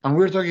 And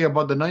we're talking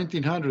about the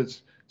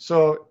 1900s.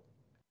 So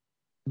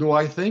do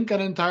I think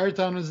an entire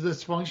town is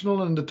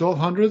dysfunctional in the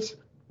 1200s?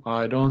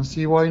 I don't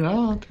see why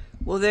not.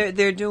 Well,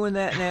 they're doing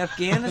that in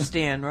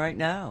Afghanistan right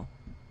now.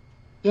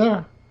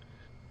 Yeah.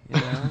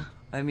 You know,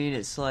 I mean,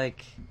 it's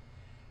like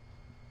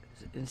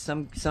in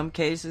some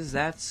cases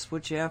that's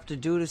what you have to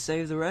do to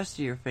save the rest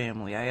of your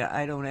family.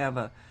 I don't have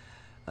a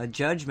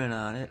judgment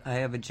on it. I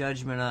have a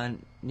judgment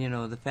on, you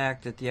know, the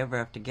fact that you ever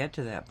have to get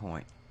to that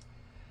point.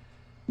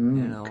 You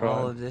know, God.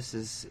 all of this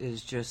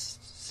is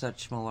just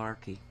such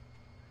malarkey.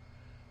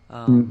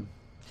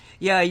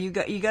 Yeah, you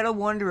got to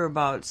wonder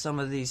about some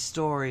of these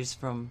stories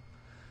from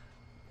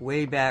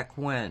way back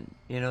when,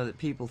 you know, that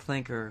people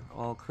think are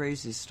all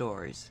crazy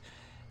stories.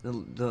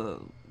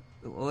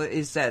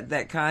 It's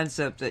that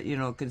concept that, you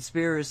know,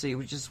 conspiracy,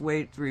 we just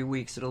wait 3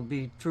 weeks, it'll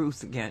be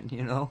truth again,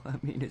 you know? I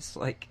mean, it's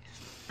like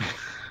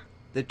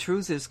the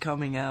truth is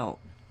coming out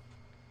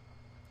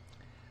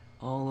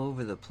all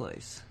over the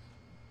place.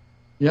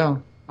 Yeah,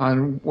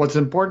 and what's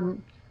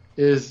important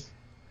is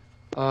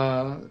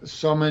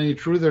so many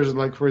truthers,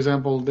 like, for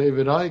example,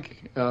 David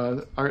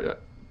Icke,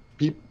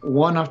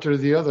 one after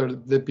the other,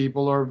 the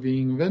people are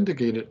being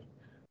vindicated.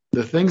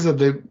 The things that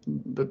they've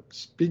been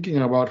speaking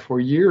about for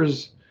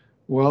years,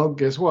 well,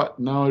 guess what?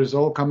 Now it's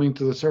all coming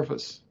to the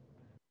surface.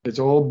 It's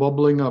all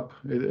bubbling up.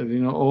 You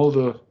know, all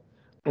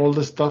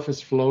the stuff is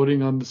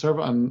floating on the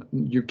surface, and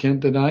you can't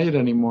deny it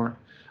anymore.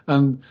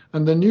 And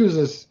the news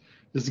is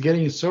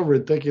getting so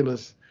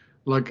ridiculous.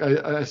 Like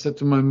I said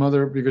to my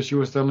mother, because she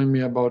was telling me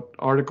about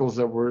articles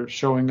that were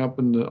showing up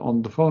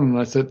on the phone, and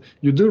I said,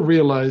 you do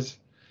realize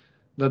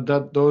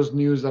that those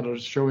news that are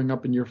showing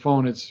up in your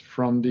phone, it's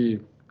from the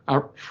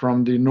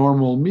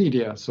normal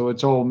media, so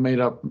it's all made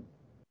up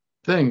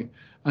thing.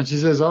 And she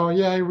says, oh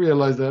yeah, I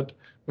realize that.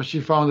 But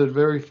she found it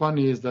very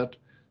funny is that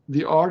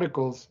there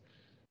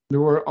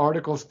were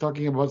articles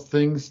talking about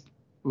things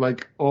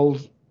like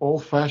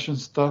old-fashioned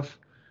stuff,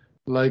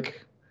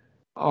 like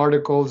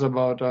articles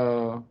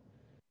about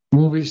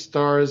movie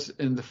stars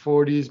in the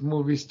 40s,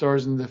 movie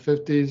stars in the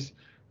 50s,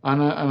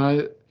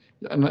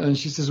 and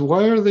she says,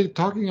 why are they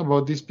talking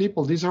about these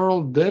people? These are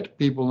all dead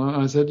people.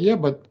 And I said, yeah,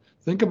 but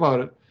think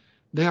about it.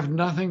 They have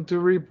nothing to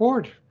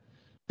report.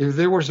 If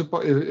they were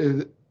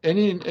if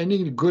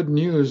any good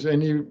news,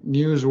 any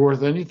news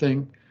worth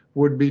anything,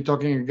 would be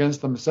talking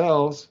against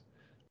themselves.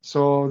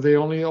 So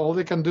all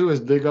they can do is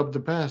dig up the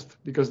past,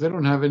 because they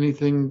don't have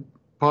anything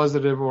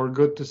positive or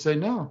good to say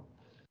now.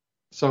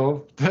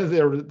 So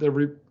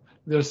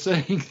they're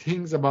saying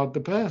things about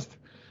the past,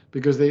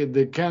 because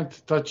they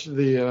can't touch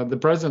the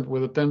present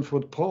with a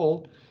 10-foot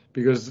pole,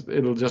 because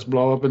it'll just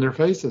blow up in their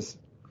faces.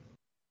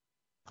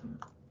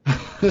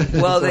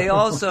 Well, they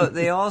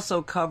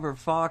also cover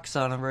Fox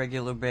on a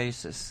regular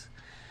basis.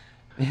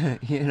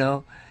 You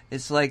know,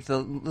 it's like the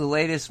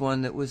latest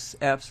one that was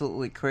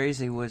absolutely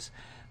crazy was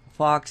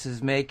Fox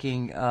is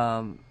making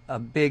a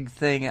big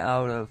thing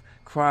out of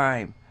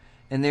crime.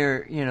 And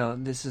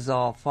this is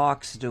all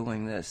Fox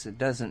doing this.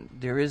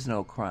 There is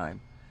no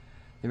crime.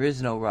 There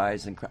is no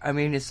rise in crime. I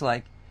mean, it's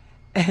like,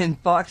 and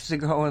Fox is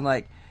going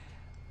like,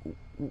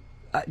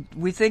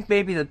 we think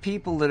maybe the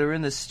people that are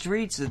in the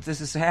streets that this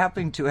is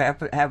happening to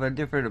have a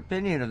different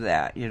opinion of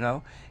that, you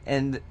know?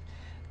 And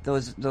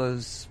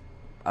those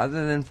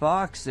other than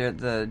Fox,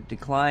 the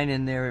decline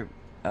in their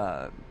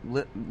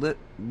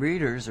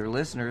readers or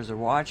listeners or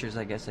watchers,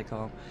 I guess they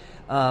call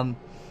them,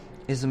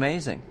 is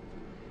amazing.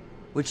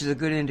 Which is a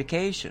good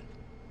indication,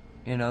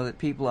 you know, that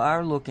people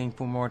are looking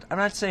for more. I'm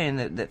not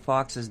saying that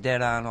Fox is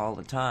dead on all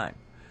the time,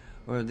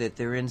 or that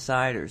they're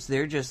insiders.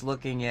 They're just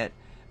looking at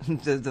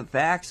the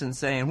facts and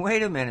saying,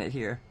 wait a minute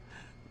here,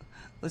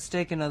 let's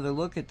take another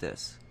look at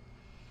this.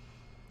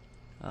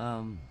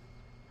 But,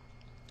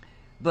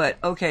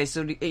 okay,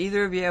 so do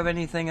either of you have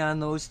anything on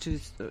those two,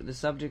 the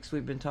subjects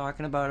we've been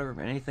talking about, or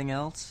anything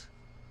else?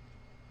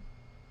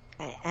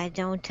 I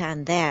don't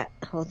on that.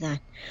 Hold on.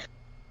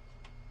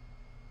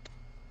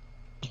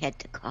 I had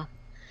to call.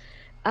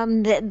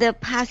 The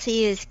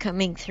posse is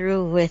coming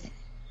through with,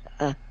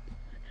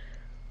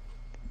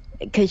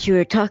 because you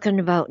were talking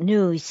about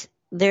news,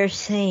 they're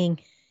saying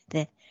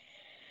that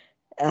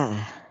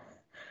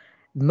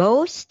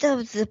most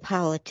of the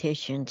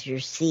politicians you're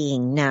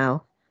seeing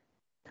now,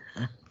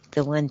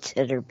 the ones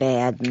that are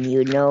bad, and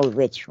you know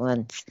which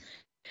ones,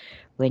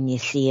 when you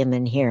see them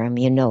and hear them,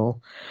 you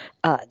know,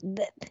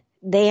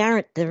 they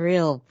aren't the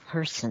real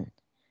person.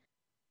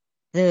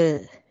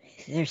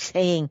 they're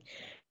saying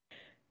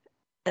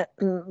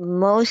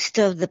most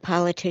of the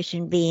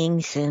politician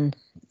beings and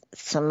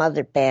some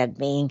other bad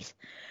beings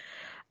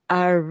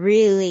are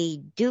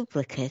really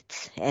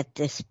duplicates at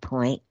this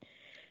point,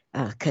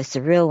 because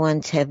the real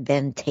ones have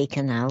been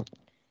taken out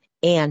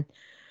and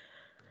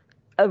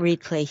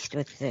replaced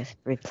with the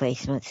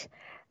replacements.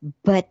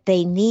 But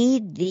they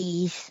need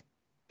these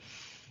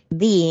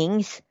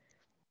beings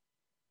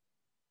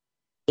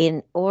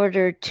in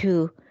order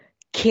to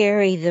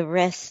carry the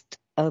rest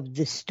of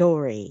the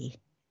story.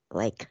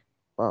 Like,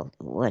 well,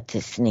 what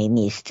his name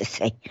used to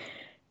say,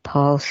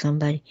 Paul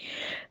somebody.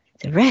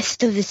 The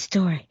rest of the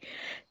story.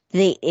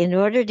 In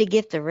order to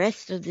get the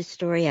rest of the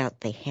story out,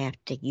 they have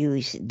to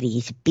use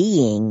these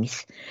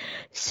beings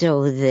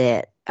so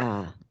that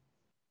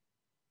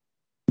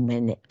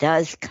when it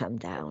does come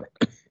down.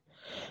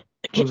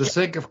 For the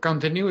sake of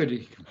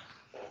continuity.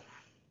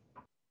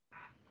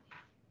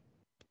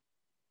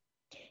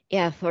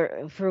 Yeah,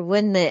 for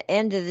when the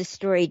end of the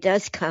story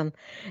does come,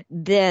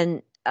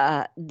 then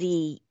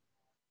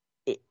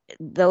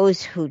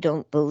those who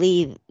don't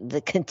believe the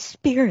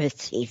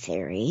conspiracy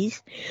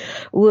theories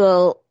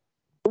will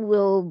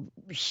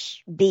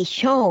be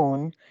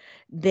shown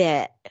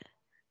that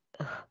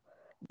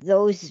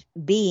those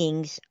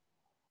beings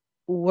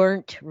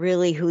weren't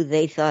really who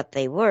they thought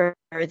they were.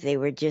 They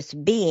were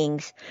just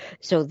beings.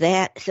 So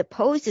that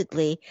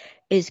supposedly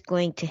is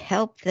going to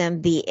help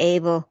them be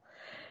able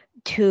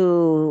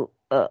to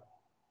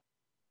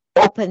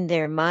open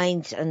their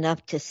minds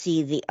enough to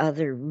see the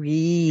other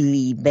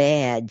really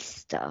bad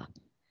stuff.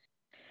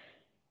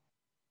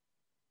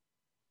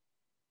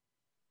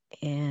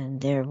 And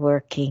they're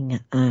working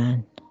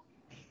on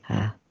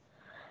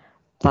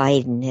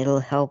Biden. It'll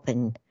help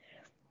in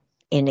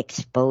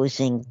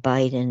exposing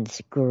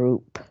Biden's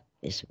group,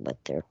 is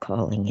what they're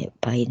calling it,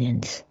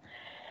 Biden's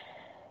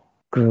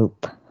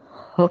group.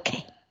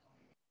 Okay.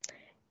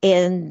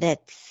 And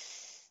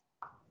that's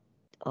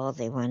all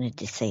they wanted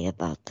to say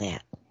about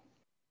that.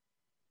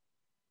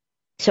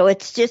 So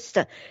it's just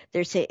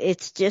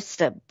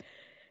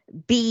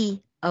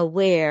be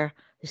aware,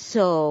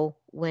 so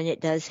when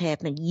it does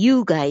happen,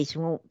 you guys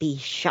won't be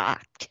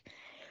shocked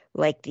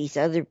like these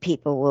other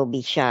people will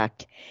be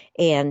shocked.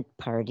 And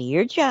part of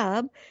your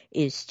job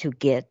is to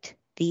get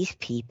these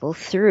people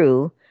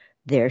through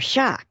their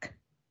shock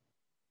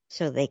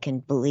so they can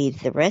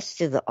believe the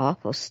rest of the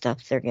awful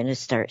stuff they're going to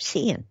start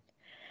seeing.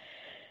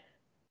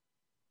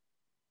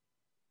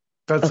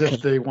 That's Okay.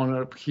 if they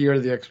want to hear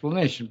the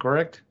explanation,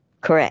 correct?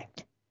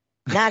 Correct.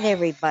 Not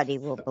everybody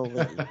will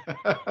believe.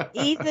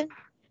 Even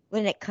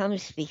when it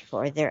comes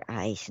before their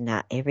eyes,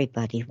 not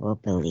everybody will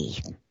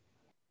believe.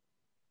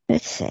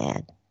 That's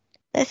sad.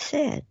 That's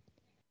sad.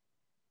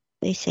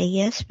 They say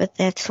yes, but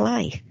that's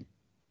life.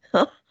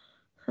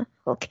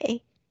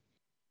 Okay.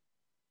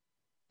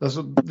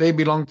 They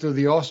belong to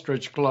the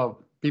ostrich club,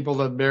 people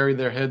that bury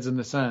their heads in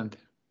the sand.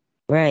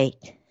 Right.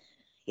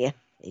 Yeah,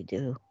 they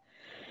do.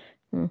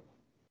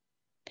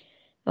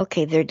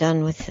 Okay, they're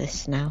done with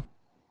this now.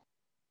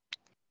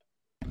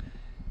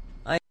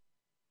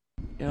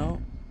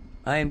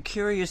 I am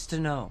curious to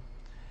know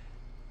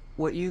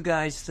what you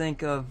guys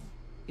think of,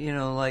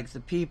 like the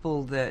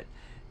people that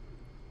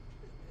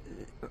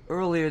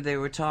earlier they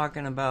were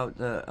talking about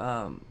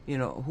the,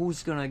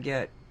 who's going to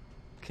get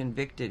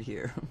convicted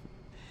here.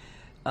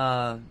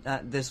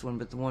 Not this one,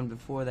 but the one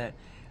before that.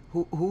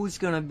 Who's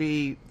going to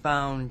be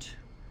found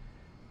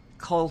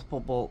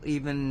culpable,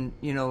 even,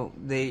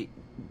 they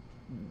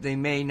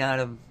may not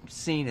have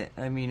seen it.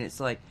 I mean,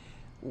 it's like,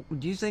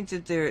 do you think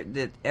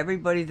that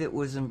everybody that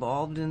was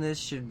involved in this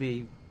should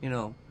be,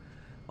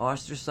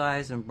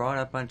 ostracized and brought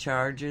up on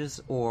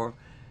charges, or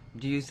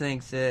do you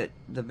think that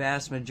the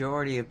vast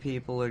majority of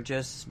people are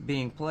just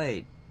being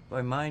played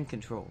by mind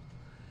control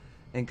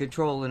and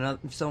controlled in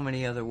so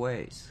many other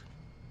ways,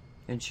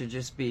 and should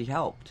just be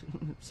helped,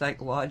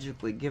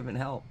 psychologically given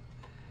help?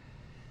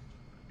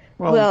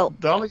 Well,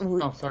 Dolly.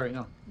 Oh, sorry,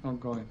 no,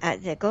 go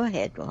ahead. Go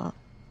ahead, Walt.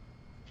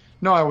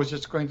 No, I was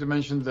just going to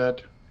mention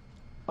that.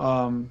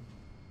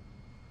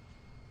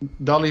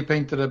 Dolly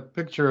painted a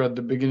picture at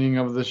the beginning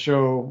of the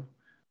show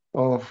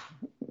of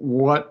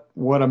what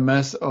a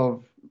mess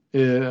of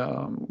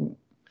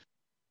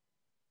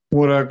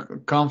what a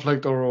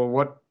conflict or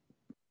what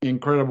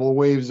incredible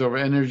waves of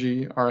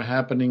energy are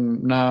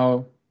happening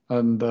now,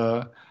 and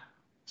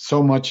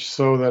so much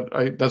so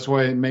that that's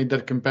why I made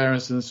that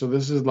comparison. So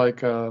this is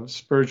like a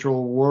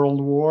spiritual world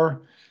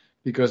war,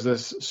 because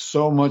there's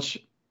so much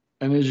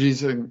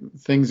energies and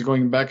things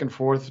going back and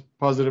forth,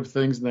 positive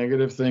things,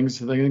 negative things,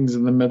 things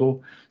in the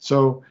middle.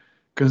 So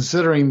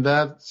considering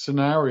that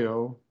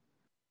scenario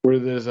where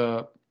there's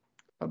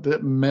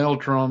this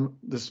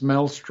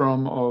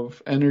maelstrom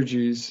of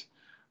energies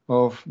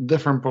of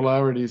different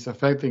polarities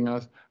affecting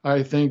us,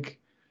 I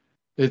think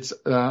it's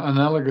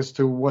analogous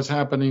to what's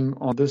happening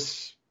on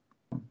this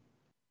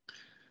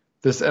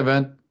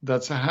event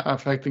that's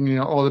affecting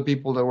all the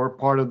people that were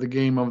part of the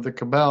game of the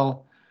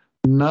Cabal.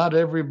 Not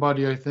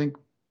everybody, I think,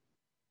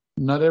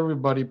 not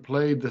everybody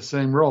played the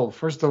same role.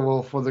 First of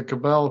all, for the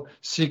cabal,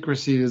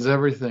 secrecy is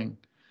everything.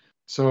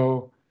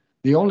 So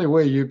the only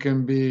way you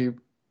can be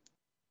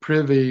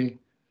privy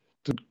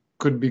to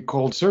could be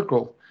called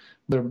circle,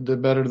 the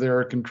better they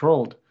are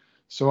controlled.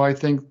 So I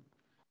think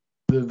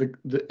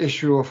the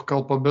issue of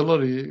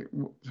culpability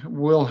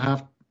will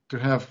have to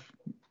have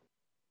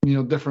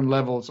different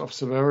levels of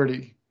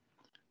severity.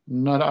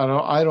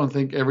 I don't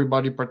think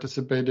everybody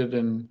participated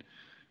in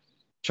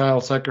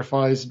child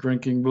sacrifice,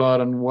 drinking blood,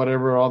 and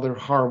whatever other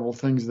horrible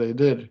things they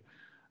did.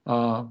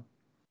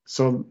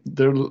 So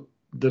the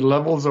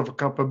levels of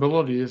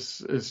culpability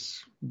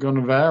is going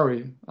to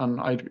vary,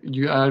 and I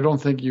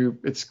don't think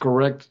it's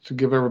correct to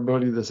give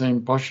everybody the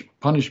same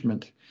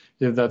punishment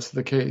if that's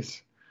the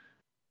case.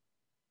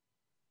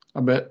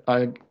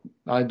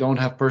 I don't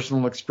have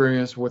personal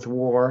experience with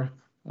war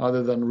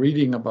other than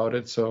reading about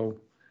it, so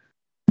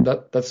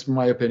that's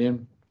my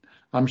opinion.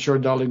 I'm sure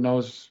Dolly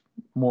knows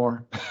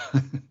more.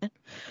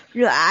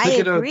 No, I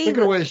agree. Take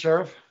it away,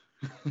 Sheriff.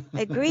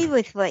 I agree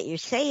with what you're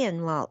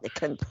saying, Walt. I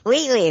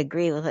completely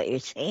agree with what you're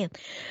saying.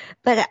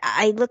 But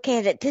I look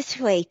at it this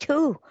way,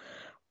 too.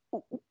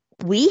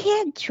 We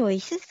had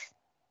choices.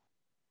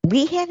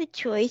 We had a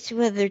choice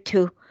whether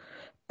to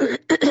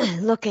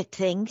look at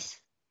things,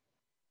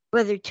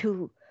 whether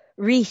to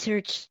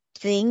research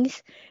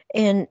things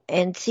and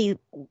see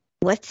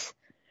what's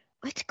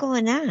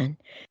going on.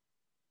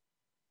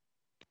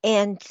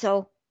 And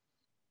so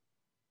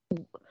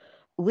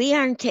we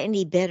aren't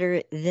any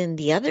better than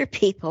the other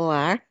people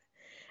are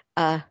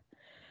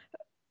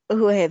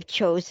who have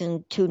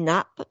chosen to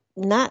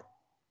not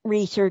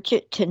research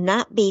it, to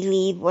not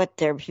believe what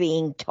they're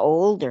being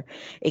told or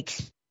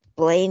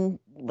explain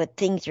what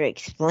things are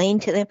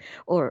explained to them,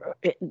 or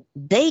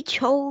they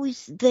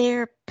chose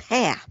their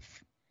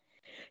path,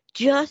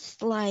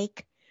 just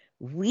like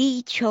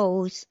we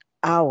chose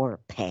our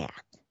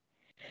path.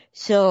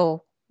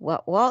 So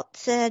what Walt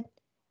said,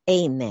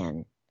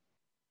 amen.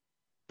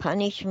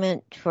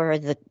 Punishment for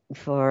the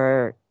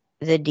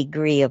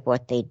degree of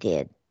what they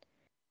did.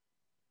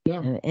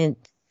 Yeah. And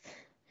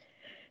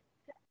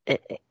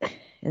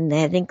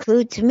that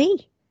includes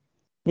me,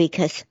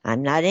 because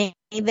I'm not any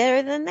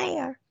better than they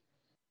are.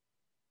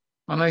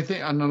 And I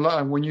think,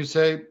 when you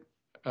say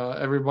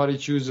everybody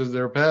chooses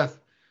their path,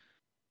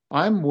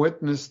 I'm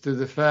witness to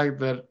the fact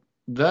that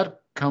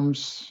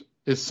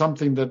is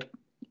something that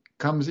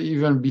comes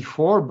even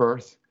before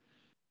birth,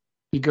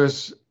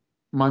 because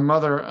my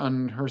mother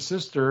and her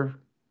sister,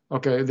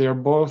 okay, they are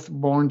both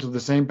born to the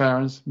same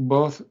parents,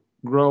 both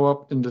grow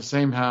up in the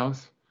same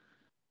house,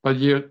 but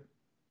yet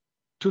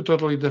two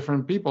totally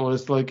different people.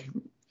 It's like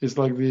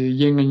the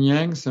yin and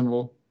yang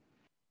symbol,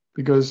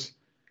 because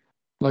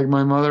like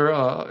my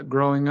mother,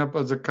 growing up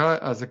as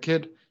a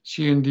kid,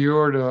 she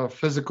endured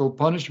physical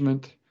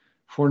punishment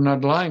for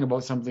not lying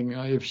about something.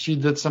 If she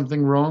did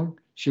something wrong,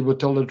 she would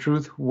tell the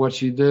truth, what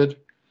she did,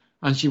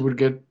 and she would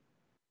get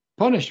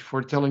punished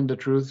for telling the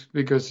truth,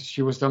 because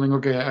she was telling,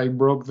 okay, I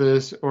broke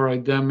this or I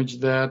damaged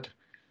that,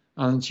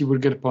 and she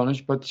would get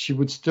punished, but she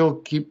would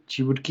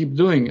keep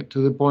doing it,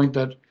 to the point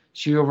that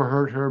she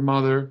overheard her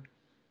mother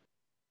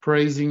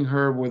praising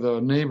her with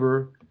a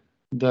neighbor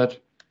that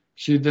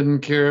she didn't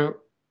care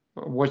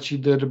what she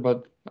did,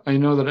 but I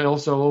know that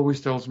Elsa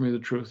always tells me the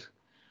truth.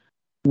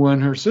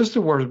 When her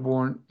sister was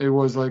born, it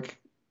was like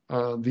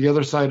the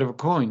other side of a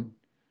coin.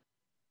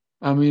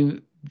 I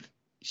mean,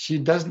 she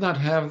does not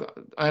have,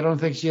 I don't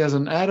think she has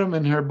an atom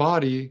in her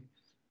body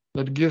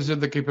that gives her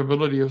the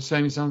capability of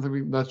saying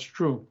something that's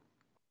true.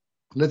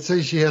 Let's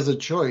say she has a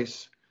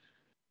choice.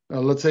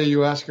 Let's say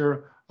you ask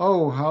her,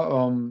 oh,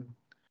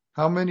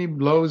 how many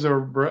loaves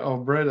of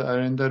bread are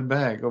in that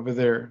bag over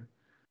there?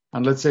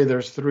 And let's say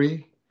there's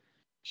 3.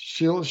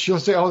 She'll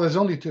say, oh, there's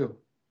only 2.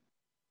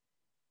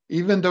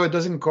 Even though it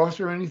doesn't cost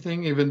her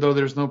anything, even though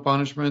there's no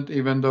punishment,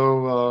 even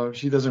though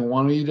she doesn't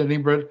want to eat any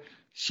bread,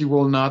 she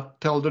will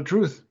not tell the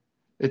truth.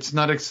 It's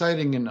not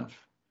exciting enough.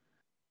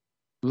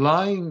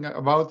 Lying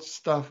about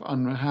stuff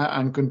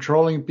and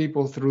controlling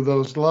people through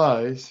those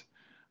lies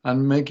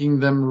and making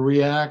them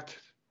react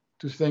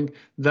to think,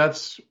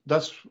 that's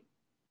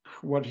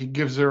what he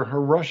gives her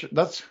rush.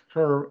 That's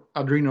her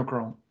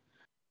adrenochrome.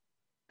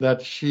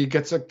 That she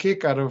gets a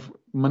kick out of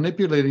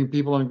manipulating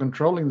people and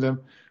controlling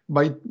them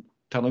by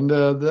telling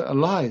the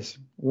lies,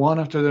 one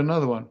after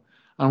another one.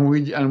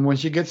 And when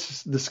she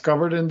gets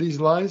discovered in these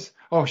lies,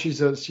 oh,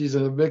 she's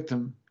a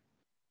victim.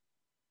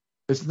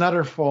 It's not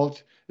her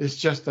fault. It's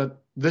just that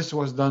this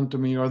was done to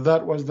me or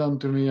that was done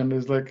to me, and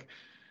it's like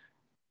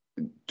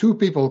 2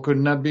 people could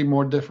not be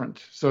more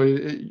different. So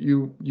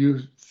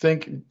you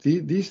think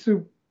these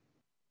 2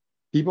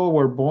 people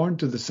were born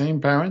to the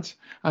same parents,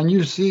 and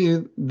you see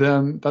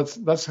them.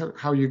 That's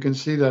how you can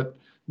see that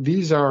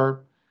these are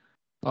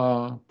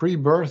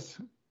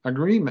pre-birth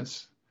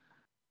agreements.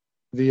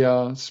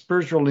 The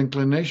spiritual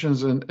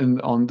inclinations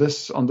on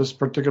this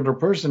particular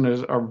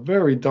person are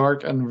very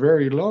dark and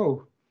very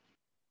low.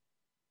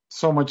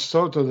 So much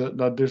so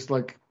that there's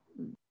like,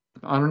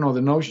 I don't know,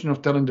 the notion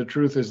of telling the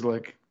truth is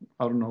like,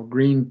 I don't know,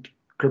 green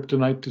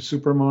kryptonite to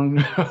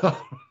Superman.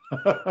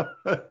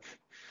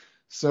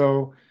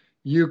 So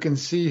you can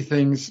see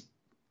things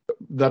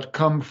that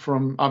come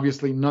from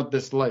obviously not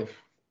this life,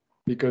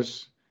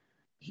 because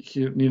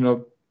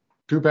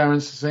two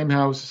parents, same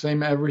house,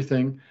 same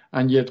everything,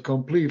 and yet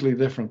completely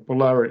different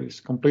polarities,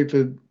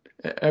 completely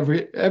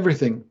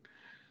everything.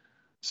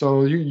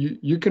 So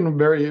you can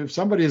if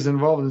somebody is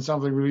involved in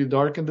something really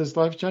dark in this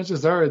life,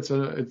 chances are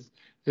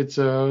it's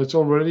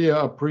already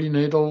a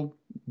prenatal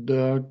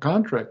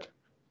contract,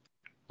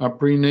 a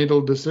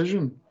prenatal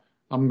decision.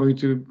 I'm going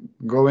to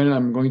go in,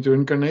 I'm going to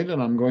incarnate,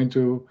 and I'm going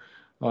to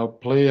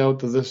play out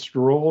this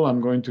role.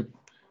 I'm going to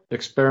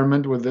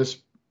experiment with this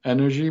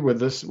energy, with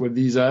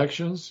these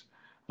actions,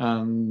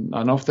 and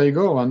off they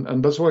go.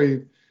 And that's why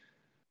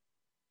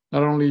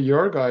not only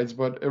your guides,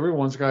 but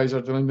everyone's guides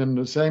are telling them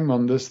the same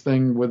on this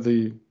thing with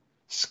the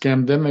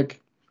scamdemic,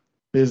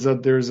 is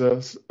that there's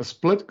a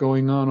split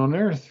going on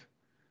Earth.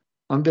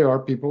 And there are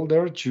people that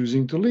are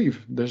choosing to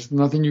leave. There's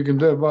nothing you can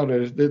do about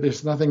it.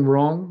 There's nothing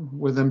wrong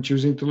with them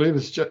choosing to leave.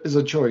 It's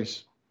a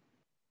choice.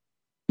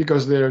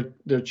 Because they're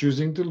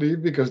choosing to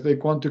leave because they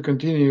want to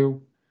continue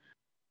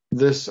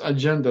this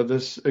agenda,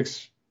 this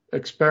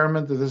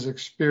experiment, this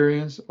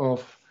experience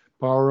of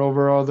power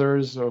over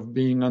others, of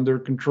being under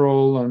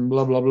control, and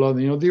blah, blah, blah.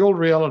 The old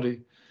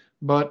reality.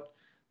 But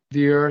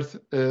the Earth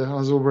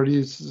has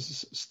already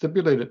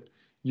stipulated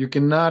you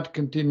cannot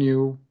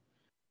continue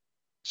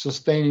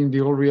sustaining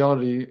the old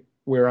reality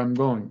where I'm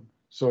going.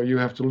 So you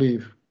have to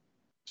leave.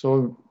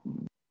 So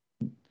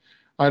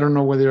I don't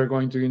know whether they're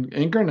going to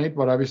incarnate,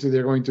 but obviously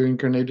they're going to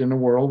incarnate in a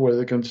world where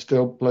they can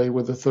still play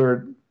with the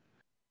third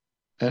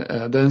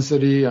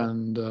density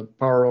and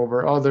power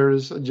over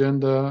others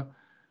agenda.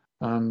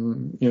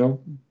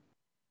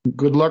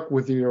 Good luck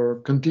with your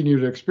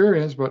continued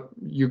experience, but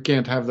you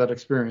can't have that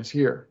experience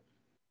here.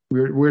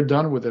 We're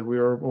done with it. We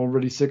are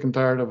already sick and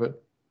tired of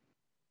it.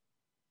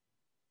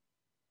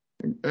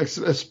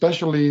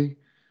 Especially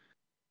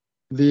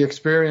the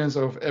experience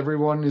of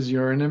everyone is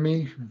your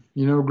enemy.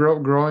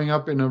 Growing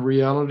up in a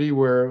reality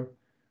where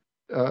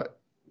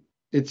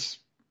it's,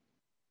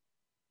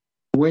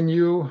 when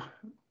you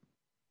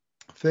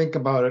think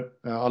about it,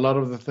 a lot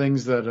of the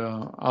things that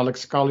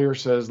Alex Collier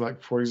says,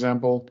 like, for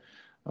example,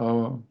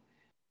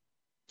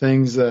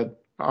 things that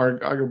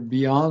are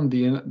beyond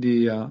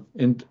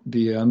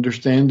the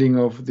understanding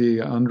of the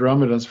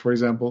Andromedans, for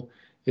example,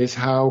 is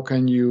how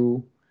can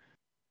you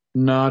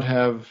not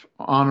have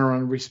honor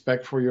and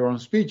respect for your own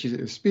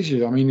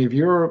species? I mean, if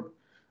you're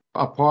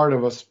a part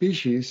of a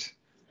species,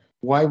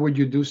 why would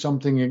you do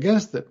something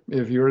against it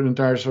if your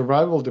entire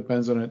survival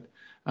depends on it?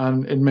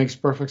 And it makes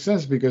perfect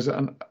sense, because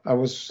I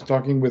was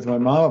talking with my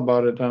mom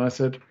about it, and I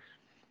said,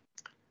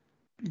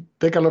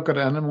 take a look at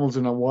animals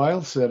in a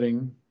wild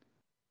setting.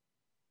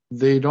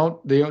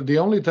 The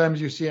only times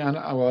you see an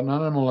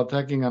animal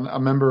attacking a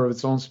member of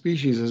its own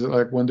species is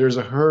like when there's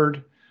a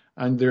herd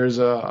and there's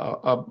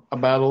a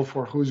battle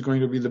for who's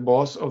going to be the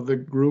boss of the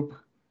group,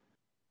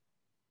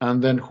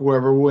 and then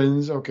whoever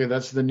wins, okay,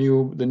 that's the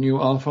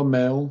new alpha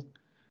male.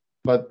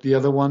 But the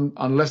other one,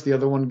 unless the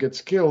other one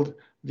gets killed,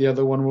 the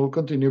other one will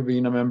continue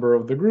being a member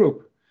of the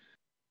group.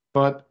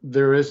 But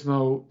there is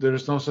no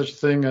such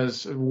thing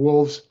as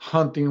wolves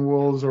hunting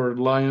wolves or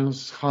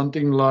lions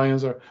hunting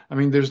lions,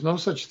 there's no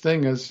such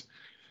thing as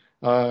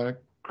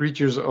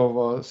creatures of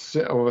a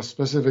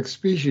specific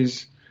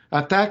species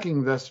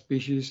attacking that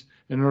species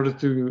in order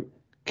to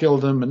kill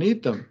them and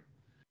eat them.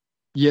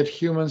 Yet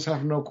humans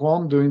have no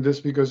qualm doing this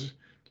because,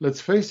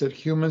 let's face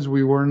it,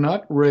 we were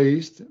not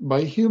raised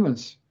by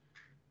humans.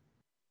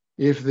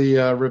 If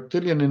the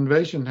reptilian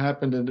invasion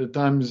happened in the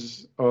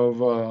times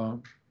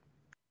of,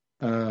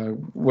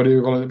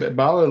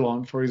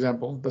 Babylon, for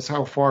example, that's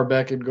how far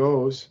back it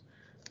goes.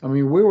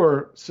 We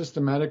were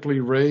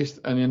systematically raised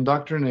and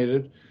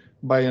indoctrinated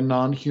by a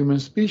non-human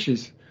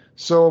species.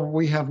 So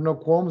we have no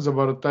qualms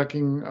about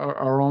attacking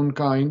our own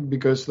kind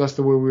because that's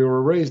the way we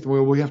were raised.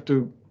 Well, we have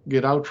to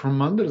get out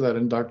from under that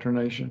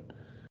indoctrination.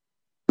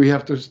 We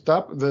have to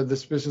stop the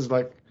species,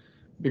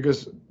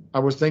 because I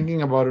was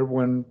thinking about it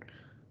when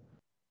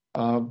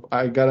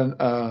I got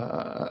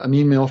an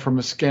email from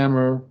a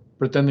scammer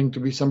pretending to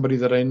be somebody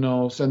that I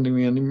know, sending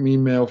me an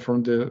email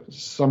from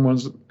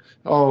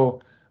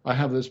I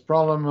have this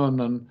problem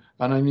and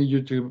I need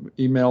you to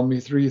email me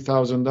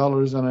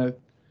 $3,000,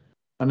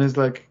 and it's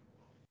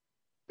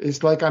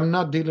like I'm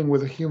not dealing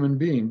with a human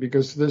being,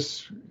 because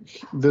this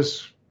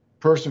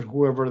person,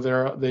 whoever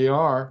they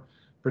are,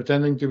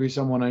 pretending to be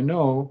someone I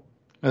know,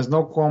 has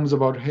no qualms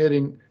about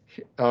hurting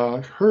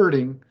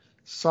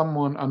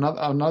someone,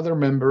 another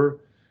member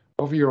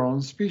of your own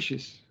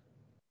species.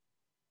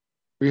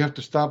 We have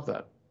to stop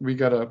that. We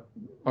gotta,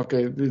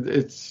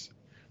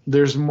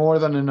 there's more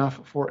than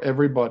enough for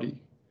everybody.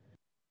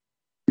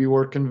 We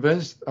were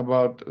convinced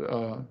about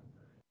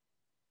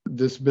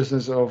this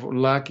business of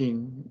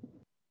lacking.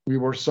 We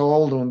were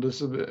sold on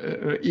this.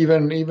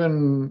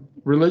 Even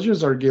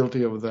religions are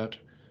guilty of that.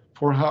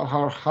 For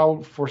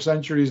how for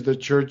centuries the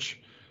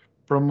church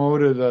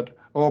promoted that,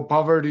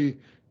 poverty.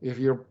 If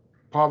you're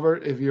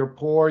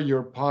poor,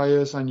 you're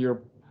pious, and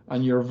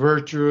and you're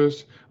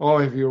virtuous. Oh,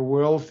 if you're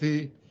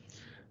wealthy,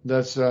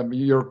 that's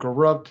you're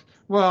corrupt.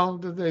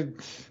 Well,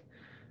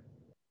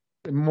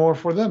 more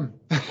for them.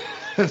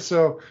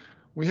 So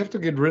we have to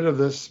get rid of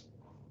this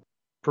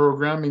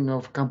programming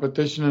of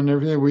competition and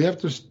everything. We have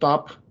to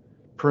stop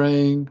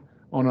preying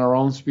on our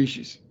own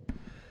species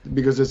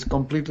because it's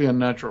completely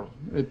unnatural.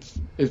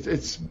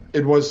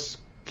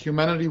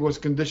 Humanity was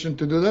conditioned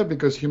to do that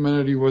because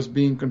humanity was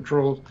being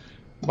controlled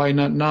by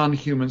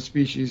non-human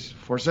species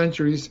for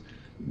centuries.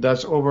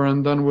 That's over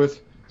and done with.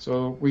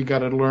 So we got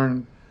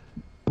to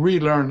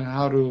relearn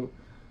how to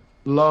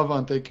love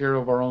and take care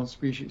of our own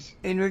species.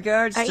 In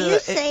regards Are to... you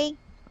saying...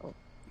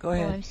 Go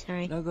ahead. Oh, I'm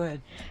sorry. No, go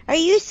ahead. Are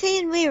you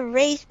saying we were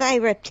raised by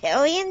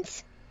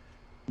reptilians?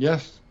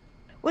 Yes.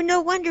 Well,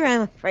 no wonder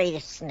I'm afraid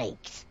of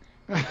snakes.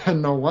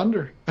 No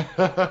wonder.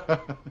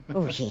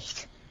 Oh,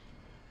 jeez.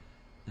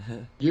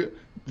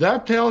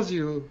 That tells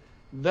you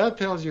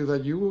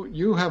that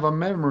you have a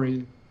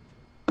memory,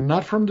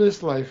 not from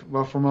this life,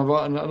 but from a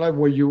life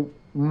where you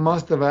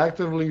must have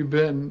actively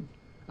been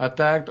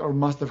attacked or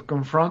must have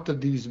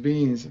confronted these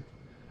beings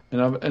in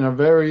a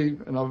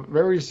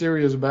very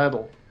serious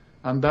battle,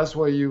 and that's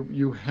why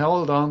you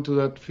held on to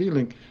that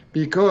feeling.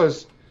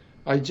 Because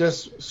I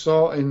just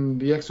saw in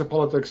the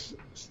Exopolitics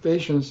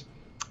stations,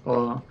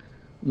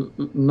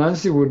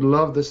 Nancy would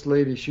love this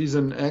lady. She's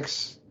an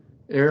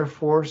ex-Air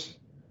Force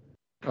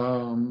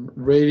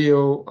radar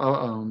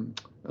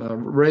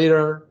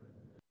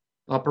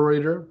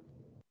operator,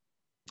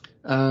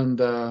 and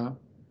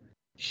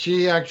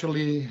she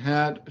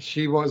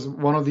was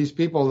one of these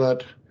people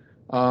that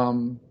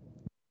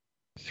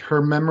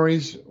her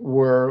memories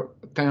were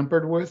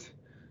tampered with.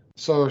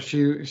 So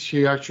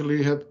she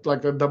actually had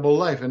like a double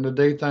life. In the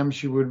daytime,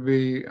 she would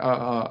be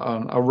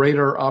a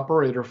radar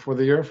operator for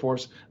the Air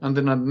Force, and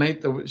then at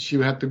night she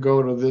had to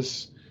go to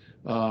this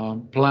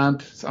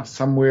plant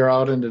somewhere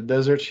out in the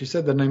desert. She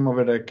said the name of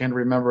it, I can't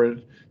remember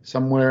it.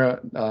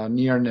 Somewhere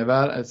near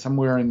Nevada,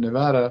 somewhere in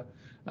Nevada,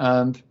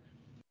 and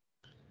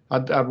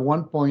at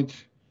one point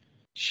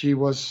she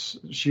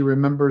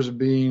remembers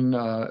being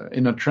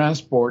in a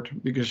transport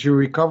because she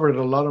recovered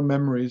a lot of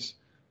memories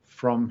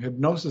from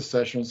hypnosis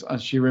sessions,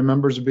 and she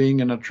remembers being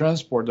in a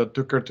transport that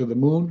took her to the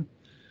moon,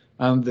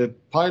 and the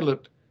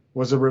pilot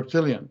was a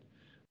reptilian.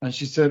 And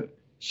she said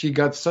she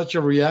got such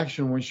a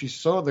reaction when she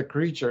saw the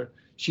creature,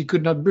 she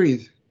could not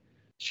breathe.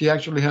 She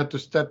actually had to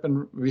step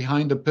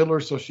behind a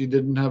pillar so she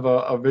didn't have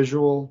a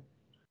visual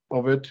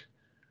of it.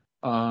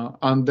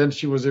 And then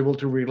she was able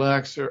to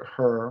relax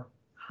her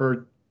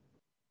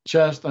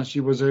chest, and she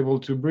was able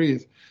to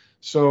breathe.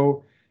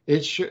 So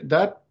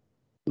that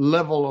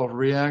level of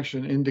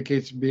reaction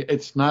indicates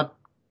it's not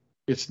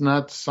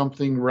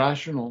something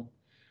rational.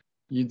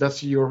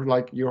 That's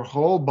your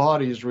whole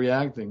body is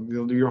reacting.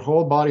 Your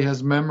whole body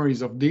has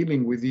memories of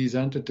dealing with these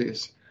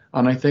entities,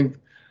 and I think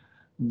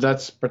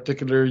that's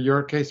particularly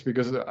your case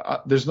because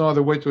there's no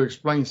other way to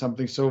explain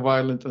something so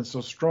violent and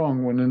so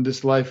strong when in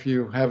this life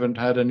you haven't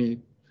had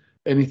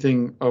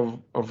anything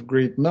of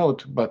great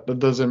note. But that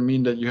doesn't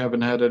mean that you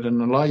haven't had it in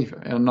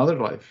another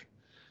life.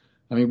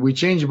 I mean, we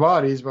change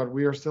bodies, but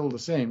we are still the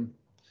same.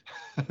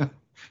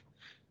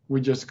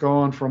 We just go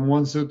on from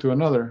one suit to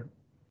another.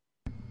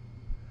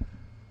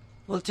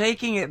 Well,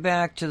 taking it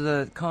back to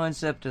the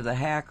concept of the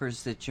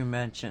hackers that you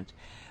mentioned,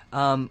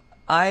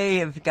 I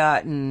have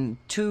gotten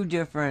 2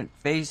 different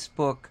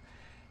Facebook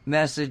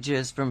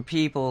messages from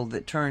people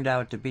that turned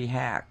out to be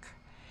hack.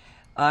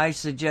 I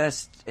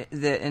suggest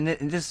that, and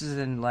this is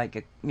in like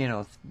a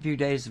few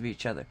days of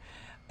each other.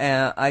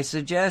 I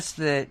suggest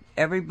that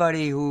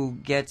everybody who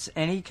gets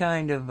any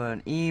kind of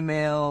an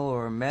email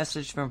or a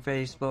message from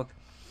Facebook,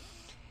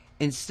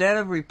 instead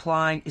of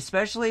replying,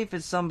 especially if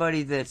it's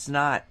somebody that's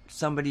not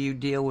somebody you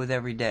deal with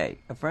every day,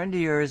 a friend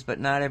of yours but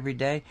not every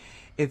day,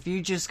 if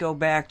you just go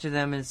back to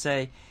them and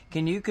say,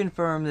 can you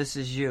confirm this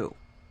is you?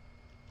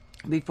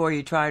 Before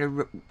you try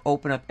to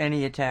open up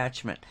any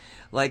attachment.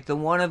 Like the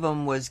one of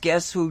them was,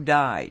 guess who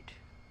died?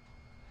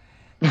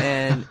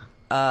 And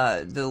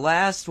the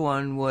last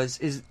one was,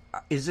 is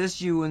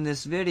this you in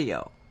this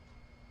video?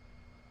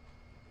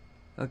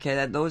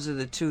 Okay, those are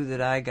the 2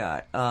 that I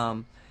got.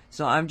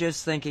 So I'm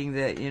just thinking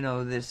that,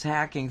 this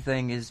hacking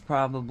thing is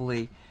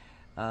probably,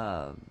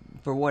 for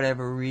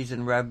whatever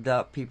reason, revved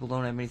up. People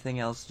don't have anything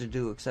else to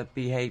do except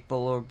be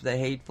hateful, or the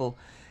hateful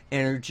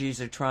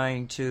energies are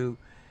trying to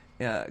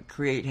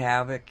create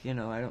havoc. I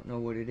don't know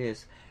what it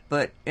is.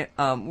 But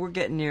we're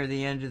getting near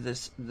the end of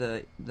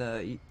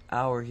the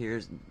hour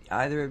here.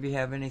 Either of you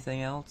have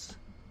anything else?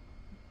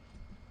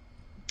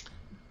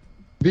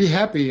 Be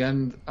happy.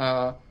 And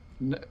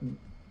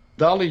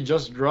Dolly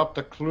just dropped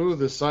a clue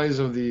the size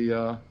of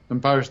the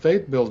Empire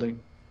State Building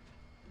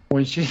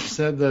when she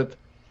said that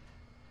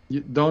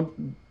you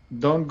don't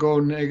go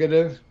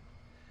negative,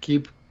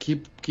 keep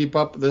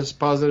up this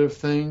positive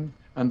thing,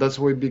 and that's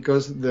why,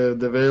 because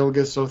the veil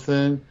gets so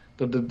thin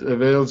that the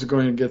veil is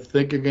going to get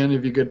thick again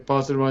if you get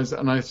positive ones.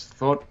 And I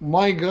thought,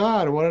 my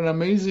God, what an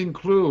amazing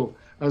clue!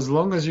 As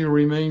long as you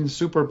remain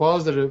super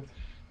positive,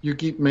 you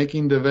keep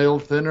making the veil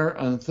thinner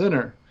and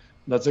thinner.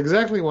 That's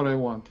exactly what I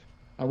want.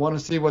 I want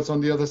to see what's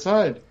on the other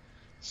side.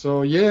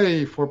 So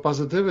yay for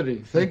positivity.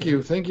 Thank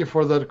you. Thank you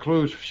for that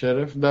clue,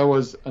 Sheriff. That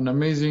was an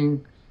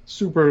amazing,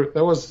 super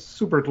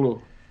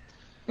clue.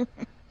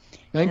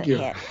 Thank you.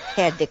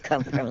 Had to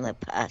come from the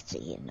posse,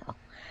 you know.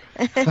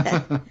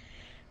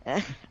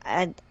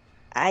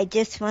 I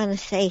just want to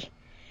say,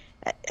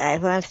 I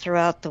want to throw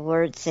out the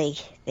words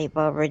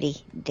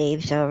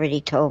Dave's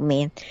already told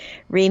me.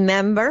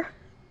 Remember,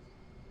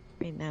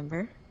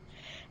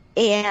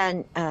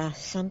 and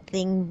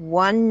something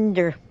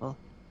wonderful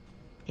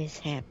has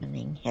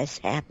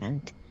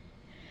happened.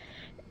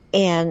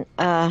 And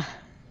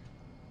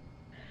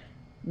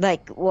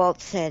like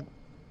Walt said,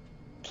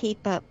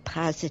 keep up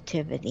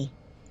positivity.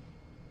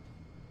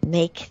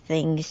 Make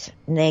things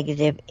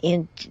negative,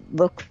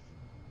 look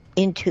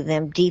into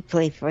them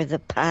deeply for the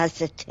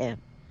positive.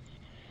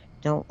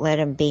 Don't let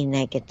them be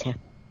negative.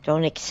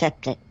 Don't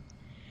accept it.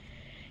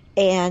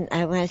 And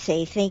I want to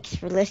say thanks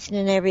for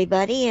listening,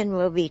 everybody, and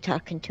we'll be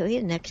talking to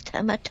you next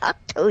time I talk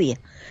to you.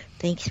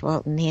 Thanks,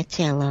 Walt and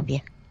Nancy. I love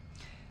you.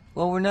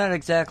 Well, we're not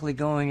exactly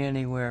going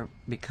anywhere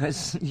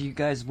because you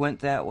guys went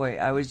that way.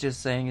 I was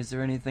just saying, is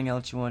there anything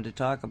else you wanted to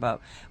talk about?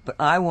 But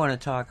I want to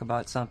talk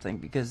about something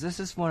because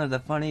this is one of the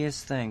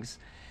funniest things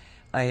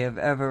I have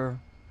ever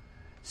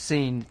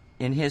seen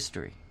in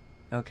history,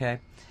 okay?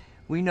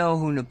 We know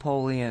who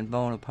Napoleon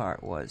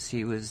Bonaparte was.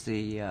 He was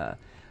the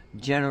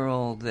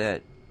general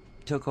that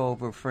took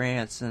over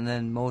France and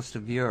then most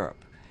of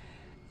Europe.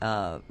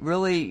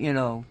 Really,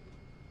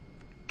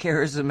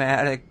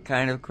 charismatic,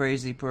 kind of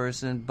crazy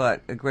person,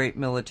 but a great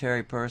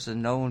military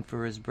person, known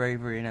for his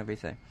bravery and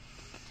everything.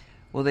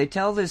 Well, they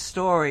tell this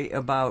story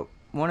about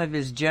one of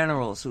his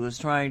generals who was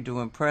trying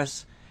to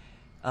impress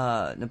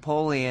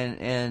Napoleon,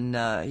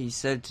 and he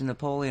said to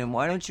Napoleon,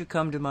 "Why don't you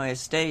come to my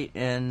estate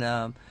and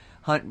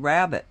hunt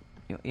rabbit?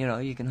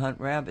 You can hunt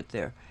rabbit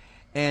there."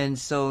 And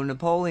so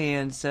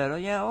Napoleon said, "Oh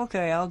yeah,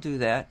 okay, I'll do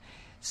that."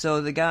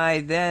 So the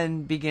guy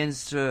then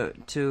begins to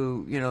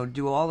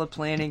do all the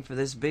planning for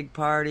this big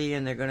party,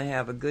 and they're going to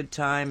have a good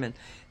time. And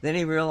then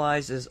he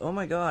realizes, oh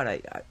my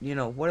God,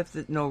 what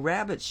if no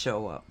rabbits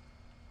show up?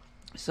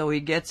 So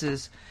he gets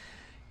his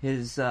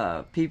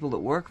people that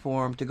work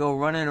for him to go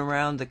running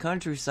around the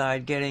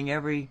countryside, getting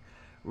every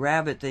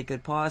rabbit they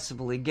could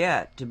possibly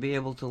get to be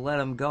able to let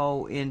them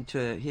go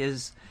into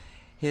his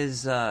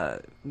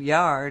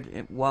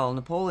yard while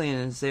Napoleon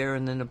is there,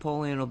 and then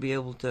Napoleon will be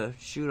able to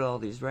shoot all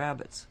these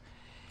rabbits.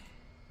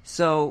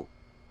 So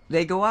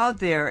they go out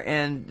there,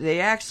 and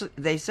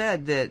they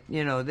said that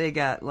they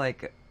got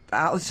like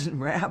 1,000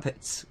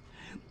 rabbits,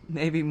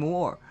 maybe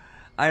more.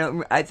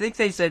 I think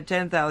they said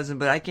 10,000,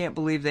 but I can't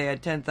believe they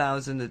had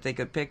 10,000 that they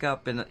could pick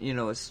up in an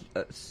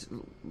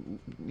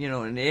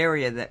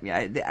area that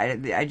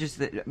I just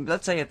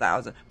let's say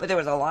 1,000, but there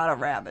was a lot of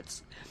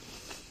rabbits.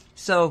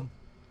 So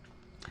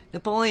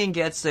Napoleon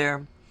gets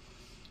there,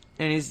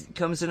 and he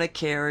comes in a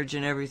carriage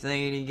and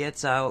everything, and he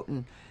gets out,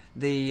 and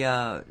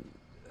the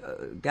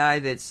guy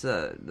that's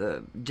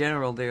the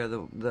general there,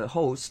 the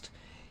host,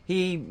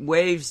 he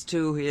waves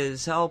to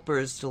his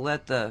helpers to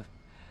let the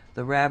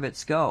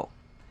rabbits go.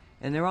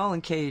 And they're all in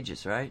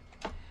cages, right?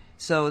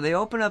 So they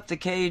open up the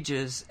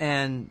cages,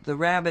 and the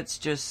rabbits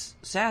just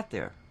sat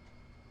there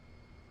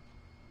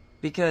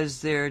because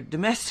they're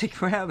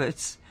domestic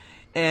rabbits,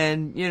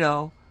 and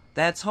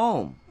that's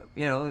home.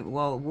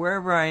 Well,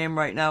 wherever I am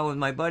right now with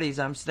my buddies,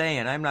 I'm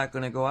staying. I'm not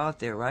going to go out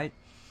there, right?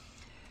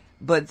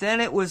 But then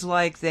it was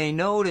like they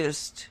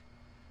noticed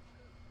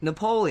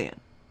Napoleon.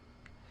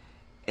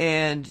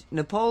 And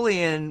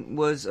Napoleon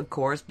was, of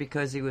course,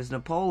 because he was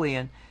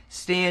Napoleon,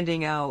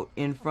 standing out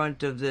in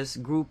front of this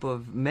group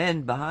of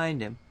men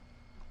behind him.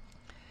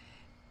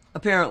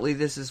 Apparently,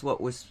 this is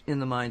what was in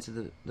the minds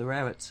of the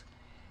rabbits.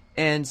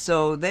 And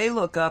so they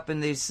look up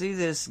and they see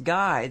this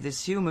guy,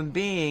 this human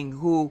being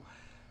who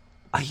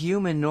a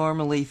human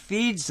normally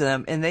feeds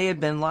them, and they had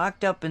been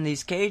locked up in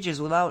these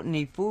cages without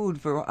any food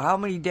for how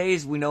many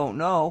days we don't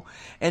know.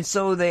 And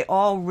so they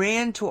all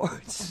ran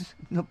towards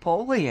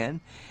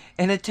Napoleon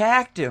and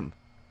attacked him.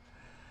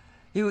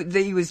 He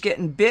was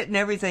getting bit and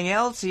everything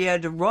else. He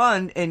had to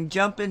run and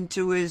jump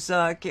into his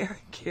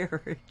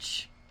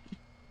carriage.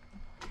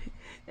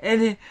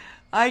 And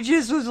I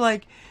just was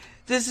like,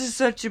 this is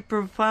such a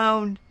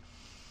profound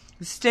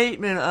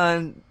statement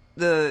on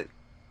the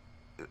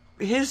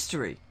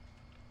history.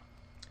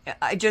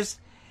 I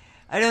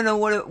don't know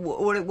what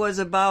it was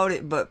about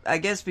it, but I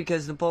guess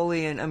because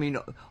Napoleon,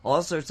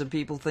 all sorts of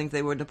people think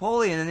they were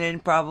Napoleon, and then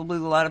probably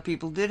a lot of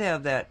people did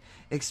have that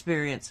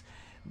experience.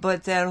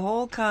 But that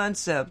whole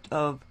concept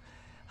of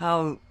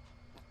how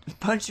a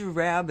bunch of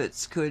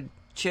rabbits could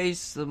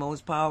chase the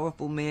most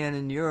powerful man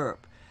in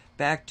Europe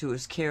back to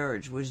his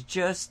carriage was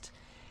just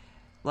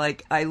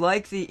like, I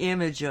like the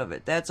image of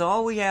it. That's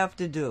all we have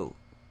to do,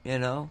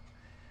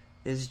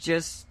 is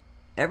just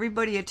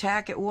everybody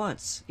attack at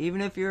once.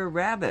 Even if you're a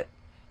rabbit,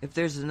 if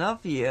there's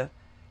enough of you,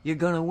 you're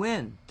going to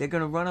win. They're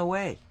going to run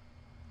away.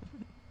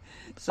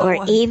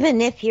 Even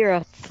if you're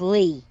a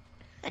flea.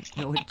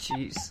 Oh,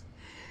 jeez.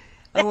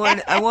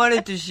 I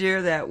wanted to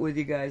share that with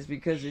you guys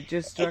because it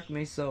just struck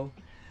me so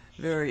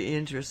Very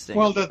interesting.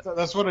 Well,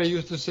 that's what I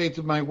used to say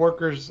to my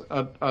workers,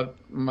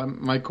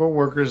 my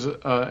co-workers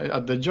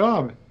at the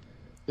job.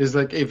 Is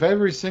like, if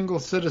every single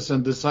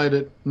citizen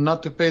decided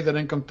not to pay their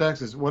income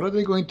taxes, what are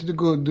they going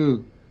to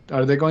do?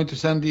 Are they going to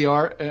send the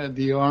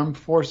armed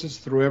forces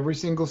through every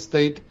single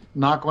state,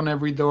 knock on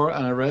every door,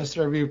 and arrest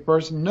every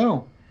person?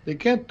 No, they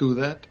can't do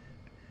that.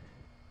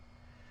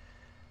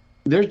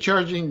 They're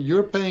charging.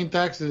 You're paying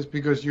taxes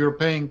because you're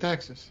paying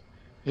taxes.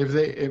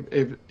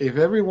 If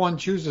everyone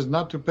chooses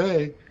not to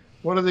pay,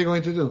 what are they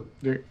going to do?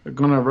 They're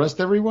going to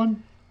arrest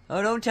everyone?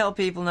 Oh, don't tell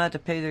people not to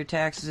pay their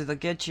taxes. They'll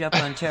get you up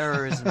on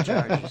terrorism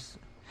charges.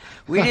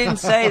 We didn't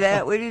say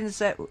that.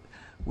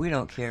 We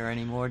don't care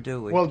anymore,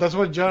 do we? Well, that's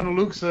what John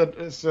Luke said.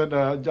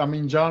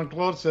 John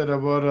Claude said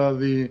about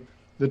the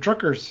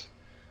truckers,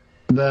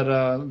 that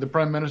the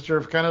Prime Minister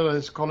of Canada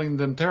is calling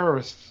them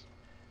terrorists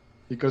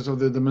because of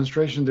the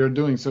demonstration they're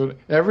doing. So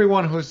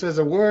everyone who says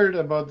a word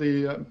about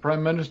the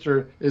Prime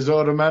Minister is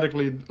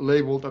automatically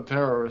labeled a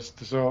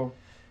terrorist. So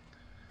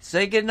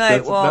say good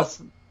night,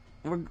 Walt.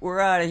 We're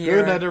out of here.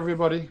 Good night,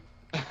 everybody.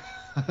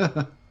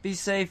 Be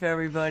safe,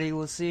 everybody.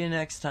 We'll see you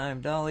next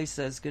time. Dolly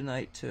says good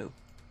night, too.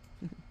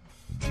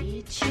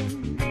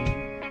 Teaching,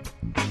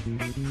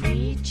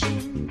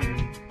 preaching,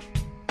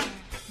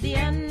 the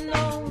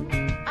unknown.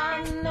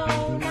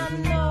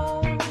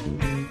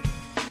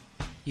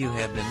 You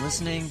have been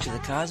listening to the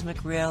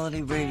Cosmic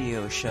Reality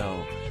Radio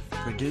Show,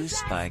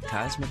 produced by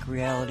Cosmic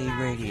Reality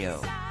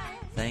Radio.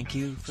 Thank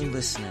you for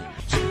listening.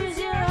 Choose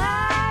your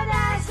heart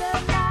as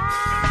a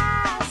guide.